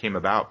kind of came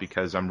about,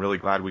 because I'm really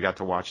glad we got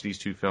to watch these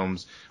two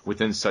films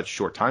within such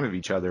short time of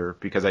each other,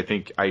 because I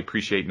think I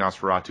appreciate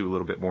Nosferatu a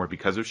little bit more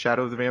because of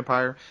Shadow of the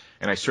Vampire,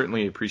 and I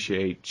certainly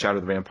appreciate Shadow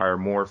of the Vampire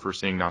more for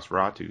seeing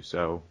Nosferatu.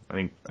 So I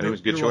think it was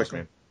a good choice,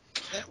 man.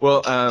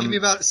 Well, give me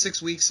about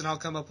 6 weeks and I'll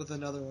come up with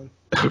another one.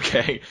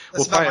 Okay.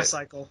 That's about my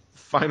cycle.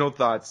 Final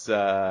thoughts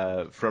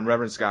from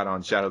Reverend Scott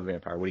on Shadow of the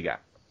Vampire. What do you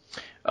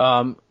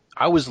got?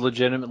 I was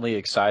legitimately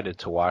excited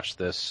to watch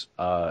this,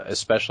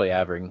 especially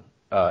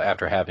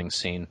after having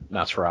seen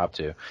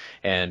Nosferatu,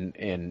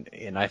 and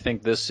I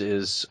think this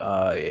is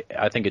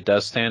I think it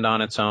does stand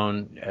on its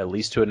own, at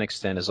least to an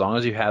extent. As long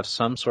as you have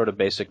some sort of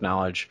basic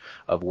knowledge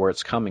of where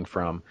it's coming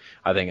from,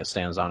 I think it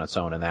stands on its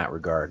own in that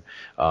regard.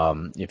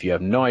 If you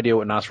have no idea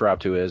what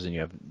Nosferatu is and you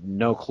have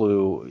no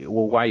clue,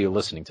 well, why are you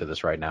listening to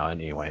this right now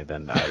anyway?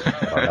 Then I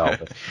don't know.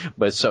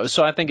 But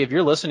so I think if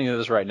you're listening to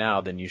this right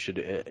now, then you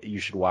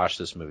should watch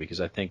this movie,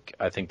 because I think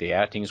the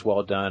acting is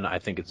well done. I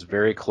think it's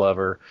very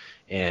clever.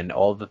 And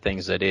all the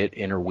things that it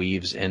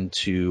interweaves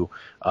into,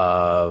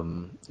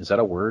 is that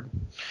a word?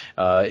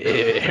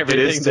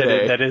 Everything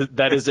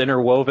that is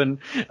interwoven.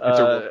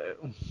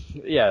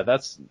 Yeah,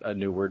 that's a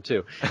new word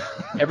too.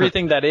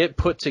 Everything that it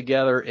put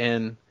together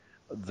in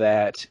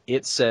that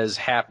it says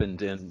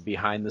happened in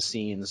behind the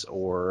scenes,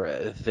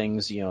 or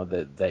things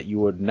that you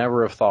would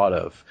never have thought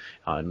of,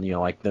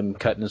 like them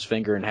cutting his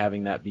finger and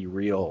having that be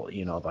real,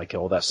 like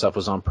all that stuff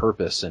was on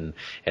purpose, and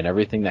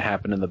everything that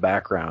happened in the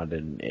background,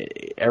 and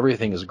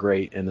everything is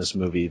great in this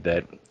movie,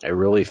 that it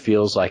really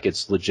feels like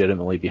it's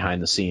legitimately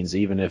behind the scenes,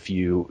 even if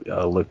you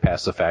look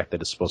past the fact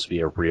that it's supposed to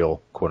be a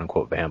real quote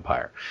unquote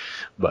vampire.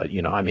 But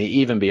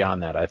even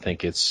beyond that, I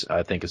think it's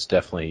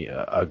definitely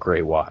a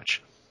great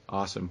watch.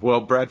 Awesome.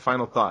 Well, Brad,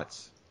 final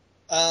thoughts.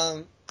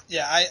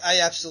 Yeah, I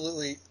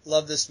absolutely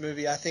love this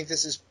movie. I think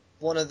this is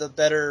one of the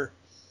better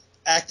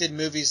acted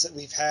movies that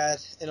we've had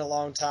in a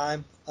long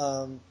time.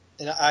 And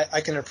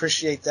I can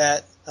appreciate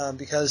that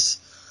because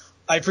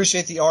I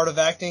appreciate the art of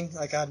acting.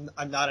 Like, I'm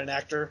not an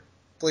actor,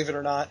 believe it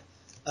or not.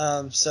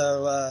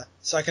 So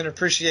I can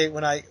appreciate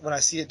when I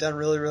see it done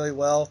really, really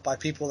well by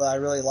people that I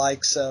really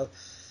like. So,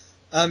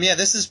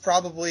 this is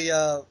probably,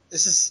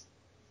 this is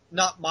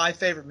not my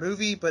favorite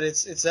movie, but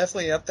it's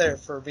definitely up there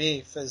for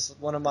me as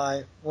one of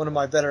my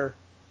better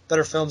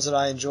films that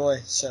I enjoy.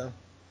 So.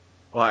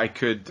 Well, I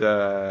could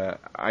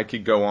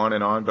go on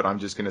and on, but I'm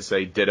just going to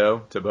say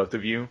ditto to both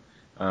of you.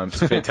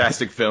 It's a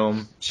fantastic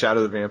film.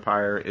 Shadow of the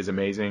Vampire is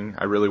amazing.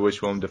 I really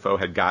wish Willem Dafoe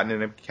had gotten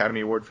an Academy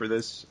Award for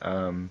this.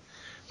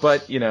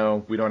 But we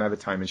don't have a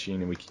time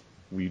machine, and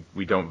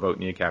we don't vote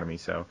in the Academy.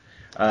 So,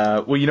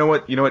 well, you know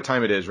what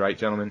time it is, right,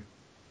 gentlemen?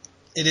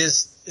 It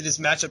is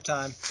matchup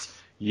time.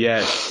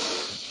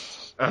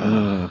 Yes.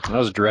 I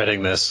was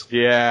dreading this.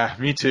 Yeah,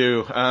 me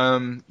too.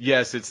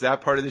 Yes, it's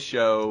that part of the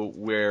show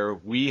where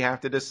we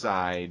have to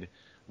decide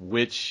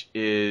which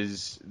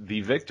is the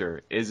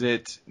victor. Is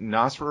it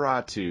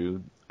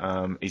Nosferatu,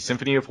 A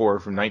Symphony of Horror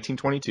from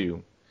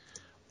 1922,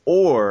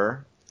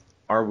 or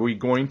are we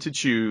going to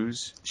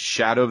choose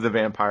Shadow of the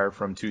Vampire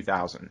from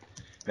 2000?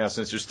 Now,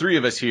 since there's three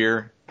of us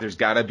here, there's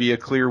got to be a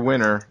clear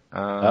winner.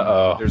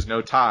 There's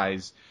no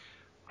ties.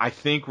 I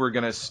think we're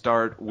going to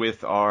start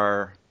with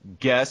our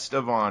guest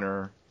of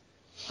honor,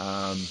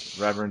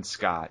 Reverend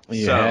Scott.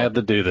 You had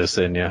to do this,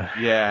 didn't you?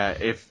 Yeah,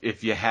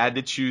 if you had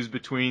to choose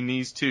between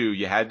these two,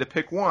 you had to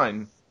pick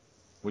one,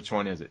 which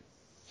one is it?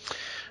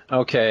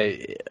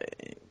 Okay,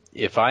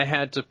 if I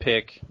had to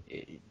pick,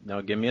 now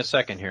give me a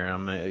second here,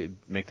 I'm going to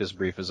make this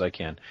brief as I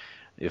can.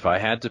 If I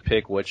had to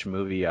pick which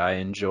movie I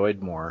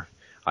enjoyed more,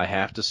 I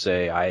have to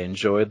say I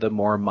enjoyed the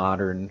more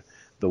modern,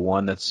 the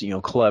one that's,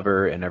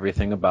 clever and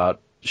everything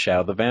about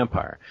Shadow of the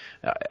Vampire.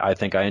 I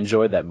think I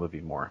enjoyed that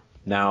movie more.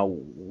 Now,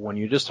 when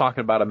you're just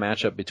talking about a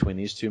matchup between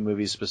these two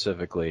movies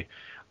specifically,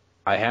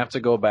 I have to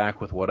go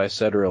back with what I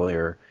said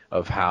earlier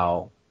of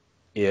how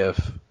if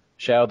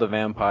Shadow of the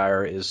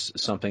Vampire is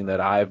something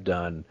that I've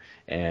done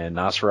and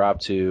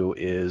Nosferatu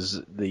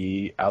is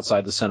the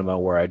outside the cinema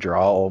where I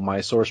draw all my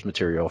source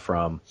material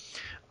from,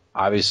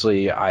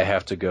 obviously I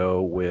have to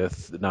go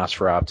with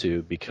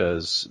Nosferatu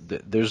because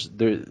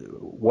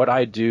what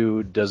I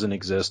do doesn't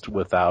exist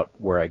without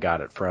where I got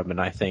it from, and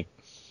I think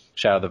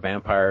Shadow of the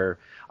Vampire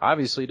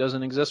obviously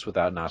doesn't exist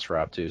without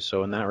Nosferatu.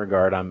 So in that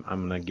regard, I'm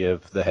going to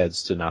give the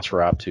heads to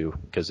Nosferatu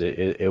because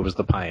it was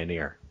the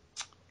pioneer.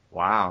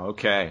 Wow.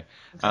 Okay.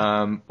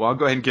 Well, I'll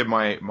go ahead and give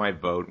my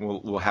vote.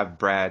 We'll have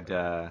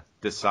Brad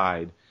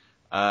decide.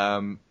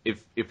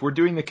 If we're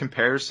doing the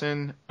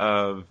comparison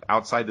of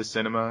outside the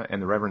cinema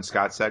and the Reverend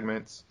Scott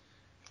segments,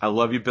 I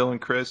love you, Bill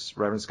and Chris.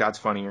 Reverend Scott's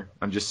funnier.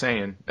 I'm just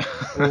saying.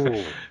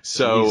 Ooh,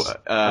 so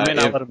I may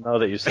not let him know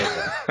that you said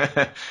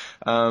that.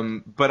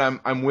 But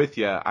I'm with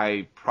you.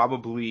 I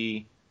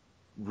probably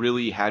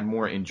really had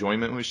more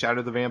enjoyment with Shadow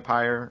of the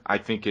Vampire. I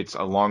think it's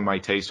along my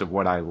taste of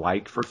what I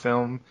like for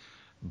film.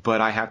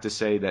 But I have to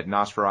say that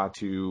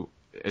Nosferatu,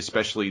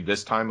 especially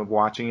this time of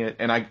watching it,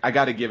 and I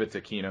got to give it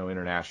to Kino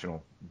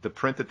International. The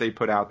print that they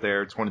put out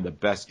there, it's one of the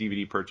best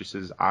DVD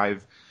purchases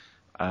I've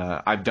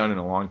done in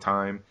a long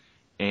time.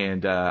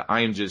 And I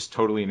am just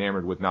totally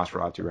enamored with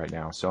Nosferatu right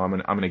now, so I'm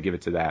gonna give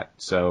it to that.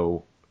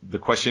 So the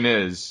question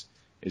is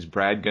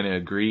Brad gonna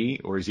agree,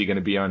 or is he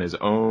gonna be on his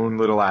own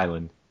little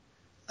island?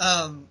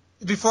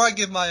 Before I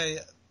give my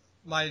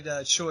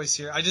choice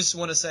here, I just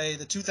want to say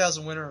the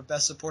 2000 winner of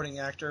Best Supporting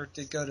Actor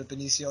did go to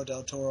Benicio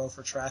del Toro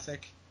for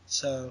Traffic,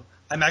 so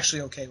I'm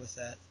actually okay with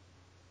that.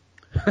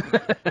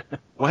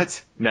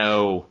 What?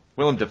 No,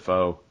 Willem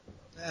Dafoe.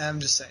 I'm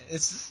just saying,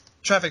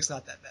 Traffic's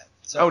not that bad.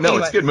 So, anyway.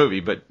 It's a good movie,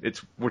 but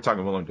we're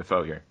talking Willem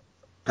Dafoe here.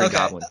 Green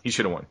Goblin. He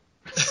should have won.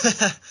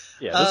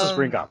 Yeah, this is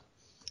Green Goblin.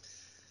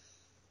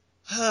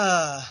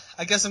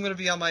 I guess I'm going to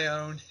be on my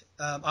own,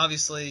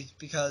 obviously,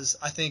 because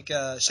I think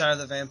Shadow of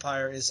the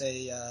Vampire is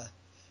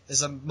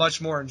a much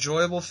more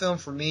enjoyable film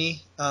for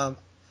me. I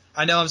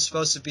know I'm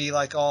supposed to be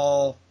like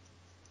all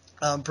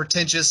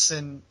pretentious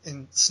and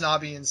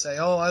snobby and say,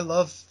 oh, I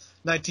love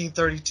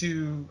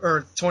 1932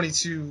 or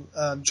 22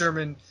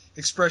 German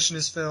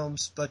expressionist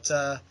films, but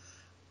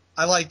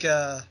I like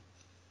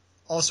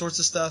all sorts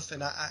of stuff,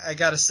 and I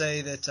got to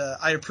say that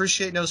I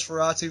appreciate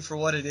Nosferatu for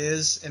what it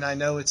is, and I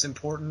know its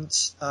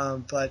importance,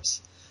 but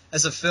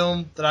as a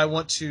film that I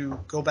want to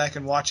go back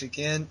and watch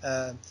again,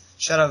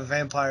 Shadow of the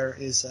Vampire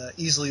is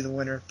easily the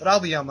winner, but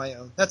I'll be on my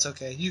own. That's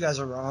okay. You guys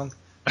are wrong.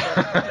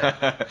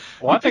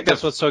 Well, I think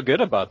that's what's so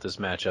good about this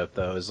matchup,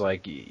 though, is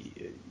like,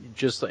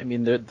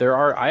 there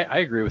are. I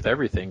agree with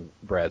everything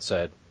Brad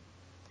said.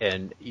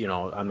 And,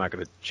 I'm not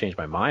going to change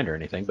my mind or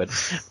anything, but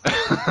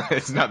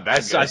it's not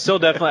that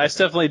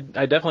good.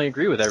 I definitely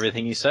agree with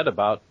everything he said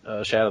about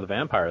Shadow of the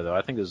Vampire, though.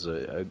 I think it's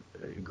a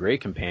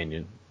great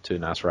companion to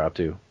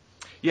Nosferatu.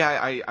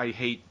 Yeah, I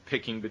hate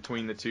picking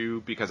between the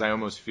two because I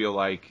almost feel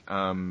like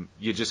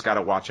you just got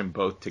to watch them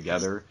both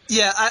together.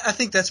 Yeah, I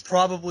think that's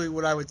probably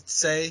what I would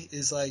say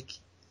is like,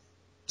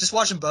 just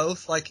watch them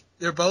both. Like,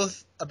 they're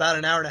both about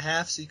an hour and a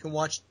half, so you can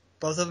watch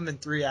both of them in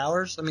 3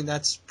 hours. I mean,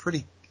 that's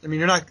pretty. I mean,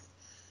 you're not.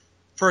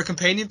 For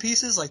companion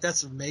pieces, like,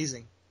 that's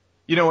amazing.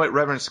 You know what?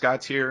 Reverend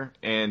Scott's here,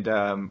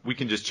 and we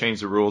can just change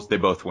the rules. They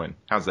both win.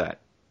 How's that?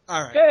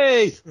 All right.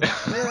 Hey!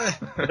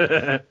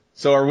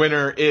 So our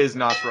winner is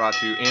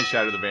Nosferatu and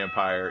Shadow the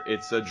Vampire.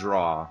 It's a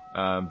draw.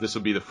 This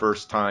will be the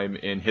first time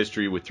in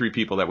history with 3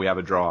 people that we have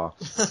a draw.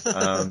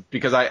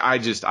 Because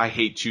I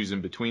hate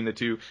choosing between the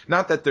two.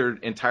 Not that they're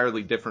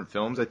entirely different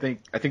films. I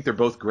think they're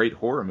both great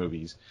horror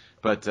movies.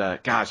 But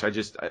gosh,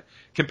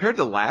 compared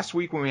to last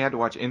week when we had to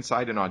watch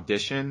Inside and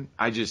Audition,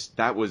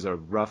 that was a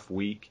rough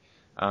week.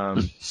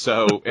 And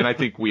I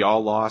think we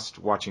all lost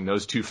watching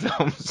those 2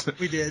 films.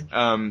 We did.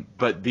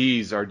 But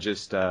these are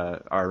just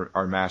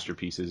our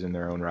masterpieces in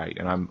their own right,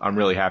 and I'm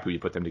really happy we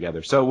put them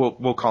together. So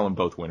we'll call them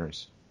both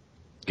winners.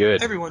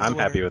 Good. Everyone's I'm a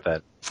winner. happy with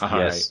that. All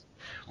yes. right.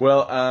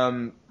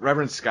 Well,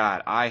 Reverend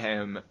Scott, I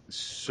am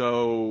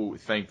so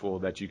thankful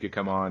that you could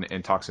come on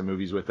and talk some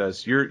movies with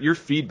us. Your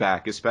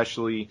feedback,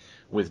 especially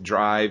with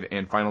Drive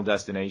and Final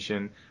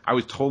Destination, I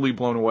was totally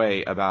blown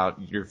away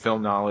about your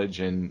film knowledge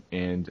and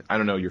I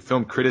don't know, your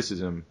film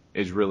criticism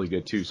is really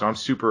good too. So I'm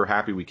super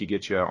happy we could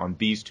get you on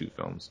these 2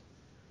 films.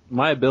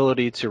 My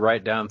ability to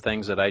write down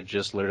things that I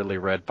just literally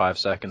read 5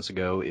 seconds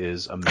ago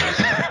is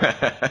amazing.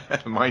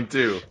 Mine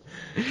too.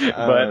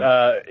 But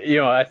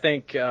I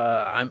think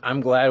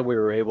I'm glad we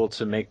were able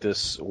to make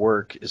this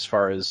work. As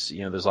far as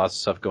there's lots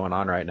of stuff going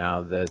on right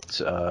now that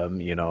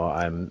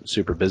I'm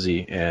super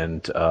busy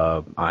and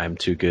I'm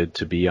too good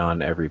to be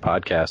on every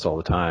podcast all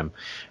the time.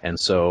 And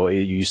so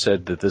you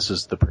said that this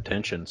is the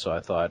Pretension, so I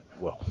thought,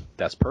 well,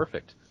 that's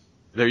perfect.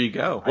 There you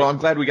go. Well, I'm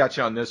glad we got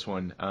you on this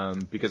one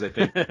because I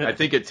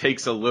think it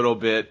takes a little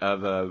bit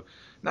of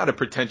not a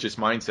pretentious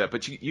mindset,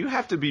 but you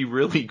have to be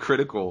really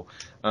critical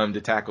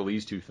to tackle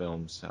these 2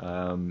 films.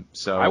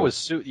 So I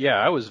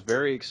was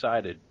very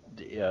excited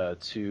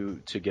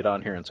to get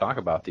on here and talk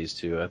about these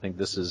 2. I think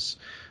this is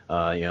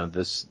you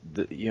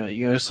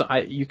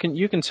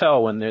can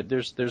tell when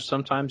there's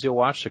sometimes you'll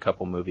watch a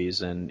couple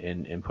movies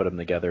and put them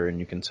together and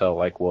you can tell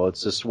like, well,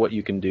 it's just what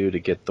you can do to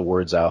get the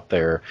words out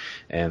there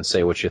and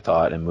say what you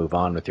thought and move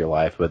on with your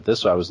life. But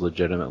I was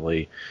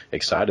legitimately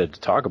excited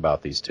to talk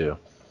about these 2.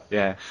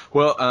 Yeah.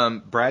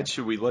 Well, Brad,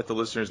 should we let the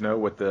listeners know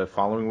what the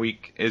following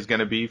week is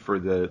going to be for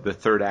the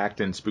 3rd act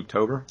in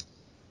Spooktober?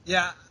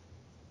 Yeah.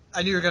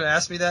 I knew you were going to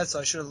ask me that,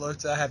 so I should have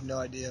looked. I have no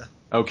idea.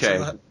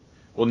 Okay.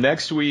 Well,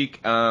 next week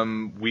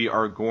we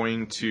are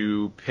going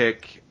to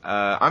pick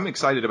I'm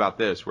excited about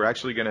this. We're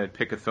actually going to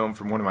pick a film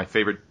from one of my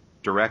favorite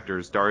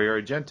directors, Dario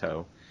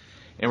Argento.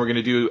 And we're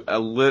going to do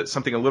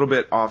something a little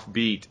bit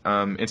offbeat.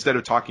 Instead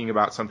of talking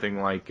about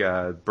something like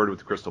Bird with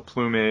the Crystal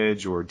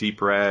Plumage or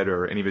Deep Red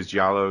or any of his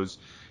giallos,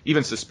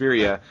 even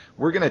Suspiria,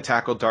 we're going to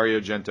tackle Dario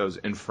Argento's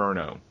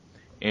Inferno.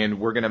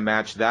 And we're going to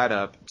match that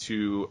up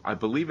to, I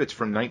believe it's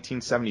from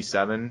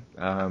 1977.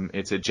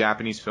 It's a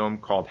Japanese film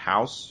called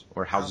House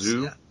or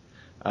Hausu. Yeah.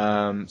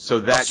 So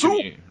that should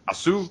be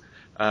Asu.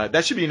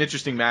 That should be an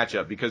interesting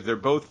matchup because they're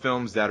both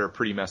films that are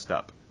pretty messed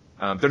up.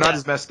 They're not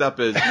as messed up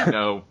as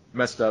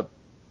messed up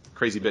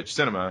Crazy Bitch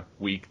Cinema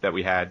week that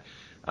we had,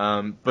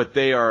 but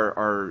they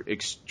are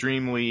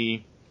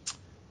extremely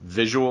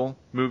visual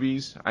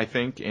movies, I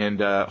think, and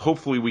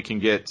hopefully we can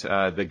get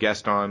the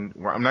guest on.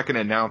 I'm not going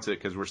to announce it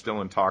because we're still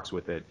in talks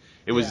with it.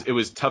 It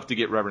was tough to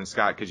get Reverend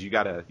Scott because you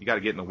gotta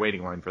get in the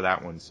waiting line for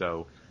that one.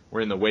 So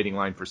we're in the waiting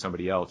line for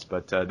somebody else.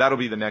 But that'll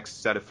be the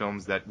next set of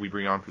films that we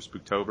bring on for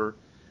Spooktober.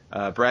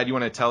 Brad, you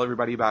want to tell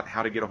everybody about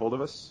how to get a hold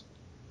of us?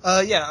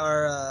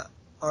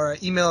 Our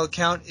email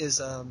account is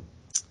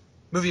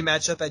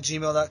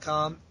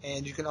moviematchup@gmail.com,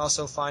 and you can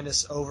also find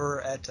us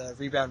over at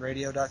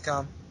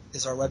reboundradio.com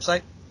is our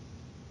website.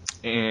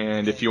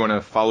 And if you want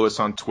to follow us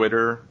on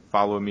Twitter,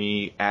 follow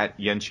me at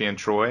Yenchan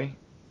Troy.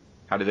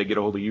 How do they get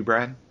a hold of you,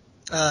 Brad?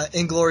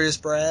 Inglorious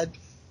Brad.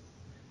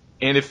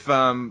 And if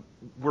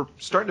we're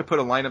starting to put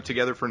a lineup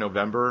together for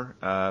November,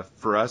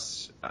 for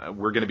us,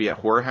 we're going to be at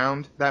Horror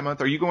Hound that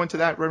month. Are you going to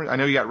that, Reverend? I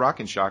know you got Rock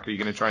and Shock. Are you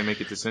going to try and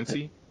make it to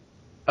Cincy?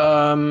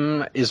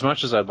 As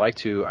much as I'd like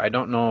to, I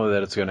don't know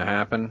that it's going to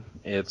happen.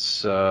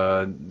 It's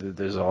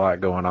there's a lot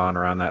going on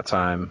around that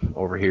time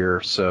over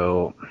here,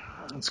 so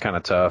it's kind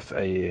of tough.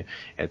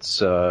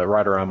 It's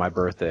right around my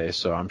birthday,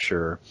 so I'm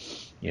sure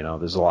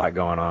there's a lot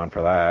going on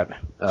for that.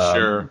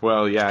 Sure.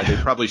 Well, yeah, they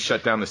probably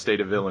shut down the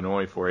state of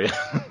Illinois for you.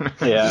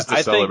 Yeah, just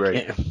to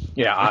celebrate.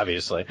 Yeah,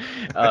 obviously.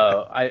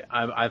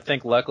 I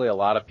think luckily a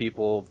lot of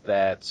people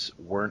that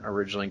weren't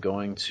originally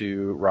going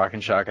to Rock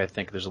and Shock, I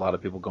think there's a lot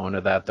of people going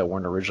to that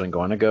weren't originally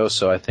going to go.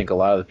 So I think a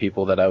lot of the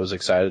people that I was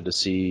excited to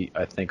see,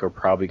 I think are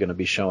probably going to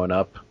be showing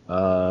up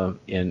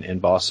in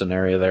Boston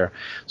area there.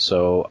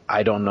 So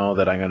I don't know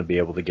that I'm going to be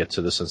able to get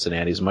to the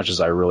Cincinnati as much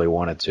as I really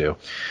wanted to.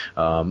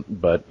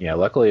 But yeah,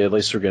 luckily at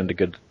least we're going to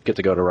get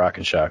to go to Rock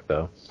and Shock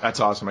though. That's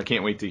awesome. I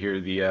can't wait to hear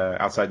the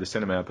Outside the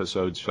Cinema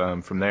episodes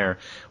from there.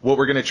 What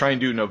we're going to try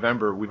and do in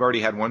November, we've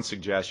already had one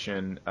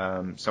suggestion.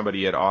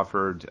 Somebody had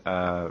offered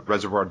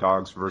Reservoir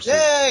Dogs versus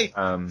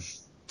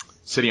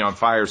City on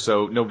Fire.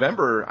 So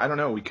November, I don't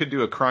know, we could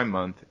do a crime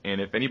month. And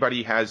if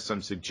anybody has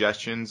some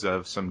suggestions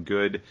of some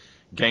good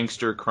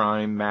gangster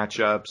crime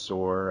matchups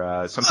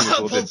or something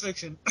a little Pulp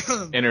Fiction.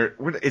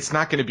 It's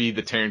not going to be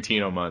the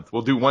Tarantino month.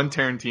 We'll do one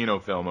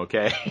Tarantino film,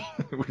 okay?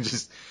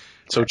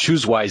 So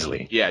choose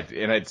wisely. Yeah,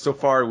 and so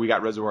far we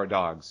got Reservoir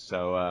Dogs.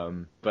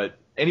 So, but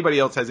anybody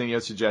else has any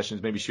other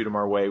suggestions, maybe shoot them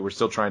our way. We're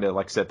still trying to,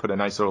 like I said, put a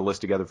nice little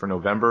list together for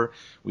November.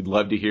 We'd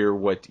love to hear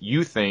what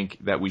you think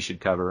that we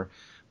should cover.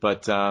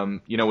 But,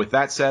 with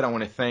that said, I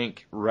want to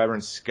thank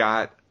Reverend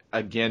Scott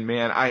again,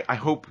 man. I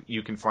hope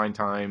you can find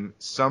time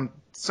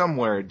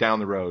somewhere down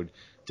the road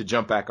to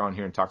jump back on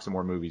here and talk some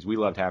more movies. We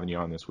loved having you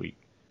on this week.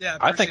 Yeah,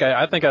 I think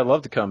I'd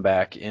love to come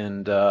back,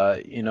 and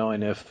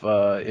and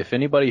if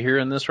anybody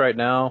hearing this right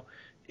now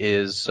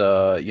is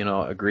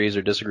agrees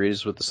or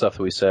disagrees with the stuff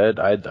that we said,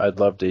 I'd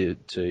love to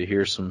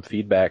hear some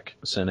feedback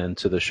sent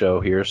into the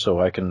show here,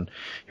 so I can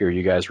hear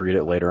you guys read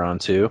it later on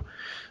too.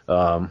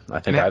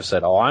 I think I've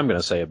said all I'm going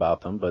to say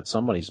about them, but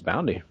somebody's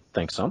bound to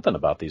think something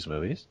about these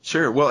movies.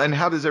 Sure. Well, and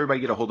how does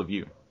everybody get a hold of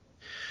you?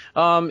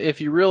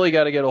 If you really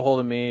got to get a hold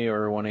of me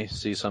or want to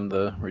see some of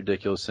the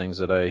ridiculous things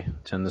that I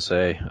tend to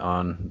say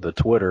on the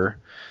Twitter,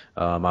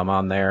 I'm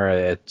on there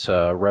at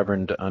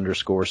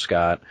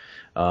Reverend_Scott.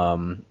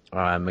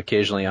 I'm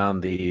occasionally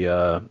on the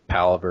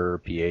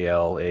Palaver,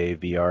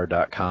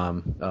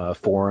 PALAVR.com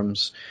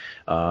forums.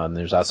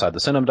 There's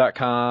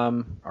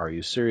OutsideTheCinema.com,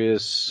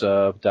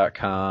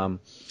 AreYouSerious.com.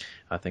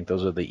 I think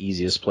those are the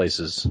easiest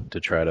places to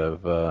try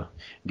to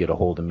get a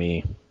hold of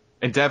me.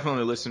 And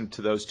definitely listen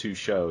to those two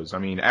shows. I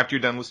mean, after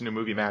you're done listening to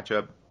Movie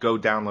Matchup, go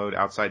download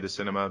Outside the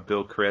Cinema.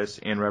 Bill, Chris,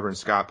 and Reverend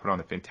Scott put on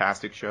a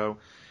fantastic show.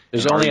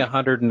 There's only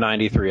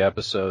 193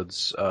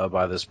 episodes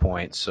by this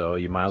point, so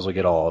you might as well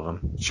get all of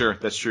them. Sure,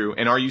 that's true.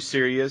 And Are You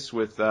Serious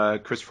with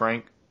Chris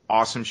Frank?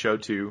 Awesome show,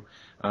 too.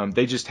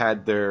 They just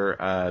had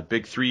their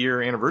big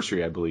 3-year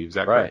anniversary, I believe. Is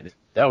that correct? Right.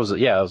 That was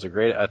a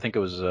great, I think it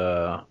was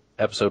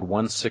episode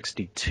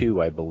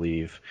 162, I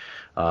believe.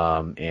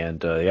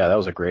 That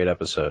was a great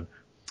episode.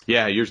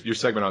 Yeah, your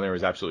segment on there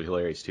was absolutely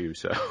hilarious, too.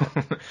 So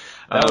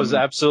that was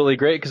absolutely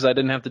great because I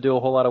didn't have to do a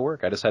whole lot of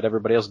work. I just had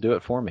everybody else do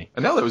it for me.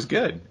 No, that was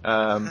good.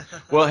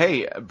 Well,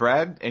 hey,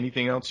 Brad,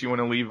 anything else you want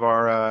to leave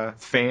our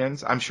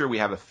fans? I'm sure we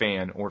have a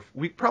fan, or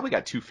we probably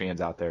got 2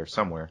 fans out there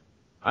somewhere.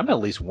 I'm at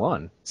least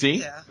one. See?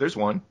 Yeah. There's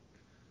one.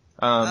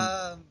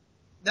 No,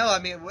 I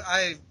mean,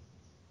 I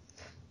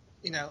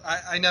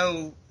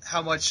know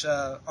how much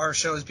our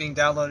show is being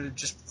downloaded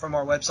just from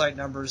our website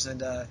numbers,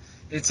 and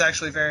it's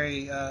actually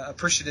very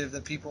appreciative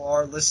that people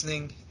are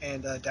listening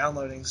and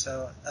downloading.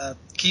 So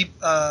keep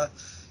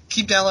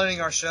downloading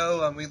our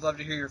show. We'd love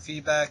to hear your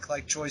feedback.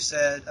 Like Troy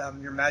said,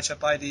 your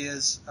matchup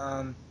ideas.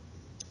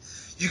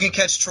 You can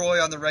catch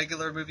Troy on the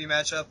regular movie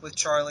matchup with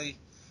Charlie,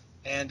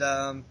 and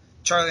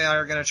Charlie and I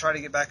are going to try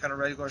to get back on a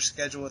regular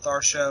schedule with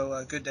our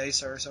show, Good Day,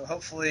 Sir. So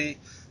hopefully,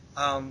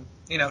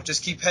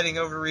 just keep heading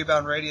over to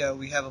Rebound Radio.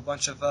 We have a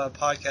bunch of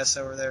podcasts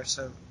over there,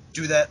 so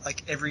do that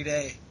like every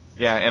day.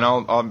 Yeah, and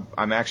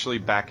I'm actually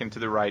back into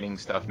the writing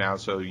stuff now,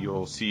 so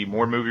you'll see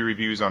more movie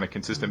reviews on a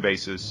consistent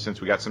basis since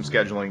we got some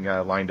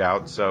scheduling lined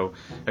out. So,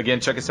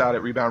 again, check us out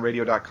at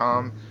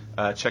reboundradio.com.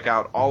 Check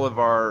out all of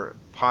our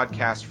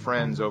podcast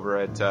friends over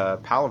at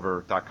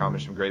palaver.com.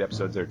 There's some great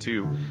episodes there,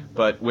 too.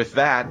 But with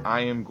that,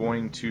 I am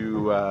going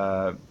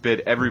to bid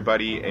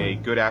everybody a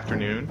good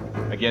afternoon.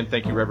 Again,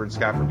 thank you, Reverend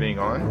Scott, for being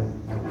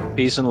on.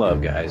 Peace and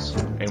love, guys.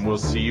 And we'll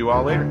see you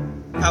all later.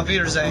 Auf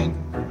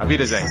Wiedersehen. Auf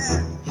Wiedersehen.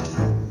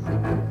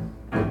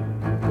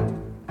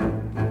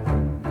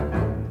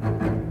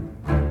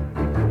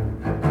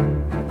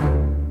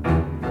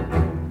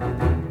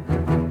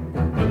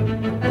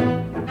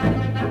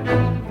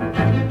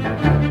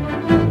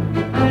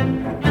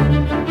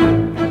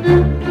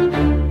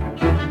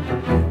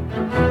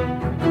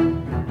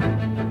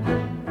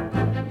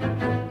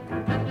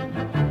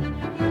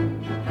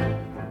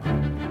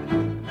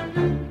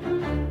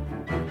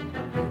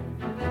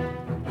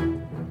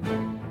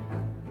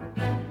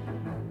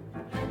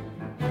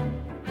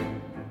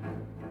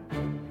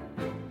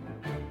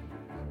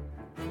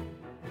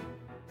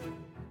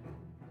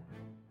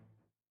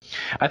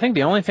 I think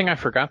the only thing I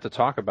forgot to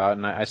talk about,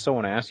 and I still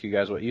want to ask you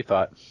guys what you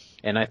thought,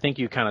 and I think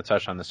you kind of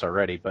touched on this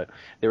already, but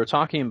they were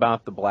talking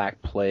about the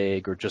Black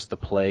Plague or just the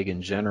plague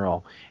in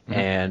general,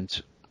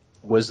 and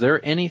was there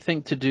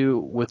anything to do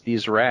with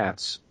these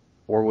rats,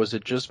 or was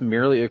it just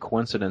merely a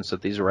coincidence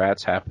that these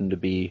rats happened to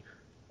be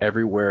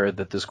everywhere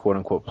that this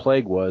quote-unquote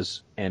plague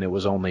was, and it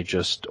was only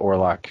just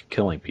Orlok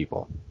killing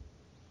people?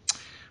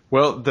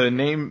 Well, the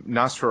name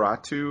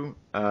Nosferatu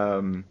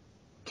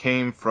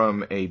came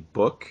from a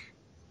book,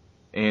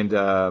 and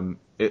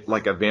it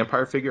like a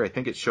vampire figure. I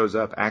think it shows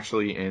up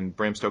actually in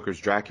Bram Stoker's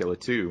Dracula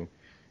too.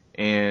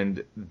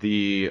 And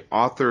the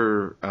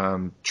author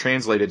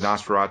translated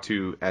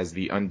Nosferatu as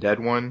the undead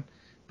one,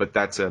 but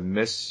that's a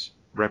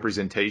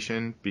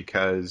misrepresentation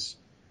because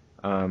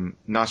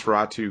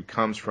Nosferatu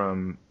comes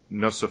from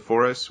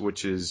Nosophoros,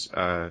 which is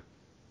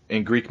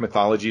in Greek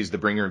mythology is the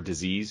bringer of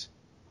disease.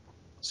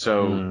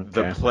 So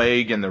the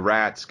plague and the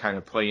rats kind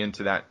of play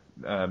into that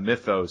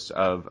mythos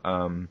of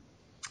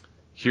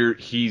here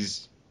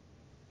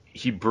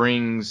he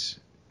brings,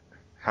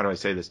 how do I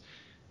say this?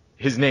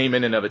 His name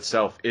in and of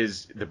itself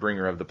is the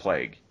bringer of the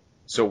plague.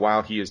 So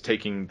while he is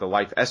taking the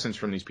life essence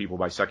from these people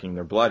by sucking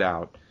their blood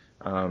out,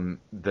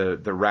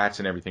 the rats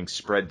and everything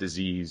spread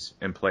disease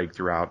and plague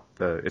throughout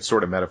it's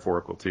sort of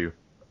metaphorical too.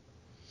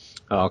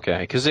 Okay,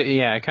 because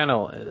it kind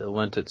of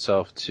lent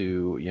itself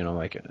to,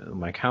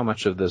 like how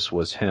much of this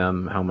was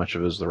him, how much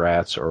of it was the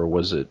rats, or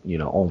was it,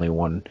 only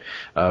one,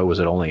 was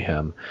it only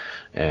him?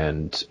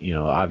 And,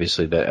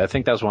 obviously I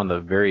think that's one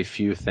of the very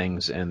few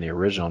things in the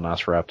original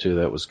Nosferatu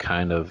that was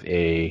kind of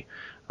a,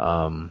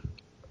 I don't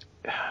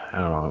know,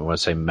 I want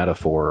to say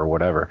metaphor or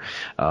whatever,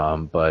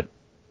 but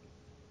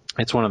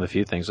it's one of the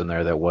few things in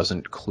there that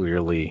wasn't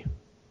clearly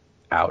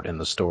out in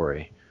the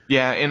story.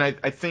 Yeah, and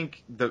I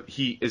think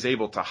he is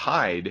able to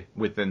hide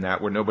within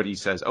that, where nobody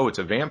says, oh, it's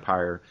a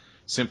vampire,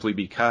 simply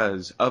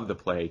because of the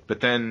plague. But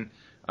then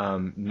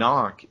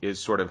Knock is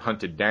sort of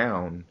hunted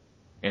down,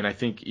 and I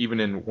think even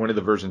in one of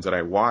the versions that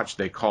I watched,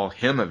 they call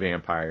him a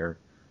vampire,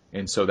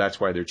 and so that's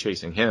why they're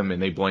chasing him,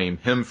 and they blame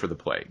him for the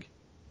plague.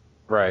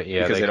 Right,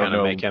 yeah, because they kind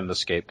of make him the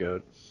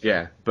scapegoat.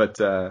 Yeah, but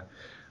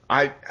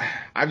I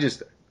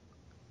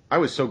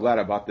was so glad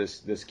I bought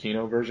this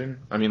Kino version.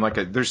 I mean,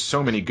 there's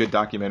so many good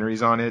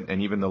documentaries on it,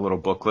 and even the little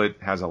booklet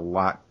has a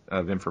lot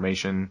of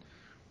information.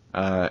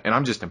 And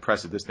I'm just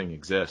impressed that this thing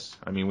exists.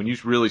 I mean, when you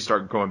really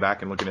start going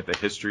back and looking at the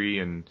history,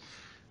 and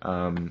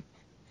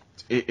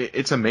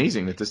it's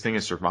amazing that this thing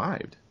has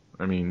survived.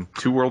 I mean,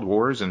 2 world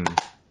wars and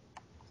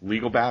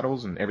legal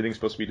battles, and everything's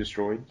supposed to be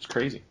destroyed. It's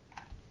crazy.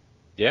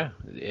 Yeah,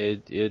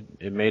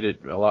 it made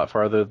it a lot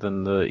farther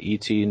than the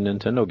E.T.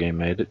 Nintendo game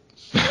made it.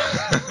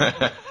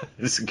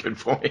 That's a good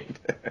point.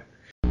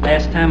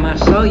 Last time I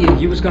saw you,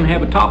 you was going to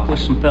have a talk with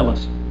some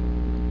fellas.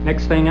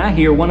 Next thing I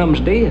hear, one of them's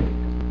dead.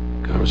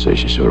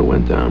 Conversation sort of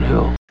went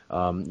downhill.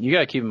 You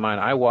gotta keep in mind,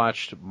 I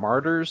watched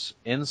Martyrs,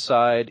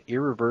 Inside,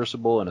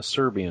 Irreversible, and a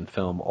Serbian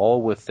film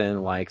all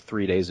within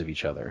 3 days of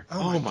each other.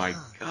 Oh my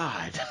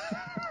God.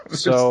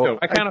 So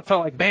I kind of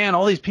felt like, man,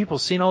 all these people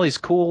seen all these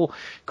cool,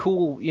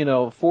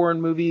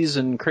 foreign movies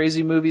and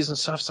crazy movies and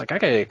stuff. It's like, I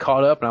gotta get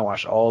caught up, and I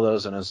watched all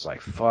those, and it's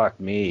like, fuck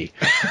me.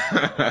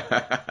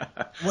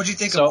 What'd you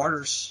think of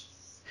Martyrs?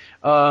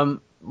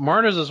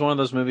 Martyrs is one of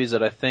those movies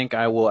that I think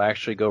I will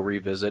actually go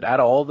revisit. Out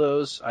of all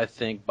those, I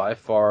think by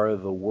far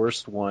the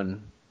worst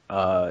one,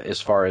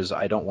 as far as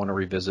I don't want to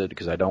revisit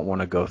because I don't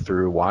want to go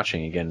through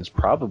watching again, is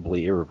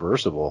probably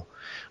Irreversible.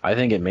 I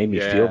think it made me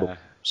feel the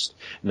worst.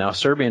 Now,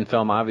 Serbian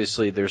film,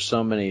 obviously, there's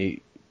so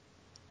many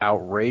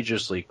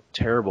outrageously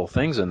terrible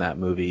things in that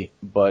movie,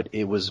 but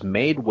it was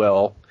made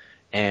well,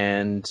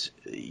 and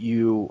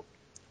you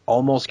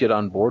almost get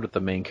on board with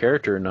the main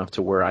character enough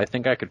to where I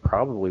think I could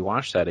probably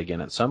watch that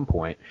again at some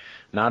point.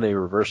 Not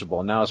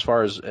Irreversible. Now, as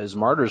far as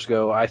Martyrs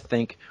go, I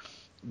think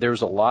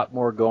there's a lot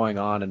more going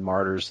on in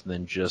Martyrs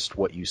than just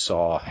what you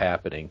saw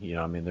happening.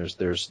 I mean,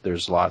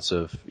 there's lots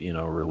of,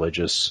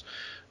 religious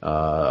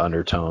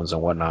undertones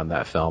and whatnot in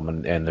that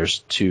film, and there's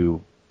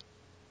 2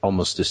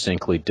 almost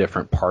distinctly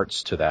different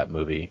parts to that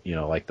movie,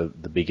 like the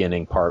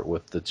beginning part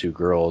with the 2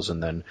 girls,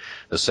 and then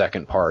the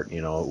second part,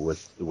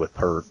 with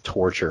her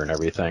torture and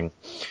everything.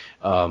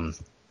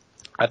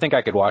 I think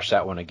I could watch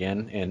that one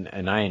again,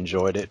 and I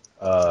enjoyed it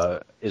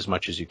as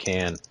much as you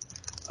can.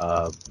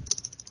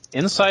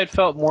 Inside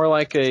felt more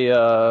like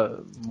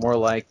what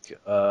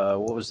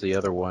was the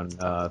other one?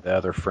 The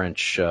other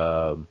French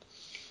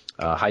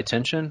High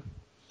Tension.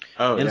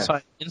 Oh,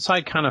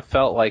 Inside kind of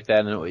felt like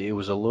that, and it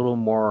was a little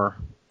more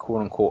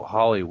quote unquote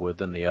Hollywood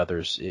than the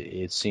others.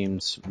 It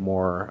seems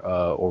more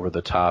over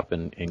the top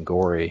and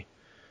gory,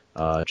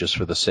 just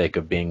for the sake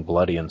of being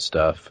bloody and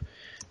stuff.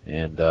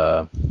 And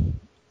so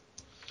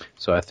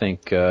I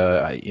think,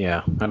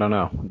 I don't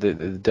know.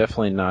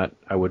 Definitely not.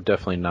 I would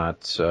definitely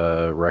not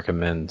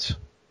recommend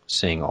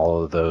seeing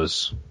all of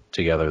those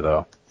together,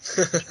 though.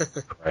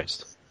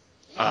 Christ.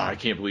 I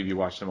can't believe you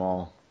watched them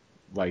all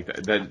like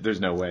that.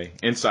 There's no way.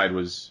 Inside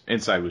was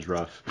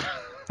rough.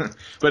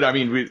 But I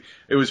mean,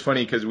 it was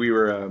funny because we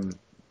were,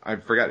 I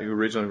forgot who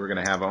originally we were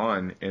going to have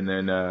on, and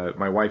then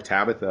my wife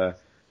Tabitha,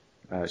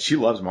 she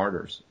loves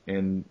Martyrs,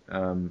 and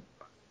I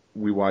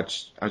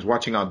was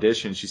watching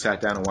Audition. She sat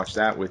down and watched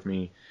that with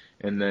me,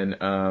 and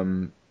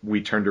then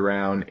we turned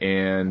around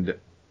and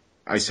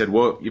I said,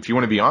 well, if you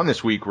want to be on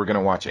this week, we're going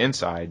to watch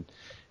Inside.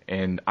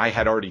 And I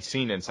had already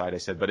seen Inside. I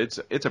said, but it's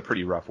a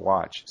pretty rough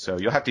watch. So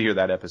you'll have to hear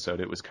that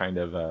episode. It was kind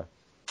of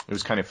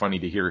funny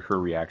to hear her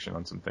reaction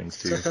on some things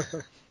too.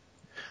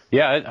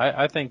 Yeah,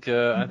 I think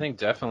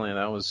definitely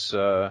that was,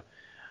 I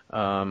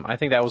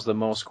think that was the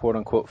most quote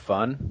unquote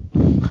fun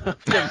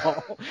of them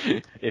all.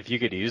 If you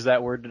could use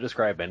that word to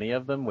describe any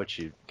of them, which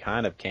you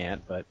kind of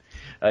can't, but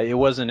it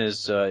wasn't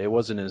as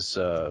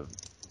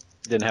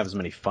didn't have as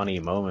many funny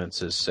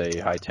moments as, say,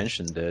 High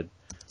Tension did,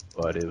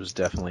 but it was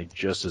definitely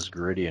just as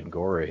gritty and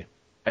gory.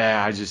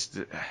 Yeah,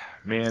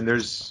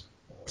 there's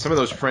some of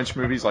those French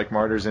movies like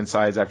Martyrs,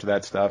 Insides, after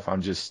that stuff, I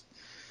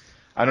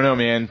don't know,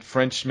 man.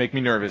 French make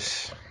me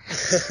nervous.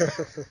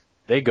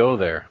 They go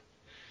there.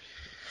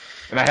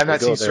 And I have not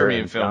seen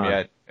Serbian film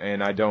yet,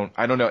 and I don't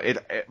know. It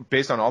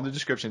based on all the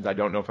descriptions, I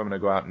don't know if I'm going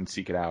to go out and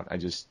seek it out. I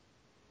don't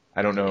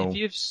know.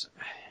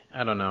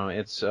 I don't know.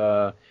 It's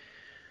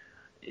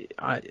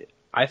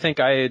I think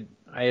I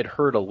had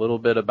heard a little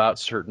bit about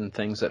certain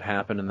things that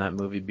happened in that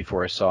movie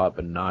before I saw it,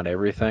 but not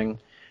everything.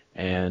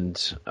 And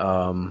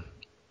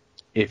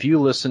if you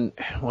listen,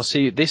 well,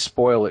 see, they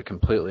spoil it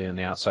completely in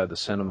the Outside the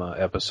Cinema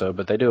episode,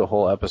 but they do a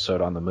whole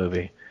episode on the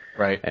movie.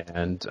 Right.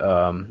 And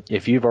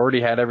if you've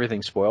already had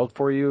everything spoiled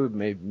for you,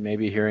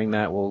 maybe hearing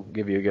that will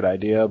give you a good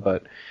idea.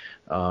 But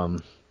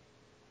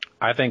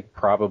I think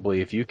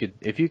probably if you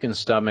can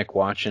stomach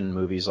watching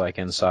movies like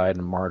Inside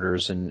and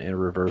Martyrs and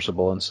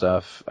Irreversible and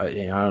stuff, I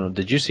don't know.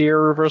 Did you see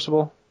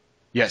Irreversible?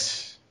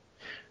 Yes.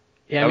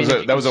 Yeah,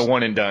 that was a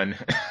one and done.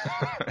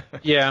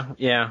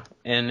 Yeah.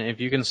 And if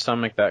you can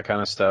stomach that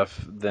kind of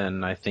stuff,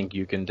 then I think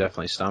you can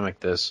definitely stomach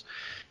this.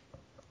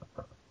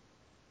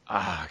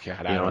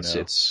 God, I don't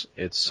know.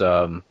 It's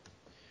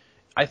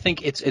I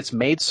think it's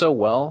made so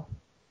well,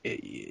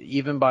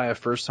 even by a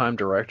first-time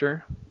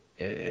director,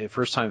 a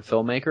first-time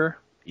filmmaker.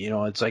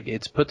 It's like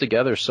it's put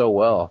together so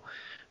well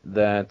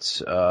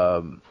that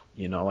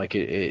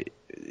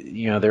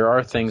there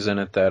are things in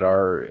it that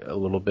are a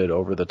little bit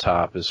over the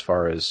top as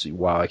far as,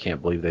 wow, I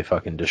can't believe they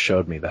fucking just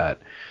showed me that.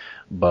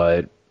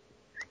 But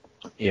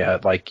yeah,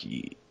 like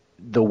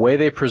the way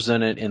they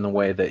present it, in the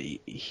way that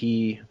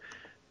he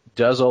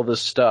does all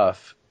this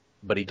stuff,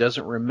 but he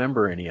doesn't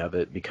remember any of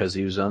it because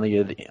he was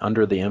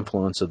under the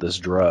influence of this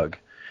drug,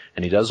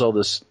 and he does all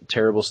this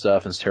terrible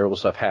stuff, and terrible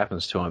stuff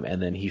happens to him,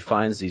 and then he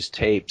finds these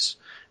tapes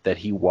that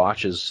he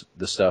watches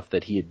the stuff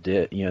that he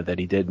did and that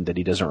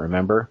he doesn't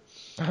remember.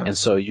 Uh-huh. And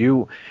so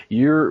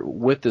you're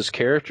with this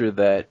character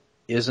that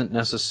isn't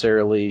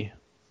necessarily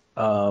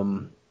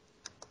the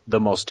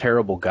most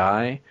terrible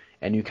guy,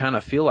 and you kind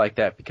of feel like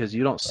that because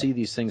you don't see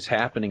these things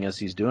happening as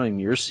he's doing.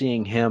 You're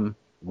seeing him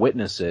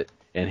witness it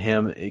and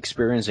him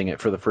experiencing it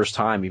for the first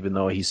time, even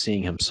though he's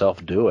seeing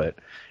himself do it.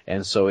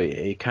 And so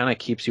it kind of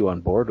keeps you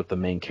on board with the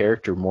main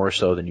character more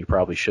so than you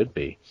probably should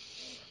be.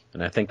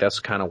 And I think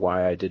that's kind of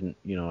why I didn't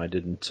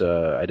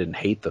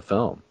hate the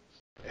film.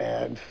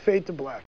 And fade to black.